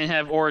 You can't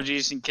have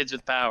orgies and kids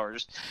with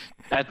powers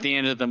at the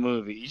end of the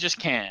movie. You just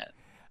can't.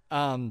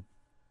 I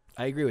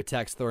agree with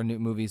Tex. Thor new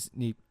movies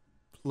need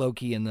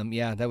Loki in them.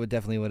 Yeah, that would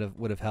definitely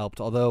would have helped.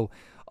 Although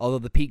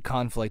the peak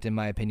conflict, in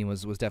my opinion,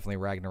 was definitely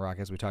Ragnarok,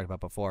 as we talked about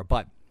before.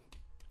 But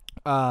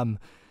I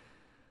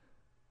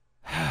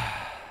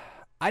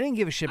didn't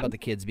give a shit about the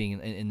kids being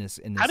in this.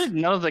 How did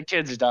none of the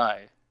kids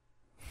die?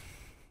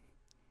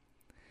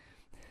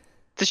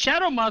 The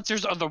shadow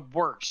monsters are the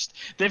worst.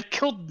 They've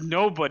killed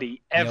nobody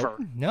ever.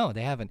 Nope. No,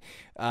 they haven't.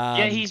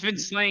 Yeah, he's been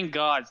slaying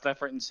gods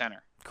left, right, and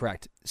center.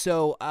 Correct.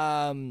 So,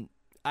 I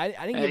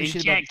didn't give a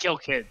shit about... He can't kill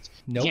kids.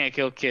 Nope. He can't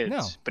kill kids.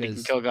 No, but he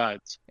can kill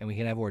gods. And we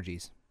can have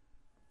orgies.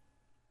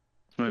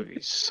 This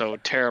movie's so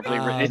terribly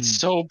written. It's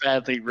so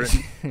badly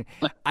written.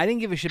 I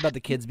didn't give a shit about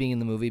the kids being in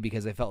the movie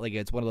because I felt like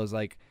it's one of those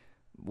like,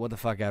 what the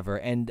fuck ever.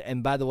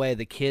 And by the way,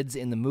 the kids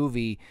in the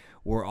movie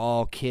were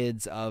all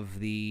kids of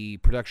the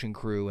production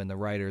crew and the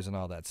writers and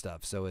all that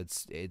stuff. So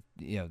it's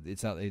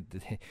not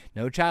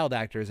no child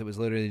actors. It was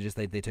literally just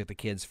they took the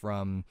kids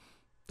from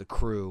the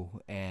crew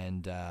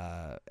and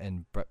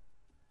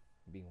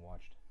being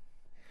watched.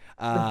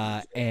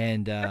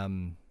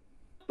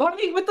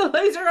 Bunny with the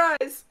laser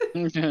eyes.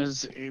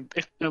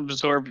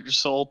 Absorb your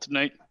soul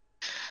tonight.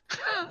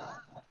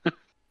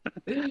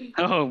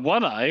 Oh,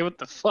 one eye. What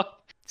the fuck?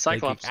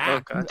 Cyclops.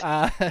 Oh god.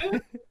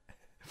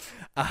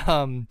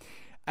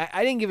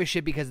 I didn't give a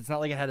shit because it's not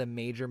like it had a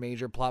major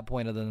plot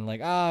point other than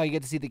like, oh, you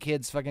get to see the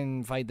kids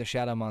fucking fight the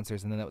shadow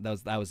monsters, and then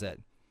that was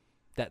it.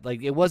 That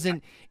like it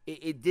wasn't.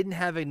 It didn't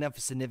have enough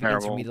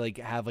significance for me to like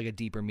have like a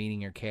deeper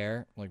meaning or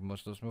care like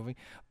most of this movie.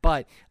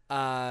 But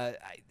I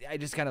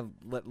just kind of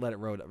let it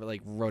wrote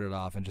it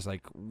off and just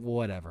like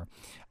whatever.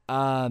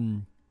 I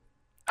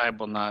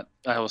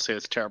will say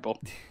it's terrible.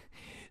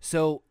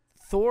 So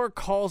Thor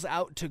calls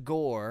out to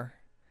Gore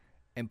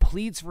and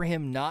pleads for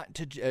him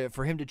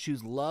to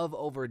choose love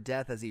over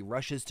death as he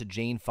rushes to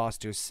Jane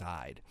Foster's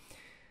side.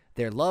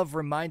 Their love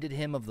reminded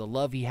him of the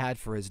love he had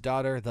for his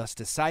daughter, thus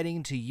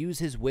deciding to use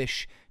his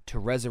wish to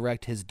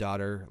resurrect his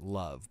daughter,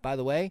 Love. By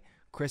the way,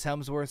 Chris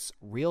Hemsworth's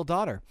real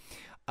daughter.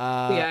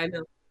 Yeah, I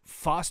know.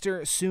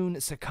 Foster soon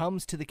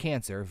succumbs to the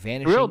cancer,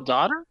 vanishing. Real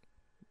daughter?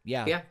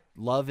 Yeah.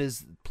 Love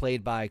is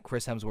played by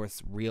Chris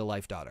Hemsworth's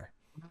real-life daughter.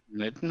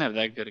 They didn't have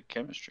that good a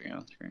chemistry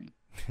on screen.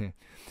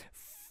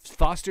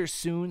 Foster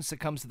soon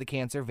succumbs to the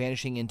cancer,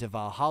 vanishing into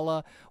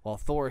Valhalla, while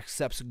Thor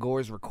accepts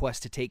Gore's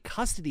request to take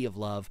custody of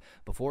Love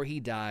before he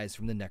dies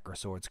from the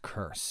Necrosword's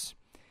curse.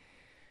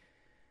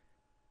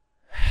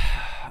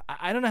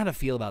 I don't know how to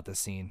feel about this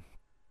scene.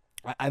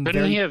 I'm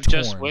Couldn't very he have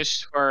torn. just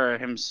wished for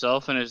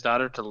himself and his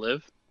daughter to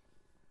live?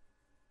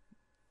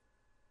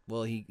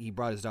 Well, he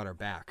brought his daughter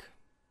back.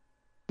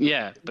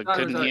 Yeah, but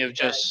couldn't he have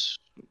just...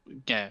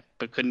 Yeah,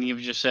 but couldn't he have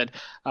just said,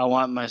 I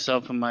want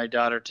myself and my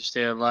daughter to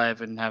stay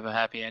alive and have a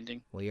happy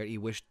ending? Well, he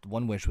wished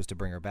one wish was to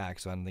bring her back,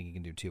 so I don't think he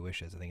can do two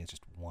wishes. I think it's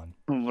just one.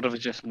 What if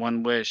it's just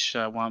one wish?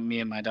 I want me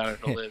and my daughter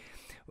to live.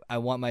 I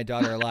want my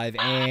daughter alive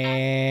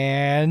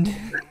and...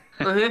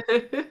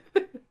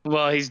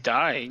 Well, he's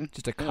dying.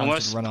 Just a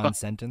constant run-on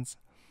sentence.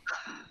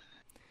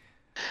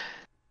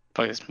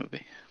 Fuck this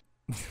movie.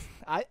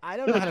 I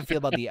don't know how to feel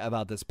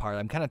about this part.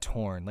 I'm kind of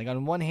torn. Like,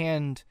 on one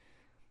hand...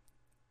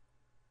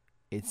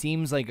 It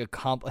seems like a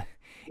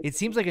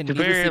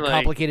needlessly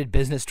complicated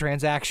business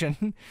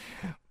transaction.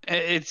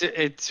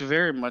 It's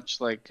very much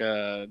like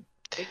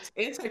it's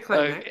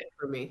anticlimactic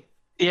for me.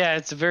 Yeah,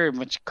 it's very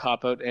much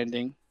cop-out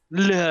ending.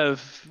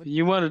 Love.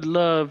 You wanted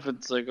love.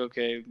 It's like,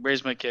 okay,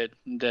 raise my kid.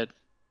 I'm dead.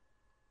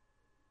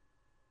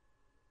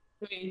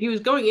 I mean, he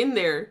was going in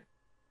there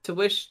to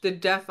wish the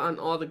death on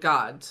all the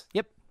gods.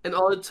 Yep. And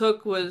all it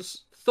took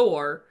was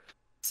Thor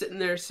sitting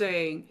there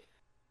saying,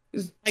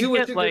 do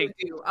what you're going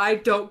to do. I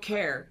don't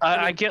care.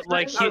 I get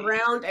like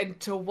around and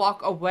to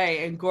walk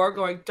away, and Gore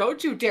going,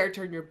 "Don't you dare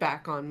turn your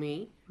back on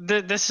me."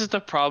 this is the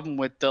problem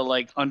with the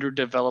like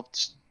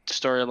underdeveloped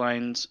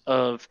storylines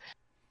of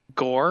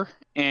Gore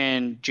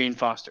and Jane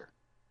Foster,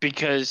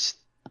 because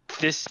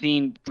this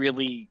scene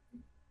really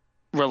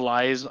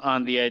relies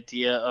on the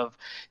idea of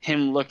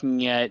him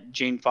looking at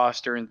Jane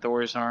Foster in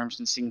Thor's arms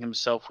and seeing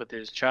himself with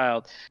his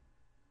child,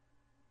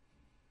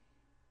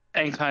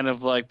 and kind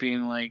of like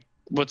being like,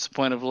 what's the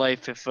point of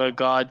life if a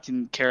god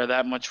can care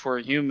that much for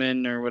a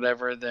human or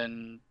whatever?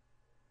 Then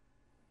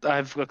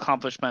I've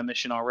accomplished my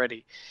mission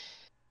already.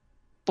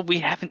 But we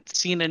haven't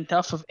seen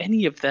enough of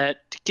any of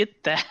that to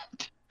get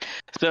that.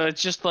 So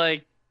it's just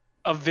like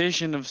a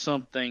vision of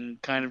something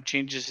kind of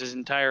changes his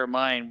entire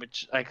mind,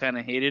 which I kind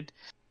of hated.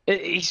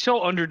 He's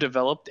so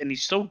underdeveloped, and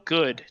he's so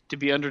good to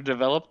be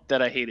underdeveloped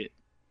that I hate it.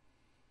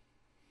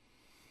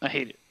 I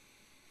hate it.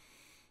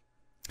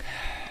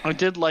 I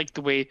did like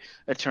the way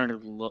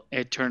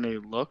Eternity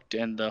looked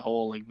and the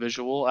whole like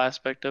visual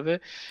aspect of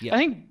it. Yeah. I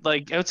think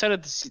like outside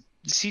of the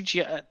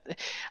CGI,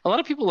 a lot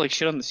of people like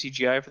shit on the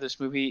CGI for this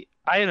movie.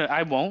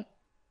 I won't,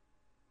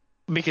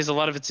 because a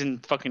lot of it's in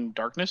fucking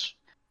darkness.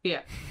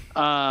 Yeah.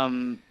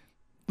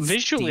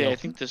 Visually, I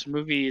think this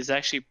movie is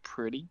actually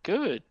pretty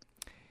good.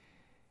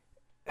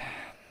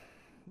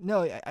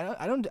 No,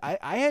 I don't.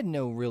 I had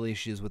no real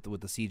issues with the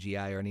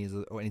CGI or any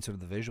sort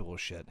of the visual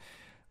shit.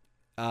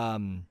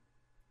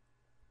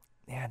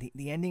 Yeah,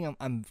 the ending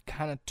I'm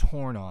kind of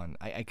torn on.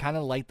 I kind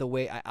of like the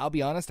way. I'll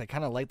be honest. I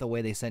kind of like the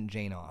way they sent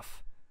Jane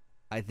off.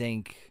 I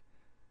think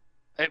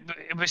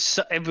it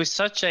was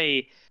such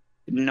a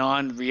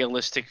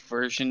non-realistic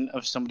version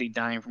of somebody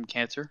dying from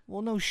cancer.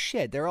 Well, no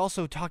shit. They're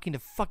also talking to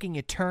fucking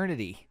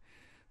eternity.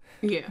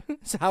 Yeah.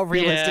 So how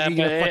realistic are you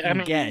gonna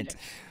fucking get?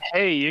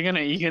 Hey, you're gonna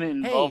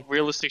involve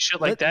realistic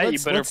shit like that. You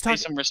better pay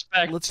some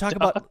respect. Let's talk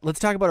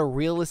about a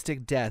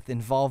realistic death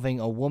involving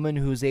a woman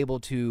who's able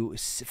to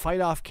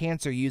fight off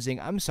cancer using.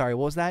 I'm sorry,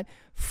 what was that?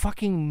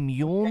 Fucking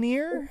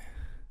Mjolnir.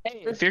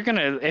 Hey, if you're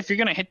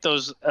gonna hit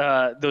those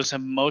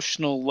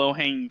emotional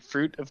low-hanging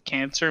fruit of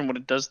cancer and what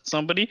it does to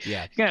somebody,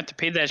 you're gonna have to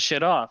pay that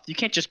shit off. You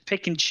can't just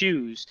pick and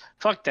choose.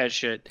 Fuck that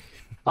shit.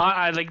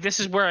 I like, this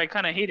is where I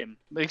kind of hate him,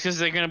 because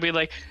they're gonna be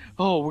like,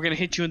 oh, we're gonna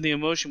hit you in the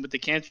emotion with the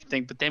cancer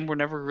thing, but then we're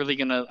never really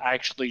gonna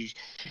actually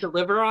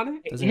deliver on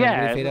it. Doesn't it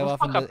really fade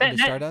off into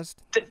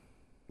stardust?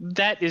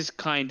 That is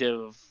kind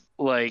of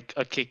like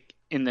a kick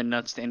in the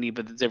nuts to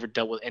anybody that's ever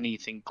dealt with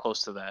anything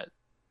close to that.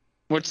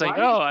 Where it's like,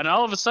 oh, and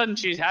all of a sudden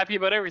she's happy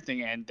about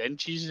everything, and then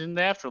she's in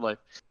the afterlife.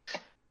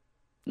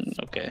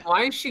 Okay.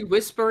 Why is she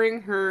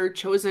whispering her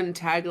chosen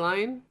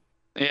tagline?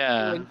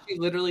 Yeah. When she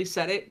literally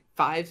said it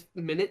 5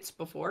 minutes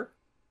before.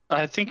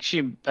 I think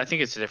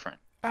it's different.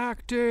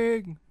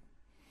 Acting.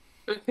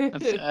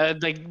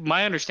 Like,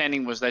 my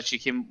understanding was that she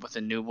came up with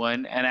a new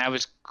one, and I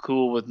was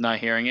cool with not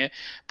hearing it,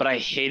 but I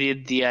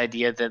hated the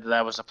idea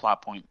that was a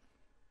plot point.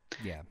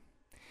 Yeah.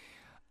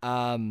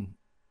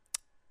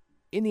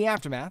 In the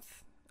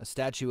aftermath, a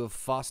statue of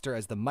Foster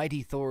as the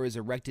mighty Thor is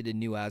erected in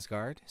New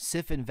Asgard.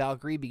 Sif and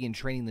Valkyrie begin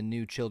training the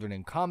new children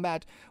in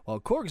combat,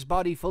 while Korg's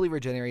body fully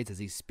regenerates as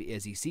he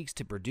seeks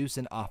to produce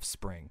an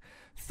offspring.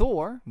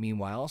 Thor,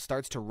 meanwhile,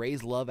 starts to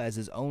raise Love as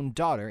his own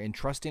daughter,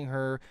 entrusting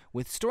her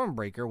with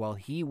Stormbreaker while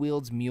he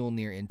wields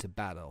Mjolnir into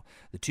battle.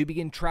 The two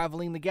begin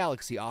traveling the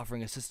galaxy,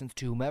 offering assistance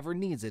to whomever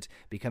needs it,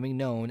 becoming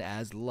known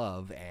as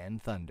Love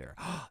and Thunder.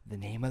 The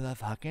name of the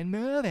fucking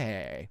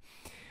movie.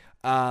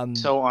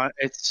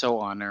 It's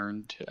so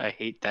unearned. I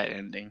hate that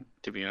ending,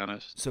 to be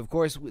honest. So, of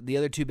course, the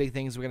other two big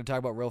things we're going to talk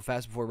about real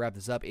fast before we wrap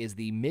this up is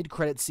the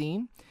mid-credit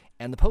scene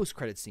and the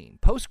post-credit scene.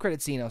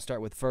 Post-credit scene I'll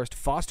start with first.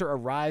 Foster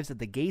arrives at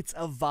the gates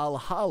of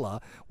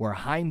Valhalla, where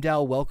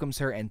Heimdall welcomes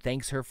her and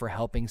thanks her for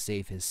helping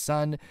save his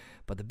son.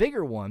 But the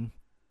bigger one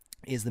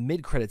is the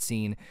mid-credit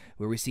scene,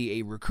 where we see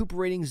a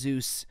recuperating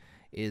Zeus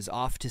is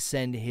off to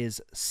send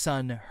his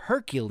son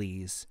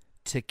Hercules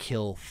to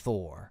kill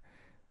Thor.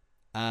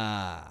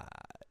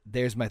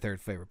 There's my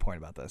third favorite point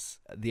about this.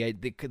 The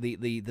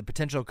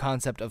potential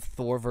concept of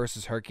Thor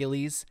versus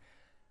Hercules.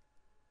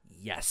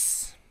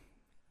 Yes.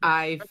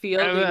 I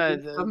feel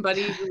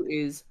somebody who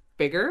is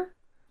bigger.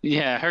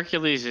 Yeah,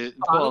 Hercules is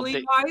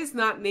bodily wise,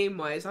 not name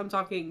wise. I'm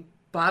talking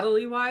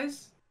bodily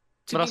wise.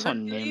 But also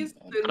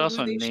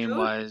name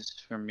wise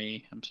for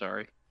me. I'm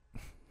sorry.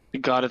 The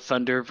God of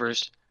Thunder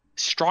versus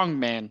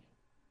Strongman.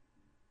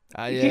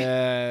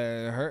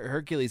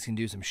 Hercules can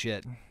do some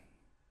shit.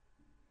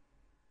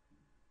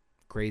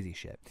 Crazy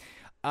shit.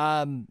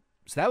 So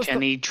that was.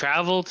 Can he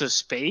travel to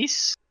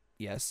space?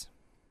 Yes.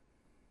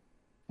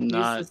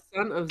 Not He's the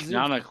son of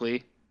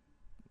canonically.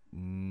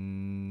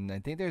 I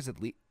think there's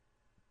at least.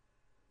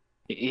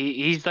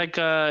 He's like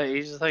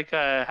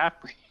a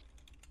half breed.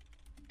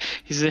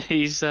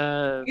 He's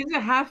a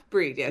half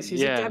breed. Yes,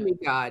 he's a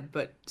demigod,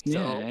 but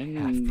still.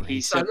 Yeah,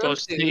 he's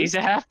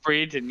a half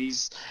breed, and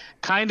he's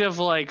kind of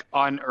like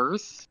on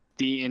Earth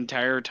the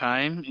entire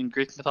time in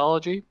Greek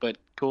mythology. But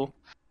cool.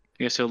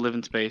 I guess he'll live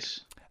in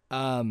space.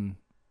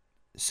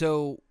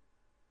 So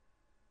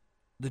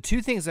the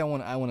two things I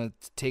want to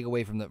take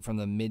away from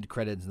the mid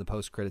credits and the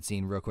post credit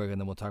scene real quick, and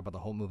then we'll talk about the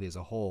whole movie as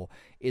a whole.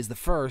 Is the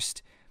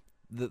first,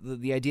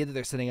 the idea that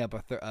they're setting up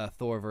a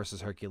Thor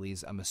versus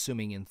Hercules, I'm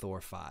assuming in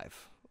Thor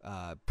 5,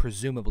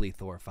 presumably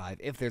Thor 5,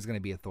 if there's going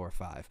to be a Thor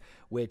 5,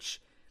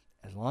 which,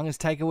 as long as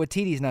Taika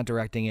Waititi's not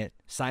directing it,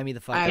 sign me the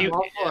fuck I'm up.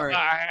 all for it.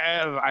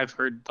 I've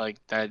heard like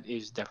that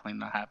is definitely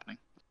not happening.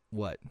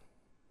 What?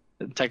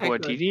 Taika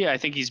Waititi, I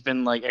think he's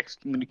been like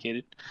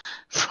excommunicated.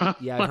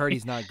 Yeah, I've heard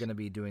he's not going to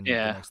be doing the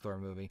next Thor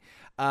movie.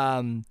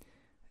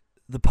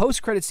 The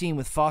post-credit scene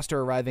with Foster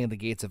arriving at the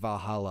gates of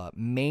Valhalla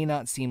may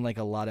not seem like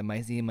a lot. It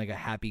might seem like a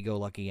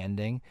happy-go-lucky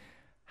ending.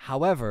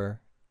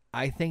 However,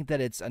 I think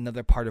that it's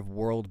another part of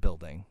world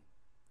building.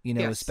 You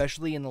know,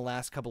 especially in the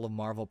last couple of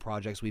Marvel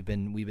projects, we've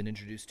been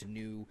introduced to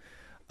new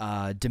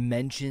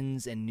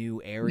dimensions and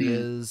new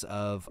areas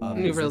of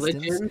new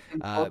religions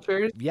and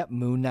cultures. Yep,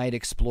 Moon Knight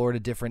explored a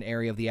different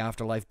area of the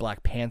afterlife.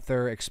 Black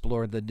Panther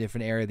explored the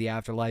different area of the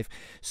afterlife.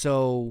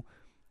 So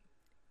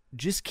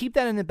just keep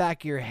that in the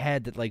back of your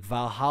head that like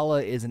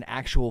Valhalla is an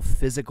actual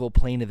physical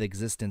plane of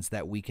existence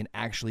that we can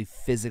actually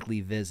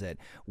physically visit,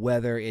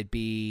 whether it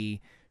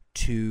be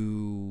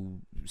to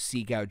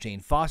seek out Jane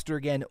Foster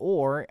again,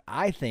 or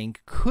I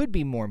think could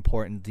be more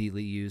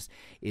importantly used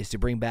is to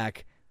bring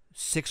back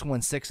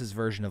 616's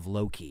version of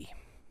Loki.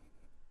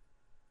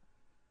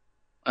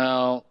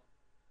 Well,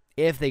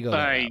 if they go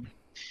that route.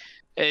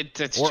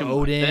 It's or too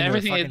Odin, much.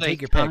 Everything or is like,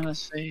 take your pick.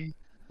 Honestly,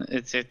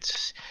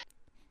 it's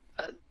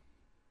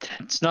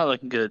not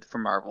looking good for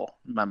Marvel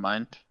in my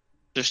mind.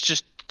 There's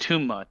just too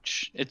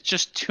much. It's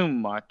just too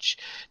much.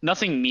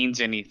 Nothing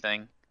means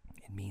anything.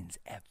 It means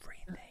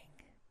everything.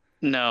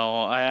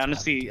 No, I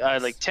honestly, I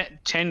like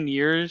 10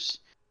 years.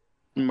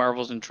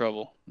 Marvel's in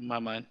trouble in my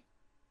mind.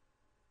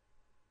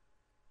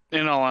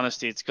 In all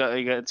honesty, it's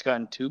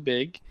gotten too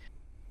big.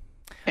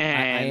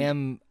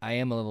 And I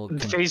am a little.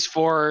 Phase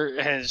 4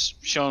 has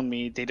shown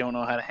me they don't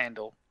know how to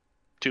handle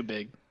too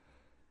big.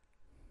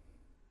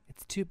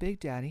 It's too big,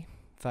 Daddy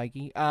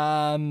Feige.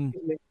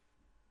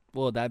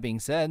 Well, that being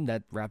said,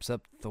 that wraps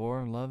up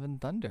Thor: Love and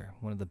Thunder,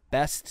 one of the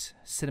best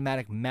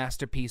cinematic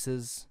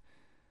masterpieces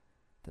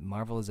that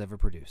Marvel has ever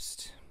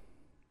produced.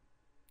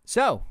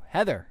 So,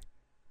 Heather,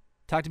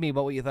 talk to me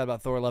about what you thought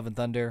about Thor: Love and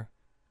Thunder.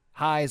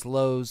 Highs,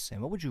 lows,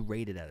 and what would you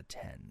rate it out of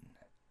 10?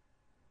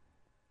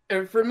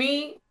 And for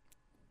me,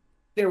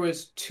 there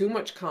was too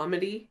much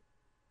comedy.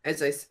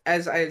 As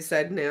I have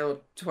said now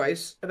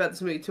twice about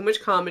this movie, too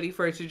much comedy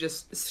for it to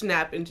just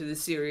snap into the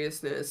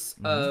seriousness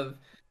of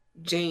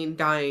Jane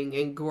dying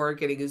and Gore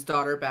getting his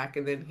daughter back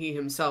and then he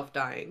himself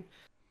dying.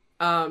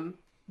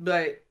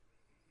 But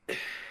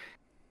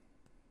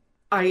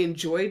I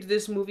enjoyed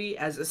this movie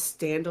as a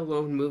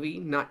standalone movie,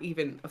 not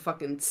even a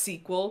fucking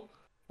sequel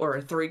or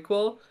a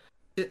threequel.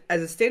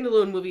 As a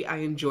standalone movie, I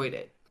enjoyed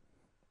it.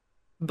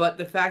 But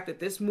the fact that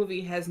this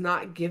movie has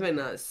not given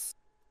us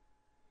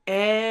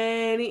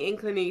any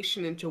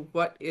inclination into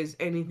what is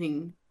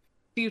anything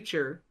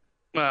future.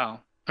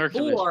 Wow.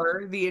 Hercules.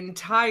 Or the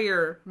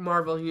entire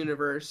Marvel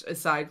universe,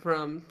 aside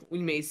from we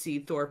may see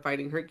Thor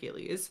fighting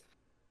Hercules.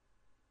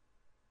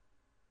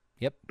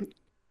 Yep.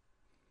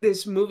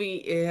 This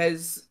movie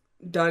has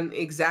done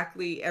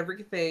exactly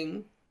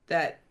everything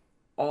that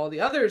all the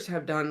others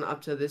have done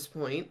up to this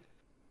point,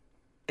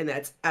 and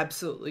that's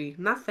absolutely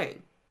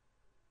nothing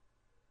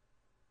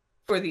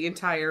for the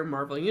entire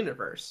Marvel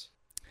universe.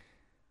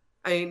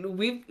 I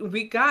mean,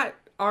 we got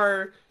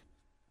our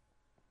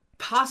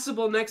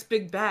possible next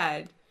big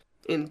bad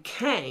in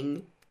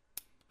Kang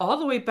all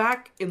the way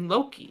back in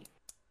Loki.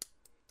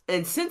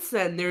 And since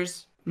then,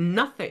 there's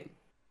nothing.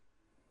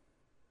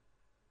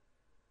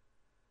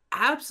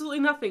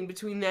 Absolutely nothing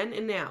between then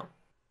and now.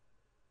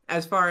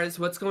 As far as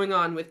what's going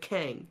on with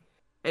Kang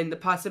and the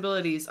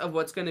possibilities of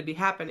what's going to be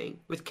happening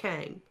with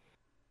Kang.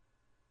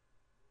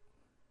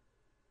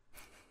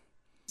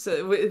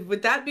 So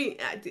with that being,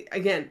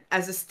 again,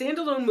 as a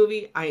standalone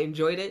movie, I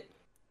enjoyed it.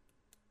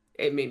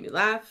 It made me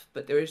laugh,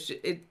 but there was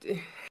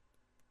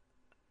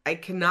I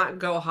cannot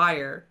go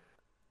higher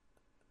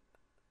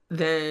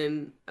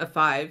than a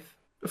 5,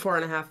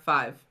 4.5,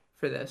 5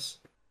 for this.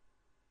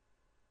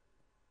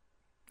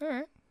 All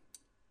right,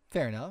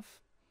 fair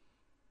enough.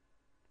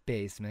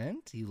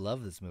 Basement, you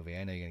love this movie.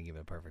 I know you're gonna give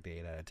it a perfect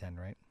 8 out of 10,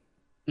 right?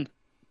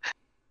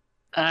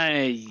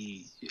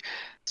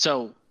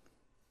 So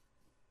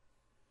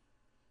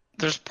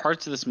there's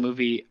parts of this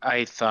movie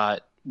I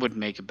thought would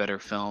make a better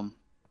film.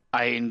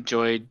 I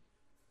enjoyed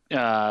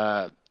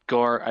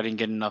Gore. I didn't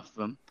get enough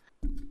of him.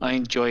 I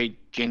enjoyed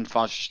Jane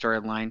Foster's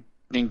storyline.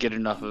 Didn't get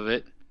enough of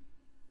it.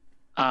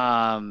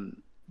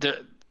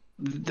 The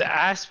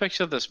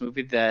aspects of this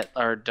movie that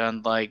are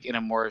done like in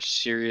a more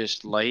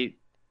serious light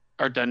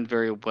are done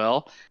very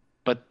well.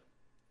 But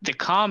the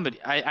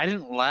comedy, I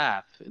didn't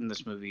laugh in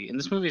this movie. And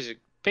this movie is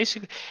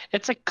basically,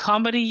 it's a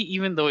comedy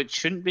even though it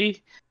shouldn't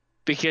be.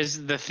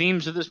 Because the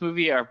themes of this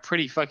movie are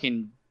pretty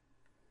fucking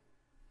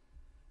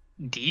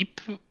deep,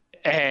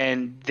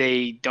 and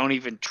they don't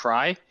even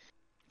try.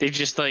 They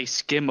just like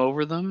skim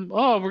over them.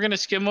 Oh, we're gonna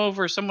skim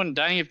over someone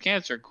dying of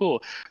cancer.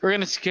 Cool. We're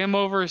gonna skim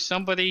over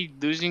somebody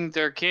losing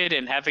their kid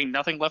and having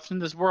nothing left in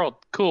this world.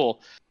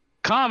 Cool.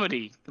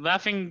 Comedy,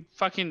 laughing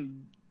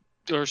fucking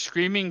or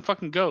screaming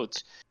fucking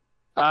goats.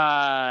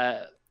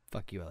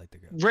 Fuck you, I like the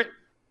goats.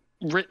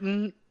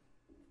 Written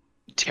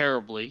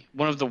terribly.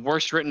 One of the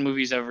worst written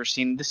movies I've ever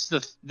seen.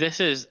 This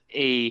is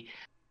a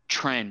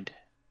trend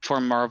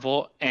for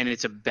Marvel, and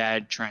it's a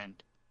bad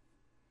trend.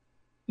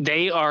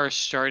 They are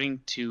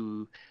starting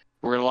to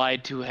rely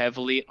too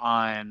heavily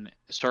on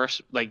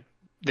stars, like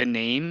the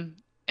name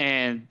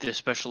and the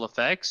special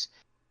effects,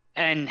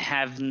 and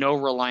have no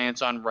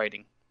reliance on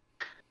writing.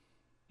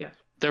 Yeah.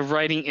 The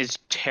writing is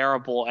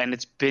terrible, and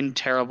it's been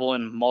terrible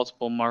in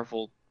multiple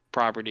Marvel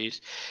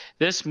properties.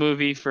 This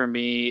movie for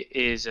me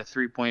is a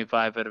 3.5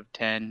 out of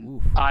 10.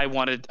 Oof. I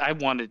wanted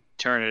to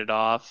turn it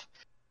off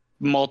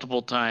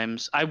multiple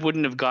times. I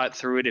wouldn't have got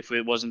through it if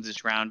it wasn't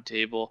this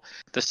Roundtable.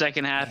 The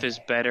second half is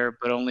better,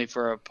 but only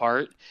for a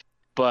part.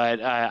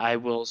 But I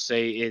will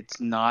say it's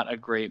not a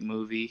great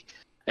movie.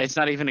 It's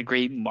not even a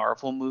great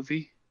Marvel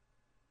movie.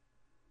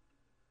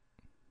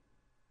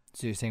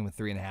 So you're saying with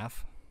 3.5?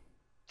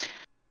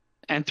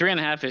 And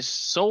 3.5 is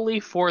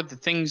solely for the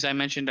things I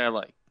mentioned I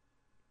like.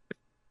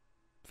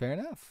 Fair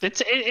enough.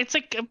 It's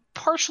like a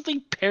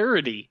partially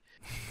parody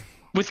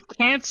with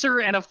cancer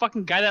and a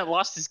fucking guy that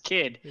lost his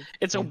kid.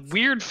 It's a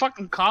weird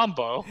fucking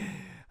combo.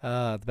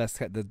 The best.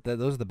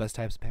 Those are the best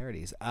types of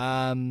parodies.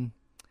 I'm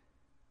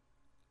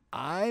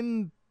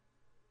pretty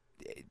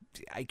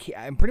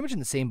much in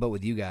the same boat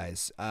with you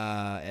guys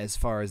as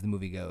far as the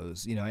movie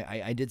goes. You know,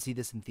 I did see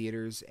this in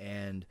theaters,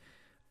 and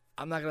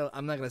I'm not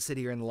gonna sit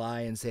here and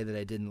lie and say that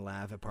I didn't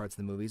laugh at parts of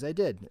the movies. I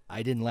did.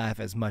 I didn't laugh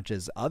as much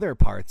as other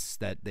parts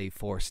that they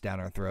forced down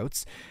our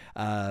throats.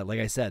 Like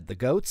I said, the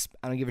goats,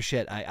 I don't give a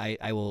shit.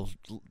 I will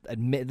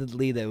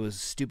admittedly that it was a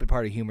stupid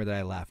part of humor that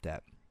I laughed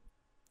at.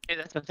 Hey,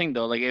 that's the thing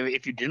though. Like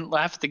if you didn't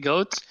laugh at the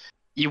goats,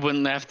 you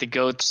wouldn't laugh at the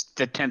goats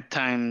the 10th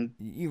time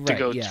the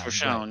goats were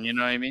shown. Right. You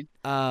know what I mean?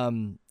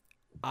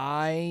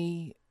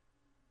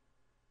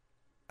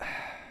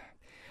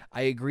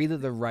 I agree that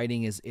the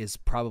writing is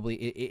probably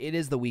it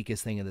is the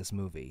weakest thing of this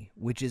movie,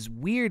 which is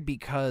weird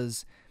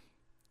because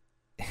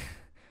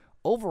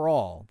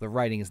overall the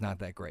writing is not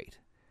that great.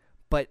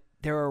 But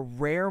there are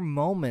rare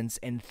moments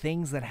and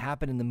things that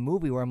happen in the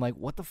movie where I'm like,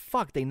 what the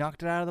fuck? They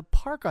knocked it out of the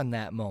park on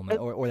that moment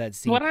or that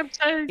scene. What I'm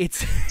saying,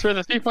 it's where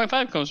the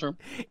 3.5 comes from.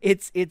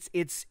 It's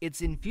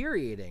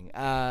infuriating.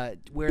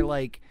 Where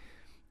like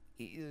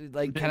kind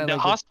of the like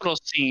hospital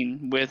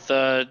scene with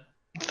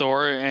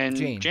Thor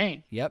and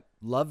Jane. Yep,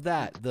 love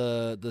that.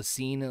 The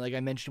scene, like I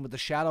mentioned, with the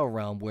Shadow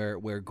Realm,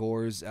 where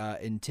Gore's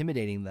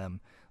intimidating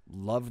them.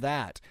 Love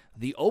that.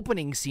 The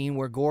opening scene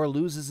where Gore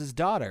loses his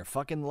daughter.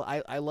 Fucking,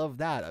 I love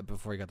that.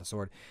 Before he got the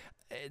sword,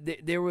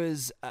 there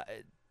was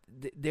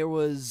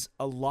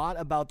a lot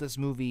about this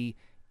movie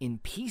in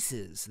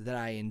pieces that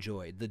I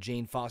enjoyed. The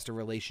Jane Foster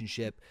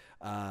relationship,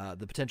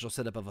 the potential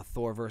setup of a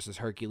Thor versus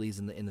Hercules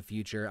in the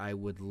future. I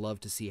would love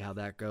to see how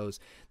that goes.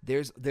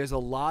 There's a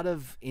lot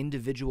of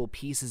individual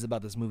pieces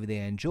about this movie that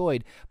I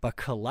enjoyed, but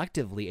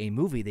collectively a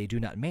movie they do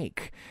not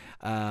make.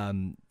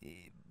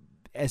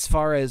 As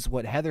far as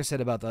what Heather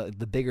said about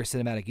the bigger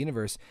cinematic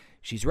universe,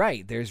 she's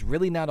right. There's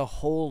really not a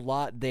whole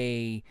lot.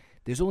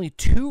 There's only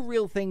two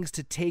real things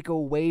to take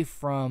away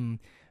from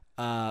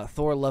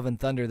Thor Love and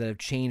Thunder that have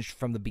changed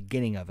from the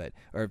beginning of it,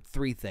 or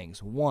three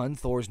things. One,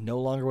 Thor's no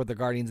longer with the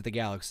Guardians of the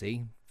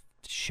Galaxy.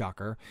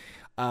 Shocker.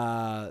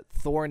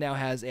 Thor now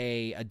has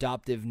a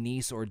adoptive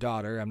niece or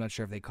daughter. I'm not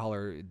sure if they call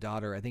her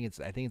daughter. I think it's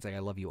like I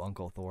love you,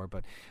 Uncle Thor,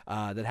 but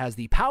that has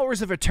the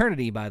powers of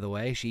eternity, by the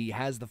way. She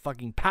has the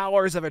fucking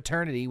powers of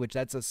eternity, which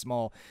that's a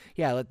small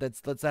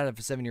let's not have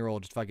a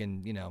 7-year-old just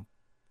fucking, you know,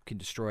 can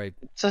destroy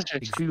such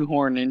a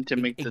shoehorn in to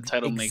make the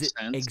title make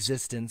sense.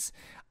 Existence.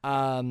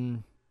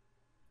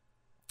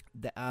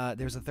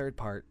 There's a third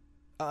part.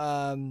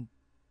 There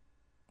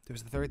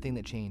was a third thing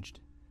that changed.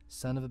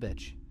 Son of a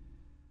bitch.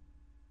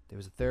 There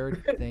was a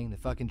third thing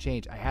that fucking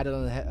changed. I had it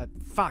on the head.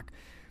 Fuck.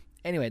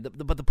 Anyway,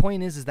 but the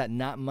point is that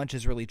not much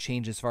has really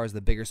changed as far as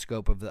the bigger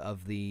scope of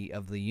the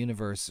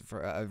universe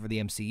for the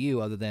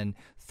MCU, other than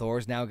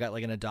Thor's now got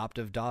like an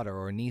adoptive daughter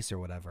or niece or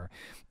whatever.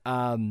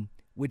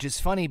 Which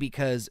is funny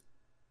because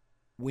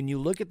when you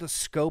look at the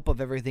scope of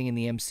everything in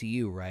the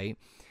MCU, right?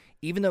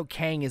 Even though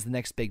Kang is the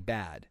next big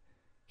bad,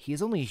 he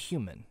is only a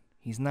human.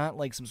 He's not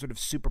like some sort of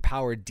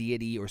superpowered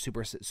deity or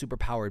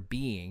superpowered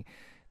being.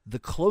 The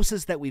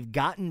closest that we've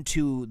gotten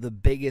to the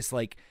biggest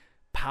like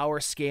power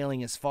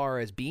scaling as far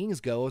as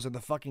beings goes are the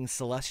fucking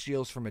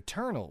Celestials from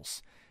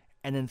Eternals.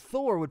 And then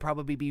Thor would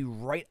probably be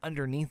right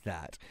underneath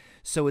that.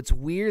 So it's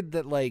weird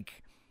that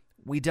like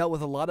we dealt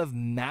with a lot of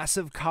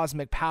massive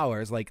cosmic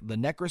powers, like the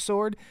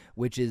Necrosword,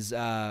 which is,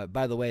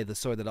 by the way, the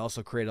sword that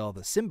also created all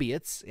the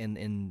symbiotes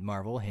in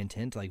Marvel, hint,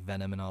 hint, like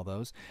Venom and all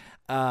those.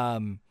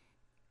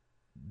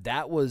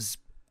 That was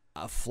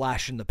a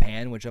flash in the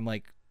pan, which I'm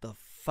like,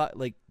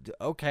 like,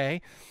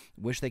 okay,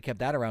 wish they kept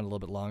that around a little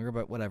bit longer,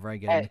 but whatever, I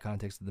get in the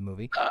context of the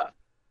movie.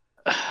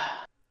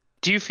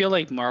 Do you feel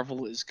like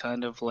Marvel is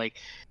kind of like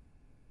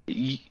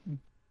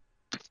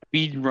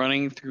speed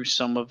running through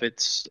some of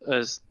its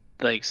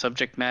like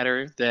subject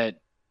matter that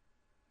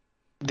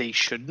they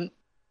shouldn't?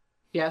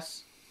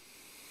 Yes.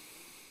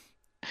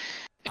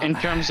 in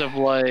terms of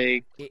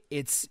like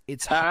it's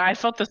I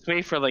felt this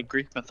way for like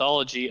Greek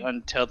mythology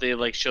until they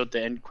like showed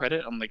the end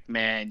credit. I'm like,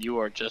 man, you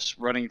are just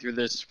running through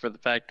this for the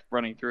fact of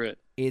running through it.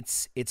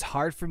 It's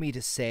hard for me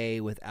to say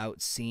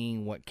without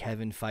seeing what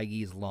Kevin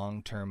Feige's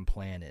long-term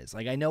plan is.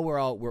 Like, I know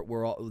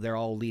they're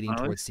all leading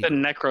towards the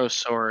Necro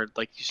Sword,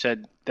 like you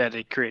said, that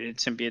it created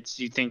symbiotes.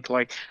 You think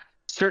like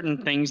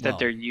certain things that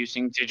they're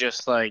using to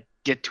just like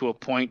get to a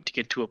point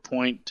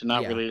to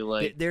not really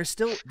like they're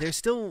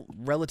still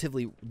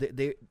relatively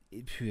the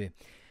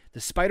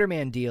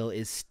Spider-Man deal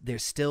is they're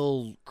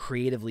still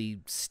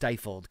creatively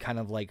stifled, kind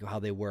of like how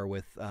they were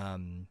with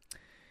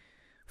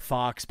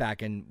Fox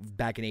back in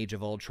Age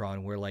of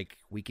Ultron, where like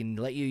we can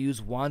let you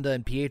use Wanda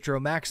and Pietro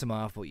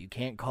Maximoff, but you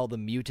can't call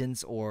them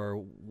mutants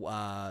or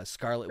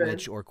Scarlet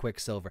Witch or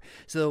Quicksilver.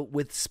 So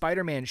with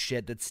Spider-Man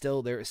shit,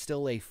 there's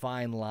still a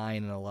fine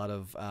line and a lot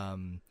of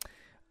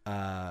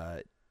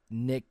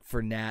nick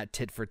for nat,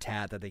 tit for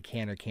tat that they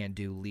can or can't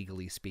do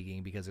legally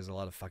speaking, because there's a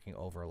lot of fucking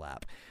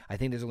overlap. I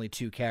think there's only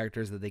 2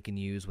 characters that they can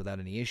use without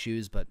any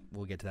issues, but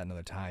we'll get to that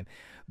another time.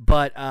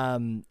 But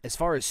as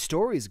far as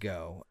stories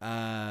go,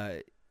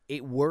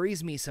 it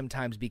worries me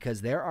sometimes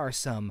because there are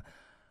some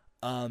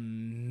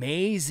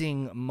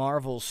amazing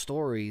Marvel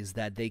stories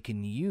that they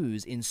can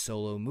use in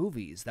solo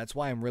movies. That's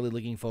why I'm really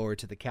looking forward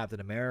to the Captain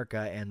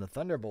America and the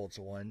Thunderbolts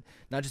one,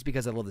 not just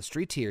because I love the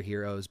street tier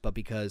heroes, but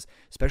because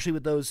especially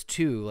with those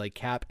 2, like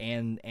Cap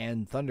and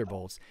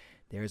Thunderbolts,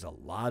 there's a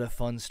lot of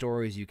fun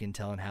stories you can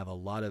tell and have a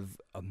lot of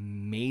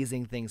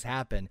amazing things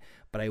happen.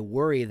 But I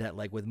worry that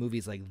like with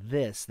movies like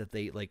this, that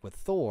they like with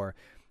Thor,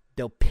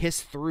 they'll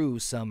piss through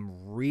some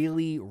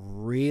really,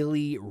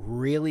 really,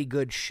 really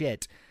good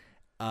shit.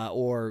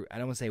 Or I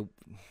don't want to say,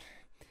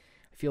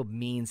 I feel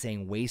mean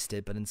saying waste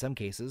it, but in some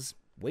cases,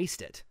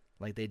 waste it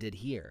like they did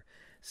here.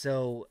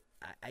 So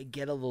I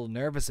get a little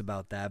nervous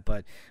about that,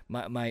 but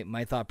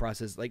my thought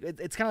process, like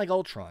it's kind of like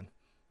Ultron.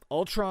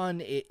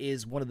 Ultron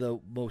is one of the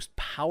most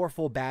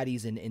powerful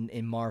baddies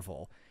in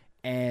Marvel.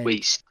 And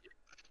waste.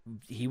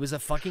 He was a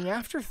fucking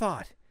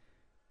afterthought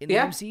in the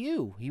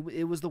MCU.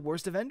 It was the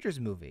worst Avengers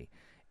movie.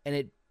 And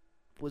it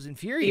was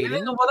infuriating.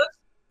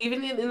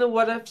 Even in the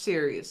What If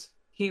series,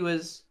 he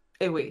was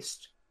a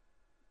waste.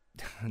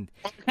 I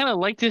kind of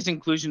like this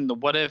inclusion. The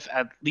What If,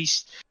 at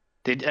least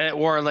they,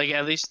 or like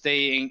at least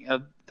they,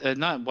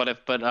 not What If,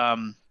 but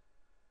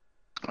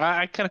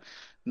I kind of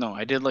no,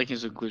 I did like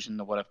his inclusion in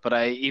the What If, but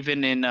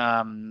even in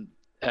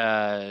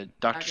Doctor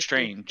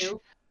Strange,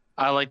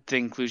 I liked the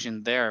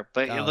inclusion there.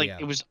 But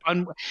it was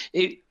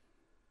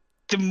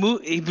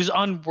it was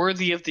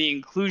unworthy of the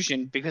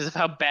inclusion because of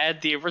how bad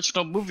the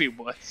original movie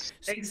was.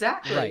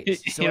 Exactly. Right.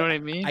 So you know what I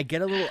mean? I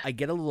get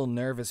a little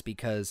nervous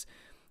because,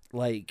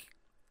 like,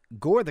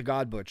 Gore the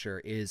God Butcher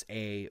is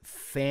a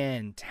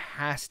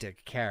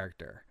fantastic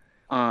character.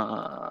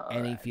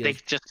 And he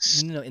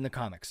feels in the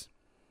comics.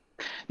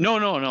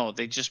 No.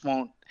 They just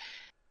won't.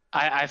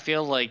 I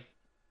feel like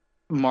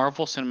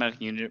Marvel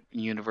Cinematic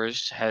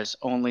Universe has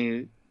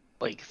only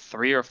like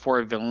 3 or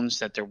 4 villains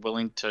that they're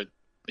willing to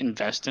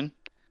invest in.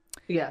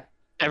 Yeah.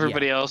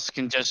 Everybody else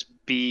can just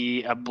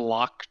be a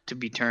block to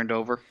be turned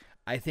over.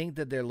 I think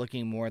that they're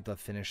looking more at the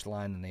finish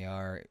line than they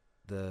are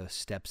the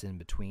steps in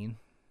between.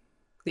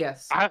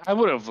 Yes. I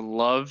would have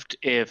loved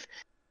if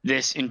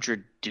this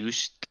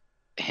introduced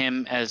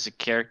him as a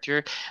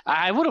character.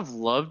 I would have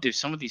loved if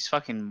some of these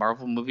fucking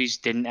Marvel movies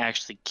didn't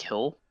actually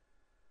kill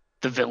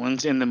the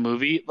villains in the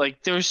movie.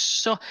 Like,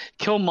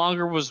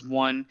 Killmonger was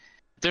one.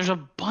 There's a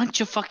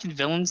bunch of fucking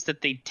villains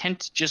that they tend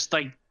to just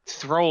like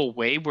throw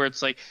away, where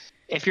it's like,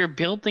 if you're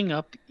building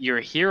up your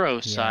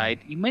hero side,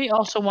 you may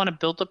also want to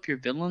build up your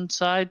villain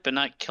side, but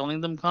not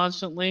killing them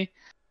constantly.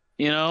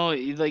 You know,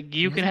 like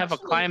you can have a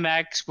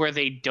climax where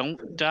they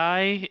don't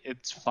die.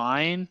 It's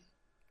fine.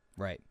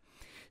 Right.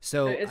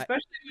 So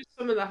especially with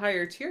some of the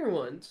higher tier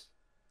ones.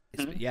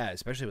 Yeah,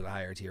 especially with the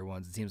higher tier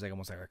ones, it seems like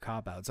almost like a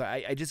cop out. So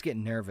I just get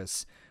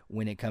nervous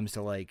when it comes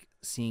to like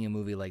seeing a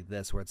movie like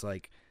this, where it's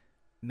like,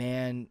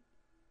 man.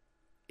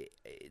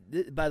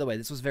 By the way,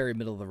 this was very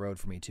middle of the road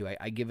for me too.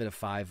 I give it a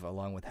 5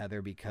 along with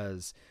Heather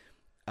because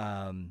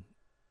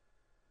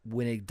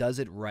when it does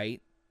it right,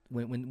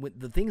 when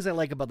the things I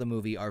like about the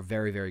movie are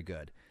very, very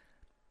good.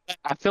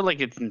 I feel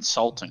like it's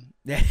insulting.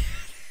 I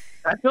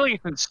feel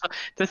like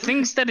the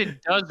things that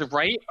it does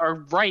right are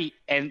right,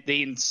 and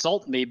they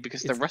insult me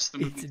because the rest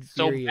of the movie is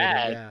so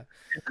bad.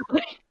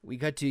 Yeah. We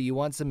got to, you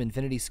want some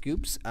Infinity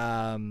Scoops?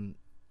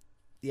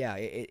 Yeah,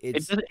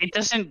 it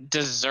doesn't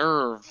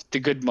deserve the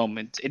good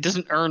moments. It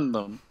doesn't earn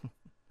them.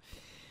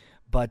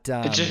 But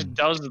it just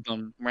does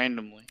them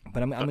randomly.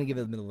 But I'm gonna give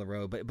it the middle of the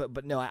road.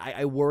 But no,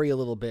 I worry a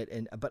little bit.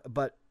 And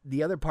but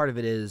the other part of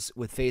it is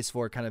with Phase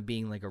 4 kind of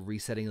being like a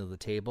resetting of the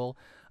table.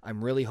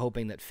 I'm really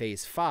hoping that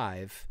Phase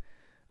 5,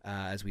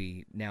 as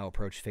we now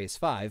approach Phase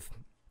 5,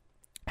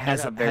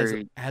 has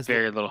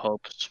very little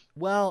hopes.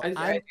 Well,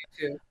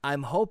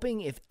 I'm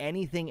hoping if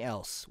anything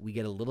else, we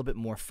get a little bit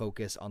more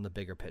focus on the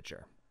bigger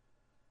picture.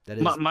 That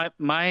is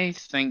my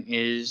thing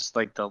is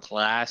like the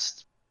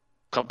last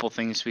couple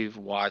things we've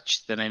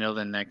watched. Then I know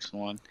the next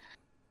one.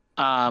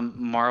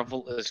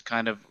 Marvel is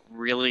kind of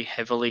really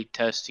heavily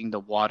testing the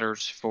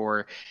waters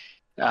for,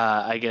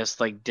 I guess,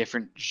 like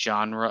different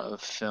genre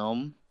of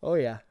film. Oh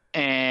yeah.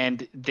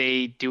 And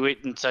they do it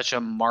in such a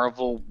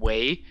Marvel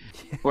way,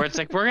 where it's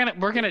like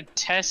we're gonna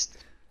test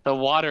the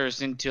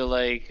waters into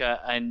like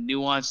a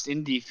nuanced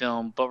indie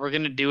film, but we're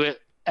gonna do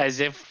it as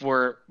if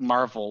we're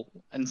Marvel,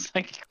 and it's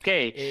like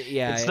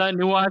it's not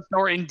nuanced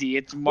or indie.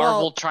 It's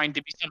Marvel trying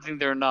to be something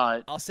they're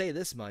not. I'll say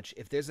this much: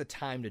 if there's a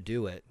time to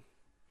do it,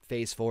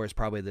 Phase 4 is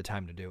probably the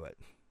time to do it.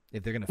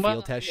 If they're gonna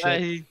field test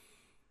shit,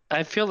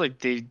 I feel like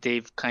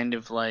they've kind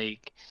of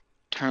like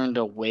turned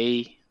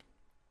away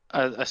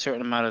a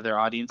certain amount of their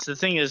audience. The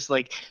thing is,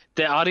 like,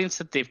 the audience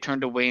that they've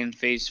turned away in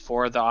Phase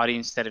 4, the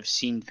audience that have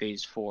seen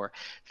Phase 4.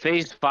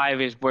 Phase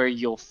 5 is where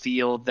you'll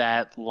feel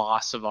that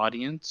loss of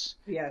audience.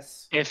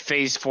 Yes. If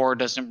Phase 4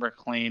 doesn't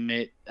reclaim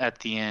it at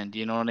the end,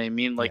 you know what I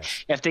mean? Like,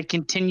 if they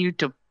continue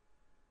to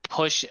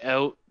push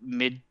out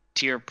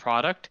mid-tier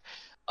product,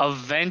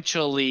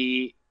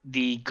 eventually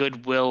the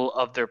goodwill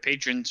of their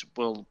patrons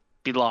will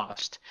be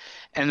lost,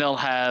 and they'll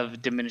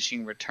have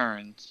diminishing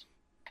returns.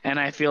 And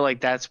I feel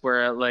like that's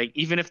where, like,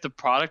 even if the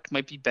product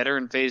might be better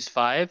in Phase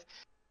 5,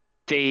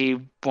 they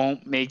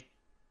won't make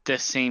the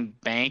same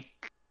bank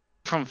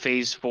from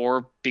Phase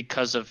 4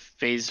 because of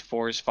Phase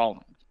 4's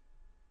following.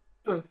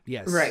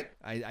 Yes. Right.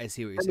 I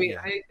see what you're saying.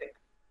 I mean,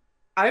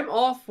 I'm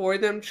all for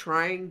them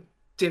trying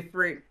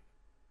different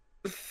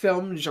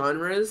film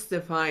genres to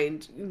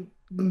find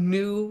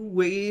new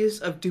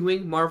ways of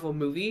doing Marvel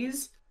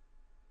movies.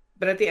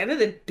 But at the end of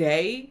the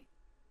day,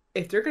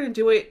 if they're going to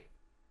do it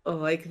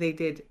like they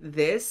did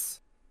this,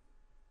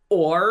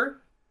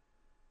 or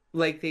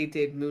like they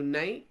did Moon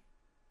Knight,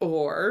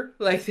 or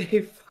like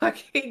they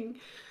fucking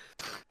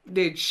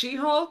did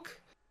She-Hulk,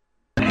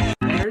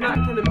 they're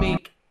not going to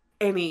make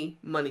any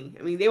money.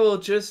 I mean, they will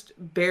just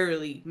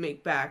barely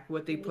make back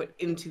what they put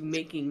into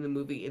making the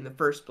movie in the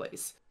first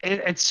place.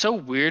 It's so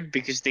weird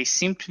because they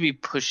seem to be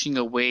pushing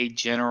away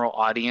general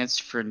audience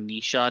for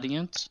niche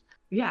audience.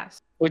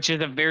 Yes. Which is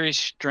a very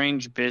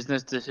strange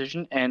business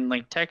decision. And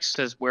like Tex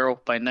says,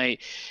 Werewolf by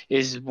Night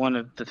is one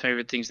of the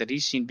favorite things that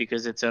he's seen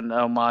because it's an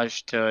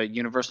homage to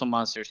Universal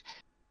Monsters.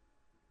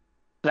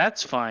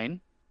 That's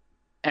fine.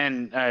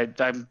 And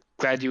I'm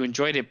glad you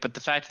enjoyed it. But the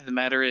fact of the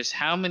matter is,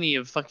 how many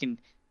of fucking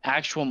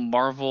actual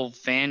Marvel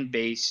fan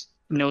base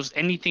knows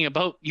anything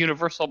about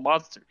Universal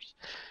Monsters?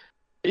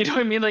 You know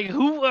what I mean? Like,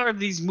 who are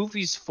these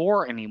movies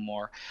for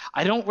anymore?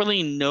 I don't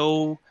really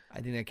know.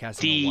 I think they're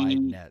casting a wide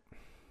net.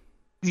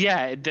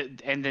 Yeah,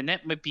 and the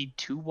net might be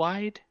too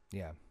wide.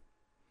 Yeah.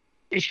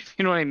 You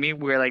know what I mean?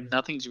 Where, like,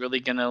 nothing's really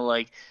gonna,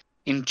 like,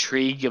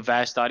 intrigue a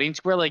vast audience.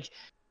 Where, like,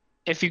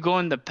 if you go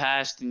in the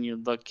past and you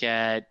look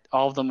at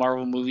all the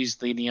Marvel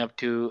movies leading up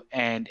to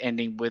and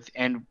ending with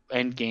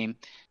Endgame,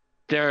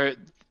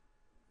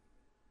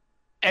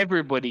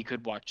 everybody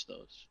could watch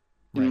those.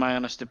 In my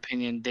honest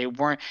opinion, they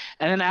weren't.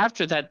 And then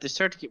after that, they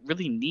started to get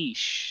really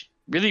niche,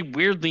 really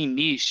weirdly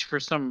niche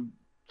for some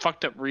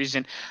fucked up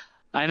reason.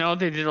 I know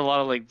they did a lot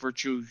of, like,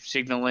 virtue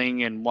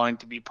signaling and wanting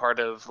to be part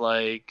of,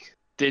 like,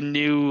 the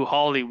new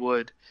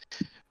Hollywood,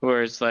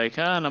 where it's like,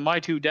 no,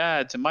 my two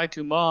dads and my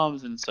two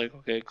moms, and it's like,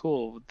 okay,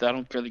 cool, I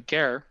don't really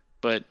care,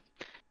 but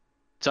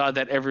it's odd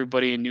that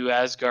everybody in New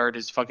Asgard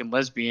is fucking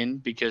lesbian,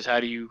 because how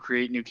do you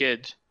create new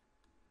kids?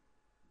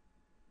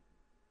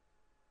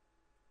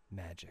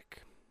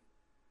 Magic.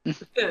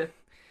 The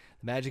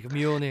magic of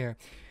Mjolnir.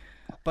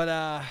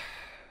 But,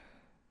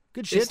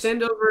 good shit. They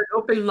stand over an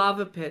open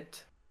lava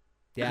pit.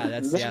 Yeah,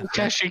 that's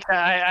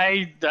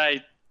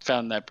I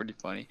found that pretty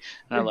funny,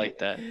 and I like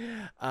that.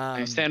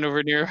 I stand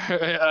over near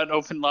an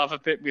open lava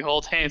pit. We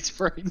hold hands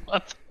for a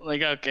month.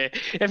 Like, okay,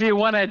 if you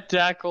want to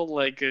tackle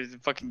like a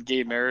fucking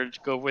gay marriage,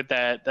 go with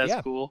that.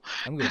 That's cool.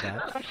 I'm good with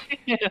that.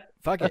 Yeah.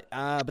 Fuck it.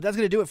 But that's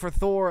gonna do it for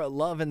Thor: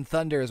 Love and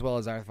Thunder, as well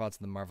as our thoughts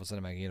on the Marvel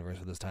Cinematic Universe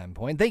at this time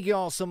point. Thank you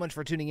all so much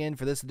for tuning in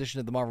for this edition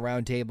of the Marvel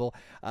Roundtable.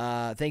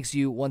 Thanks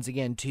you once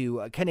again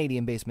to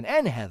Canadian Basement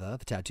and Heather,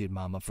 the tattooed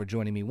mama, for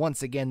joining me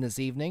once again this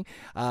evening.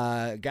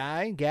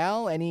 Guy,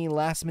 gal, any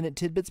last minute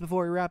tidbits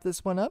before we wrap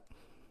this one up?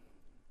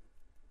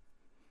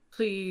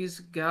 Please,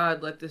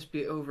 God, let this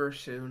be over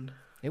soon.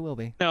 It will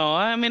be. No,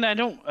 I mean, I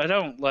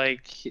don't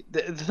like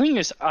the thing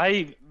is,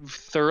 I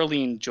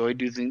thoroughly enjoyed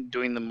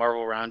doing the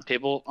Marvel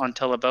Roundtable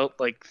until about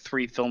like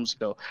 3 films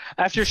ago.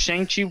 After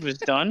Shang-Chi was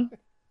done,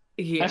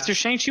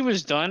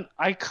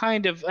 I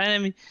kind of, I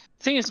mean,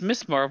 the thing is,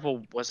 Miss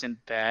Marvel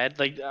wasn't bad.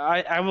 Like,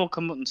 I will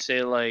come out and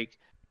say, like,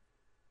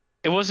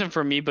 it wasn't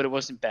for me, but it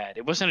wasn't bad.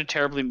 It wasn't a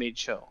terribly made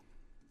show.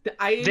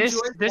 I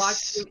enjoyed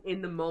watching it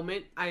in the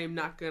moment. I am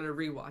not going to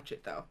rewatch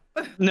it, though.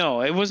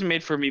 No, it wasn't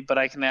made for me, but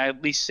I can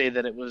at least say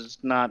that it was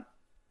not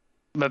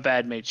a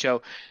bad made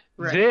show.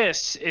 Right.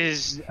 This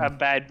is a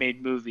bad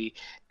made movie,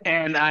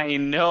 and I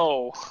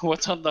know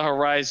what's on the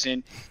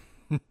horizon.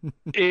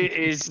 It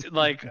is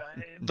like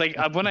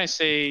when I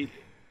say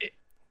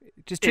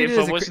just treat it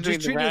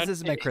as this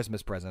is my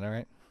Christmas present, all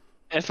right?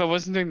 if I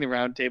wasn't doing the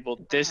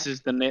roundtable, this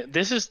is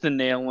the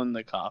nail in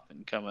the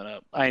coffin coming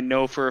up. I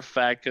know for a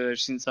fact because I've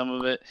seen some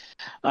of it.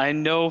 I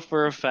know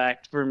for a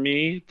fact for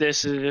me,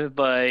 this is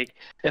like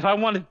if I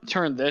want to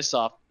turn this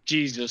off,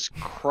 Jesus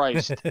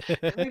Christ,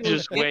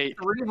 just wait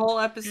 3 whole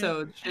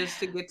episodes just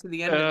to get to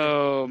the end.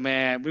 Oh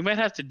man, we might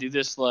have to do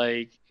this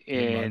like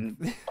in.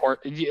 Do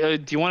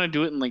you want to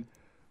do it in like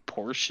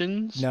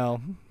portions?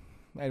 No,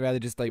 I'd rather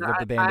just like rip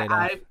the Band-Aid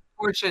off.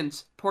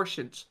 Portions.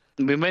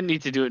 We might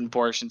need to do it in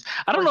portions.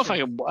 I don't know if I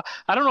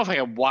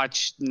can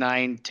watch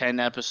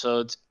 9-10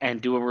 episodes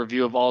and do a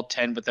review of all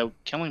 10 without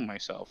killing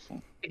myself.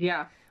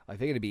 Yeah. I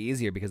think it'd be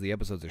easier because the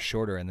episodes are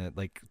shorter, and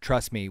like,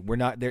 trust me, we're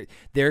not there.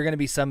 There are going to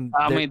be some.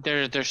 I mean,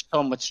 there's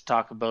so much to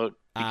talk about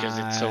because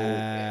it's so.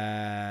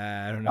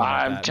 I don't know.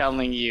 I'm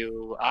telling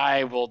you,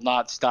 I will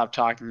not stop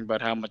talking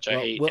about how much I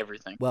hate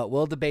everything. Well,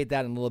 we'll debate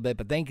that in a little bit,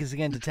 but thanks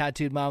again to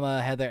Tattooed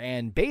Mama, Heather,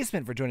 and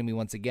Basement for joining me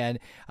once again.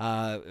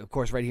 Of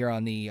course, right here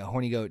on the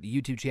Horny Goat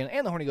YouTube channel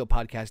and the Horny Goat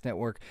Podcast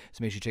Network.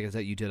 So make sure you check us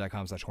out,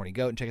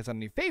 youtube.com/hornygoat, and check us out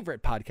on your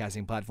favorite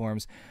podcasting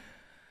platforms.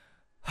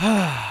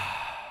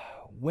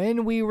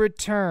 When we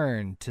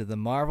return to the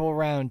Marvel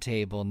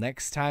Roundtable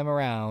next time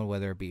around,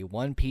 whether it be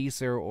one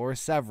piece or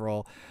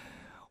several,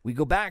 we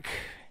go back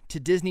to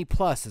Disney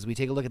Plus as we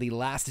take a look at the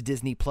last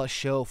Disney Plus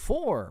show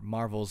for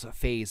Marvel's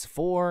Phase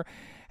 4,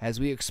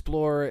 as we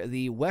explore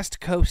the West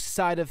Coast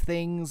side of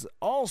things,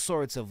 all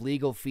sorts of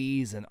legal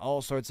fees and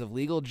all sorts of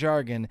legal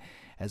jargon,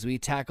 as we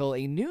tackle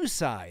a new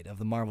side of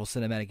the Marvel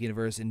Cinematic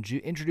Universe,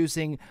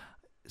 introducing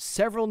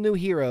several new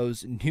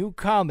heroes, new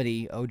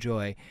comedy, oh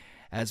joy,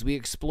 as we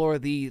explore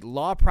the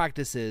law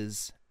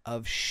practices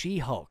of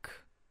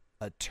She-Hulk,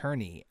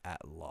 Attorney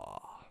at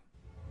Law.